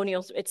the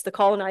it's the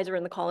colonizer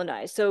and the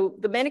colonized. So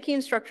the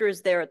Manichaean structure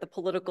is there at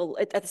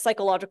the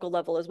psychological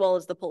level as well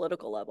as the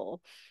political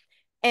level.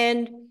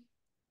 And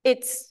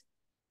it's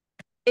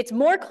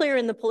more clear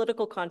in the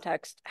political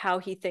context how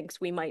he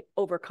thinks we might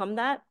overcome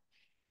that.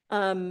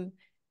 Right,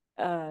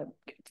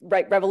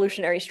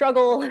 revolutionary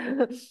struggle,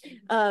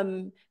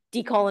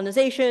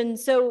 decolonization.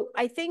 So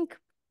I think,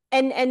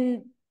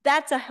 and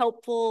that's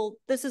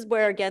this is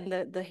where, again,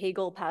 the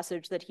Hegel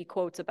passage that he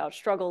quotes about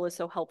struggle is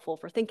so helpful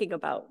for thinking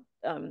about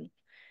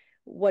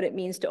what it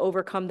means to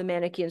overcome the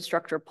Manichaean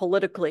structure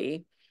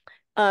politically.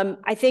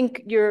 I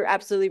think you're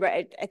absolutely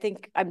right. I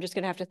think I'm just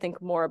going to have to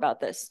think more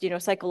about this,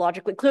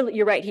 psychologically. Clearly,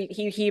 you're right.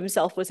 He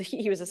himself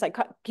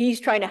he's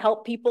trying to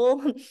help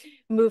people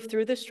move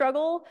through the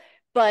struggle,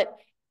 but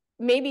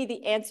maybe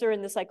the answer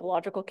in the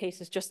psychological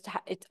case is just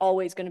it's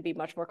always going to be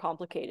much more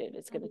complicated.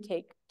 It's going to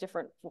take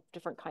different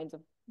kinds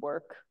of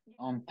work.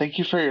 Thank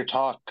you for your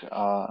talk.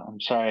 I'm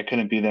sorry I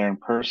couldn't be there in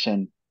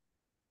person.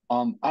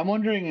 I'm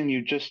wondering, and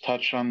you just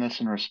touched on this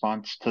in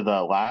response to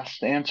the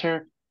last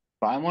answer,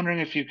 but I'm wondering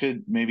if you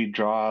could maybe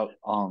draw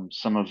out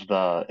some of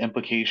the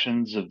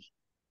implications of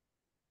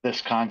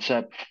this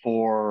concept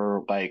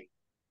for like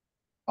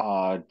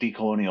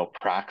decolonial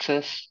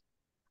praxis.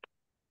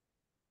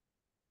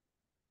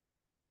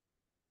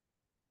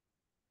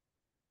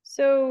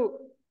 So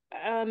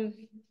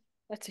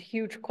that's a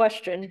huge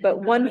question, but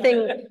one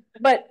thing,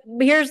 but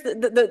here's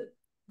the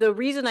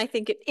reason I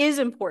think it is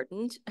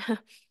important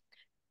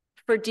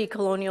for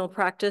decolonial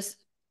praxis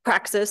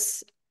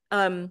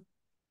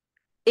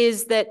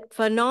is that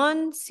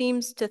Fanon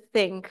seems to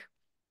think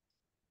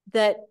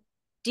that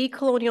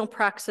decolonial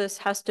praxis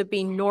has to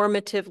be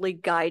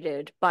normatively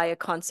guided by a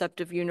concept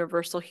of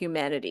universal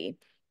humanity,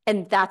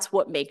 and that's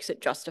what makes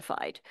it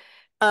justified.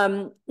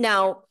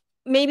 Now,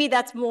 maybe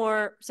that's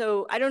more,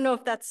 so I don't know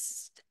if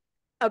that's,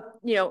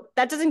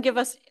 that doesn't give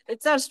us,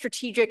 it's not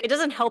strategic, it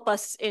doesn't help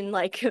us in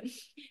like,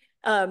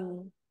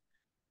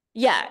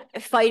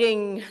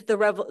 fighting the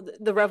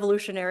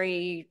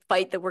revolutionary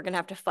fight that we're going to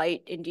have to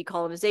fight in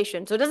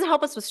decolonization. So it doesn't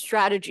help us with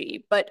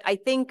strategy, but I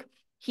think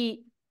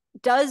he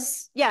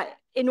does,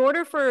 in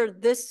order for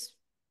this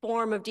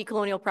form of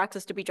decolonial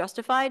praxis to be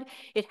justified,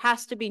 it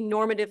has to be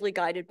normatively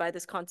guided by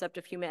this concept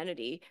of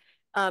humanity.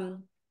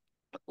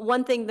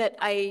 One thing that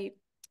I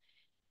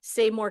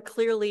say more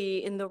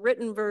clearly in the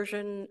written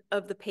version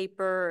of the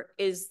paper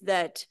is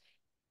that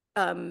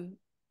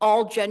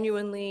all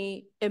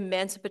genuinely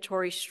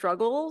emancipatory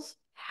struggles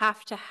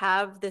have to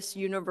have this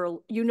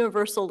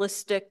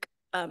universalistic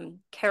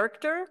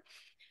character,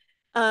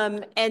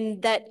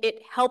 and that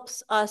it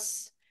helps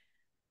us.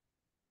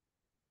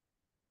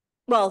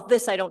 Well,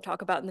 this I don't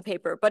talk about in the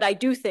paper, but I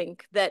do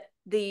think that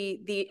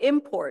the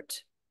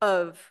import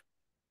of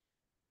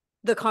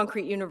the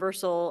concrete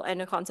universal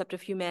and a concept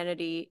of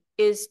humanity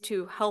is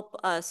to help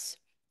us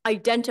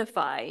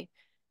identify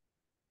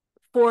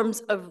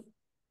forms of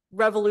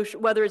revolution,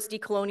 whether it's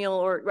decolonial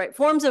or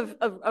forms of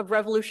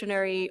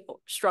revolutionary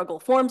struggle,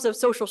 forms of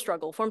social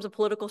struggle, forms of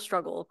political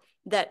struggle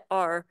that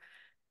are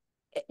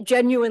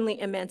genuinely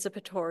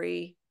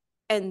emancipatory,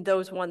 and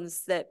those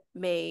ones that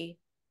may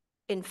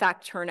in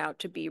fact turn out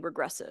to be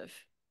regressive.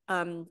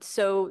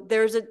 So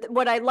there's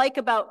what I like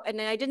about, and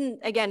I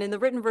didn't, again, in the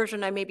written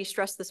version, I maybe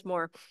stressed this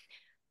more.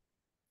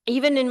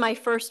 even in my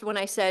first, when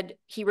I said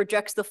he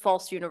rejects the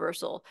false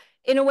universal,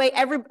 in a way,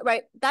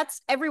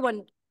 that's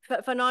everyone.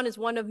 Fanon is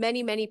one of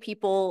many, many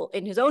people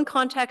in his own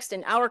context,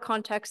 in our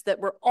context, that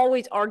we're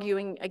always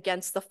arguing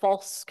against the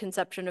false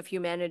conception of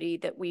humanity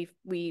that we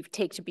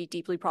take to be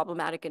deeply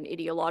problematic and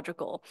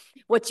ideological.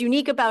 What's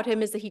unique about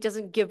him is that he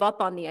doesn't give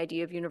up on the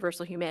idea of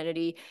universal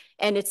humanity,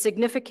 and its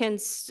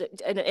significance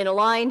in a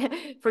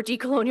line for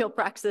decolonial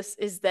praxis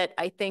is that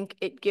I think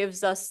it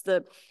gives us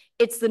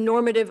it's the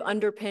normative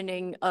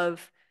underpinning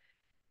of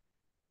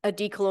a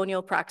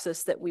decolonial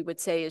praxis that we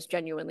would say is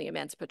genuinely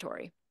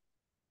emancipatory.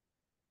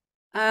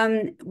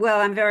 Well,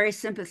 I'm very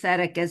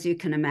sympathetic, as you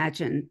can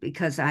imagine,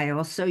 because I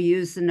also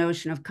use the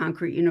notion of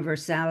concrete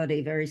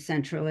universality very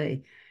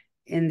centrally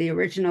in the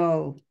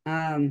original,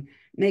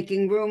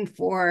 making room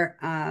for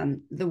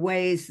the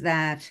ways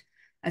that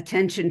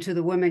attention to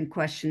the women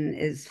question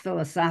is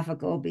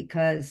philosophical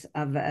because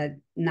of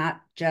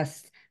not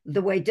just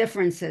the way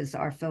differences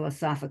are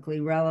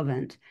philosophically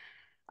relevant,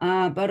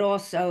 but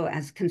also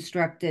as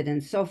constructed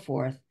and so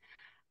forth.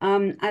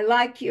 I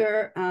like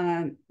your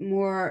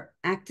more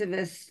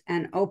activist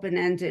and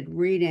open-ended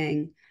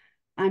reading.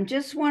 I'm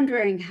just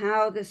wondering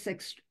how this,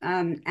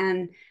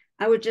 and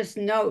I would just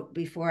note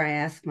before I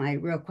ask my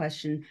real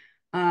question,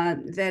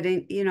 that,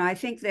 I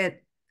think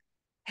that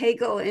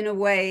Hegel in a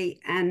way,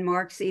 and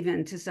Marx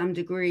even to some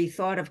degree,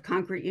 thought of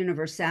concrete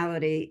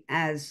universality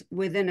as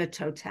within a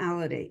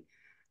totality,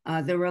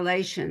 the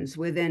relations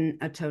within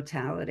a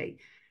totality.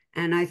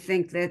 And I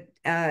think that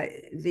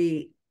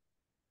the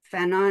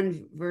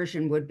Fanon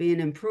version would be an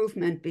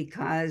improvement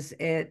because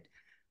it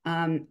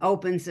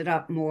opens it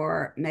up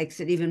more, makes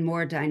it even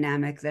more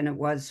dynamic than it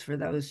was for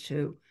those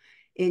two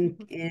in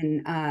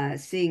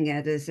seeing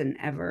it as an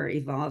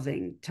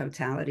ever-evolving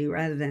totality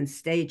rather than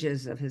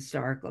stages of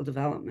historical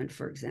development,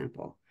 for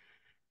example.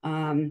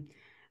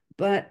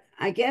 But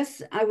I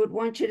guess I would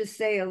want you to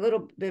say a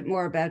little bit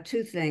more about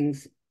two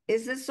things.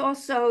 Is this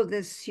also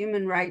this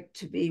human right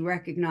to be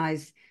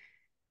recognized?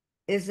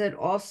 Is it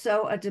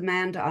also a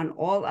demand on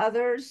all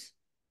others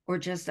or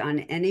just on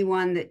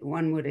anyone that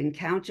one would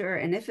encounter?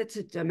 And if it's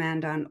a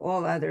demand on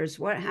all others,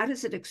 how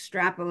does it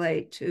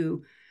extrapolate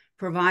to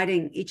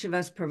each of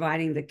us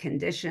providing the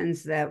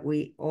conditions that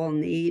we all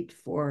need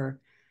for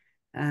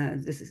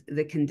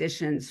the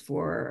conditions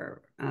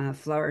for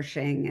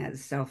flourishing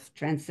as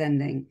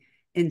self-transcending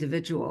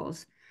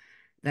individuals?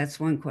 That's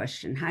one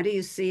question. How do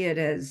you see it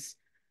as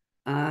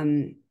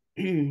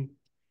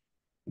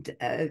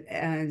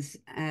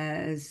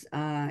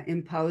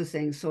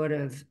imposing sort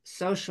of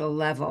social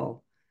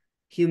level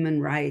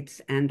human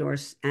rights and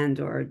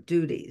or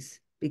duties?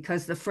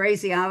 Because the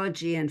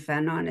phraseology in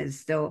Fanon is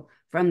still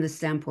from the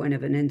standpoint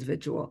of an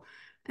individual,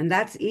 and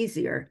that's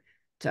easier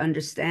to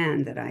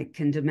understand, that I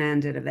can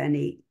demand it of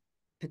any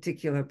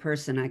particular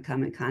person I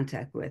come in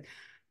contact with.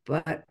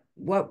 But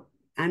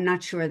I'm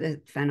not sure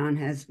that Fanon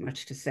has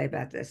much to say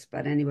about this,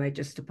 but anyway,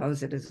 just to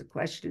pose it as a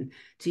question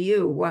to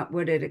you, what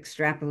would it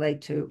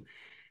extrapolate to?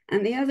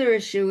 And the other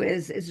issue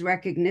is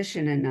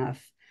recognition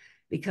enough,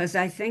 because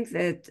I think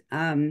that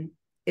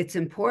it's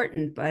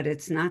important, but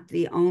it's not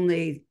the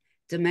only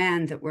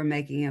demand that we're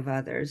making of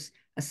others.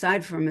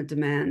 Aside from a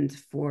demand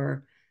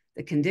for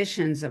the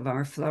conditions of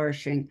our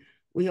flourishing,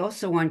 we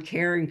also want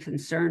care and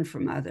concern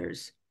from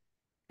others,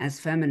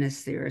 as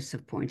feminist theorists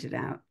have pointed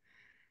out.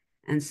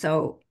 And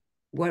so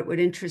what would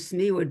interest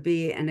me would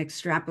be an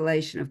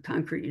extrapolation of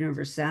concrete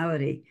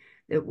universality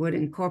that would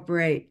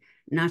incorporate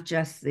not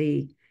just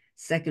the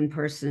second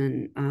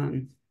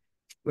person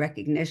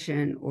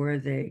recognition or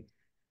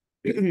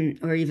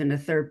even a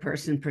third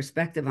person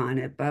perspective on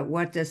it, but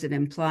what does it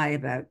imply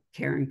about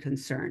care and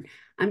concern?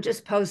 I'm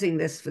just posing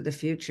this for the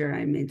future.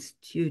 I mean, it's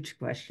huge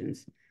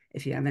questions.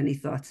 If you have any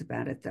thoughts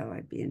about it, though,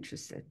 I'd be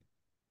interested.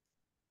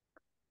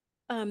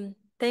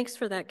 Thanks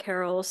for that,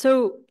 Carol.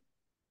 So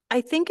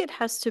I think it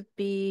has to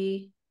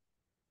be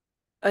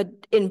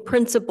in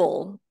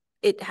principle,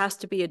 it has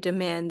to be a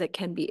demand that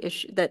can be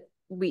issued, that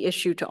we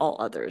issue to all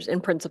others in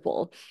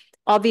principle.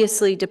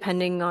 Obviously,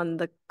 depending on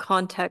the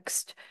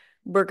context,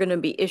 we're going to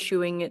be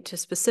issuing it to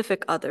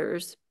specific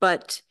others,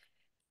 but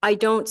I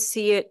don't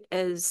see it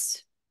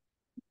as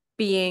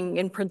being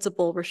in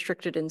principle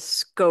restricted in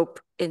scope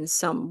in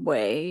some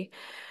way.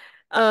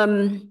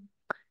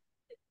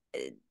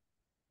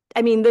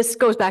 I mean, this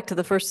goes back to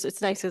the first,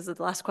 it's nice because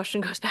the last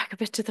question goes back a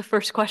bit to the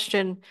first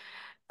question.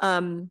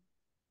 I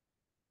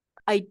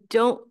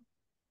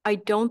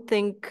don't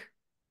think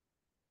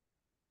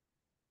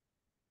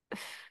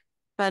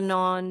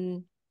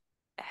Fanon,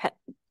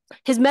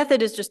 his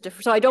method is just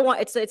different. So I don't want,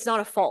 it's not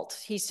a fault.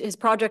 His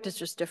project is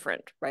just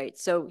different, right?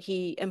 So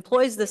he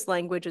employs this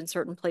language in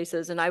certain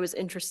places, and I was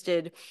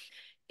interested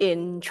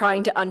in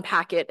trying to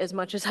unpack it as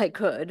much as I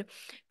could,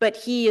 but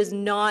he is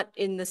not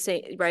in the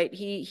same, right?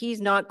 He's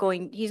not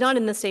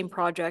in the same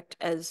project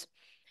as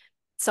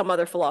some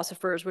other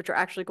philosophers, which are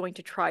actually going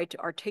to try to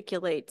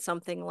articulate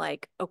something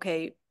like,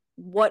 okay,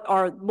 what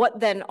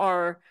then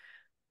are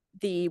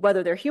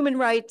whether they're human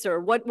rights, or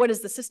what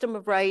is the system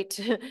of right?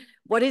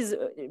 What is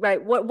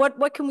right?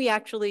 What can we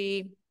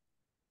actually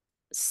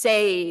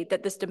say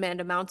that this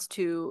demand amounts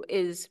to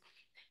is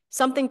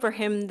something for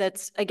him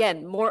that's,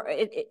 again, more,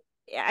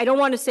 I don't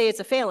want to say it's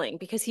a failing,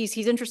 because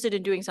he's interested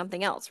in doing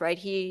something else, right?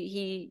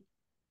 He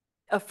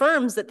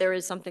affirms that there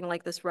is something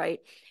like this right,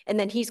 and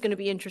then he's going to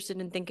be interested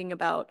in thinking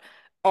about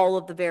all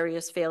of the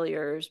various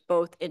failures,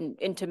 both in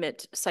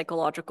intimate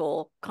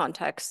psychological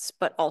contexts,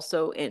 but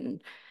also in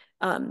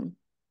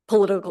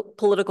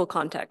political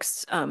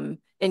contexts,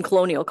 in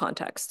colonial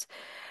contexts.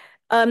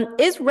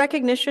 Is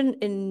recognition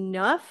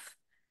enough?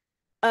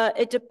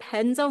 It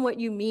depends on what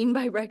you mean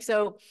by rec.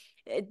 So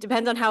it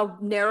depends on how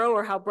narrow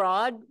or how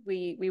broad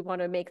we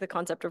want to make the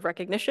concept of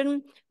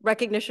recognition.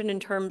 Recognition in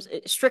terms,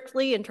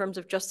 strictly in terms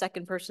of just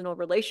second personal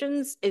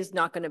relations, is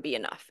not going to be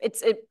enough.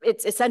 It's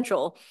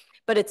essential,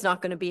 but it's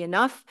not going to be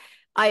enough.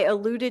 I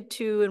alluded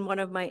to in one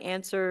of my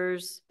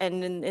answers,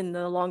 and in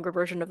the longer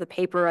version of the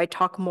paper, I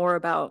talk more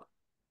about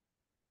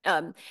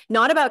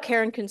not about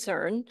care and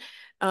concern,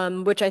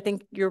 which I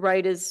think you're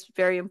right is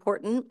very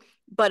important,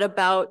 but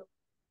about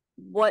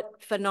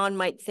what Fanon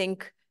might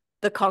think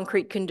the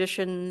concrete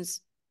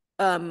conditions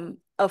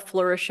of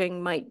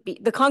flourishing might be.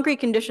 The concrete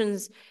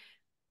conditions,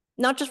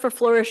 not just for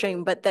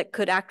flourishing, but that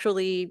could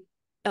actually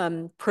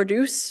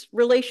produce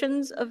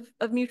relations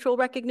of mutual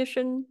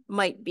recognition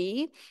might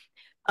be.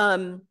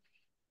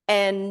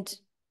 And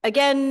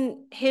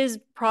again, his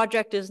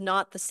project is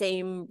not the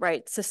same,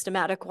 right,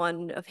 systematic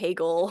one of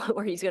Hegel,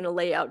 where he's going to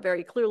lay out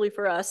very clearly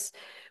for us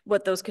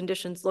what those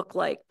conditions look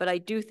like. But I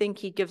do think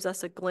he gives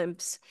us a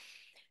glimpse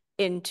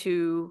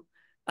into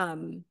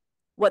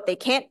what they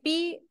can't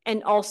be,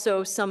 and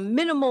also some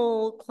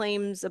minimal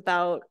claims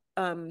about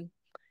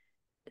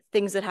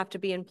things that have to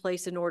be in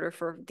place in order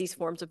for these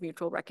forms of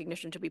mutual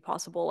recognition to be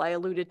possible. I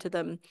alluded to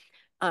them.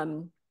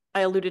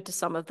 I alluded to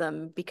some of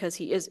them because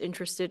he is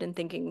interested in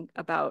thinking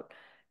about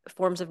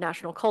forms of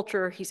national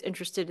culture. He's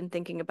interested in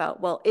thinking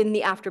about, well, in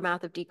the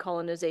aftermath of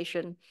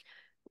decolonization,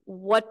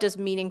 what does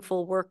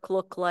meaningful work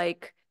look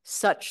like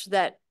such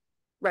that,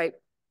 right,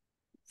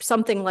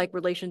 something like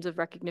relations of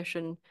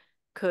recognition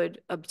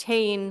could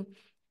obtain.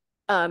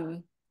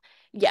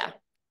 Yeah,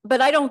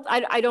 but I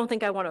don't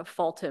think I want to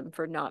fault him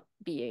for not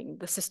being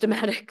the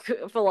systematic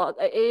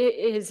philosopher.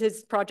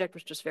 His project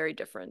was just very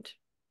different.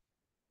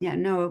 Yeah,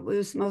 no, it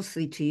was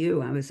mostly to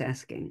you. I was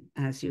asking,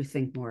 as you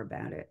think more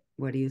about it,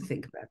 what do you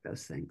think about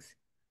those things?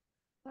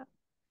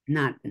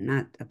 Not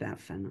about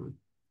Fanon.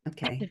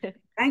 Okay.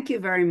 Thank you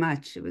very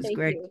much. It was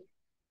great. You.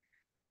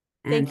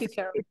 And thank you,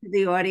 Carol. To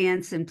the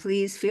audience, and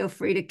please feel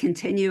free to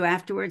continue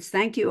afterwards.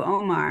 Thank you,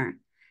 Omar,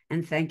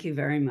 and thank you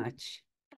very much.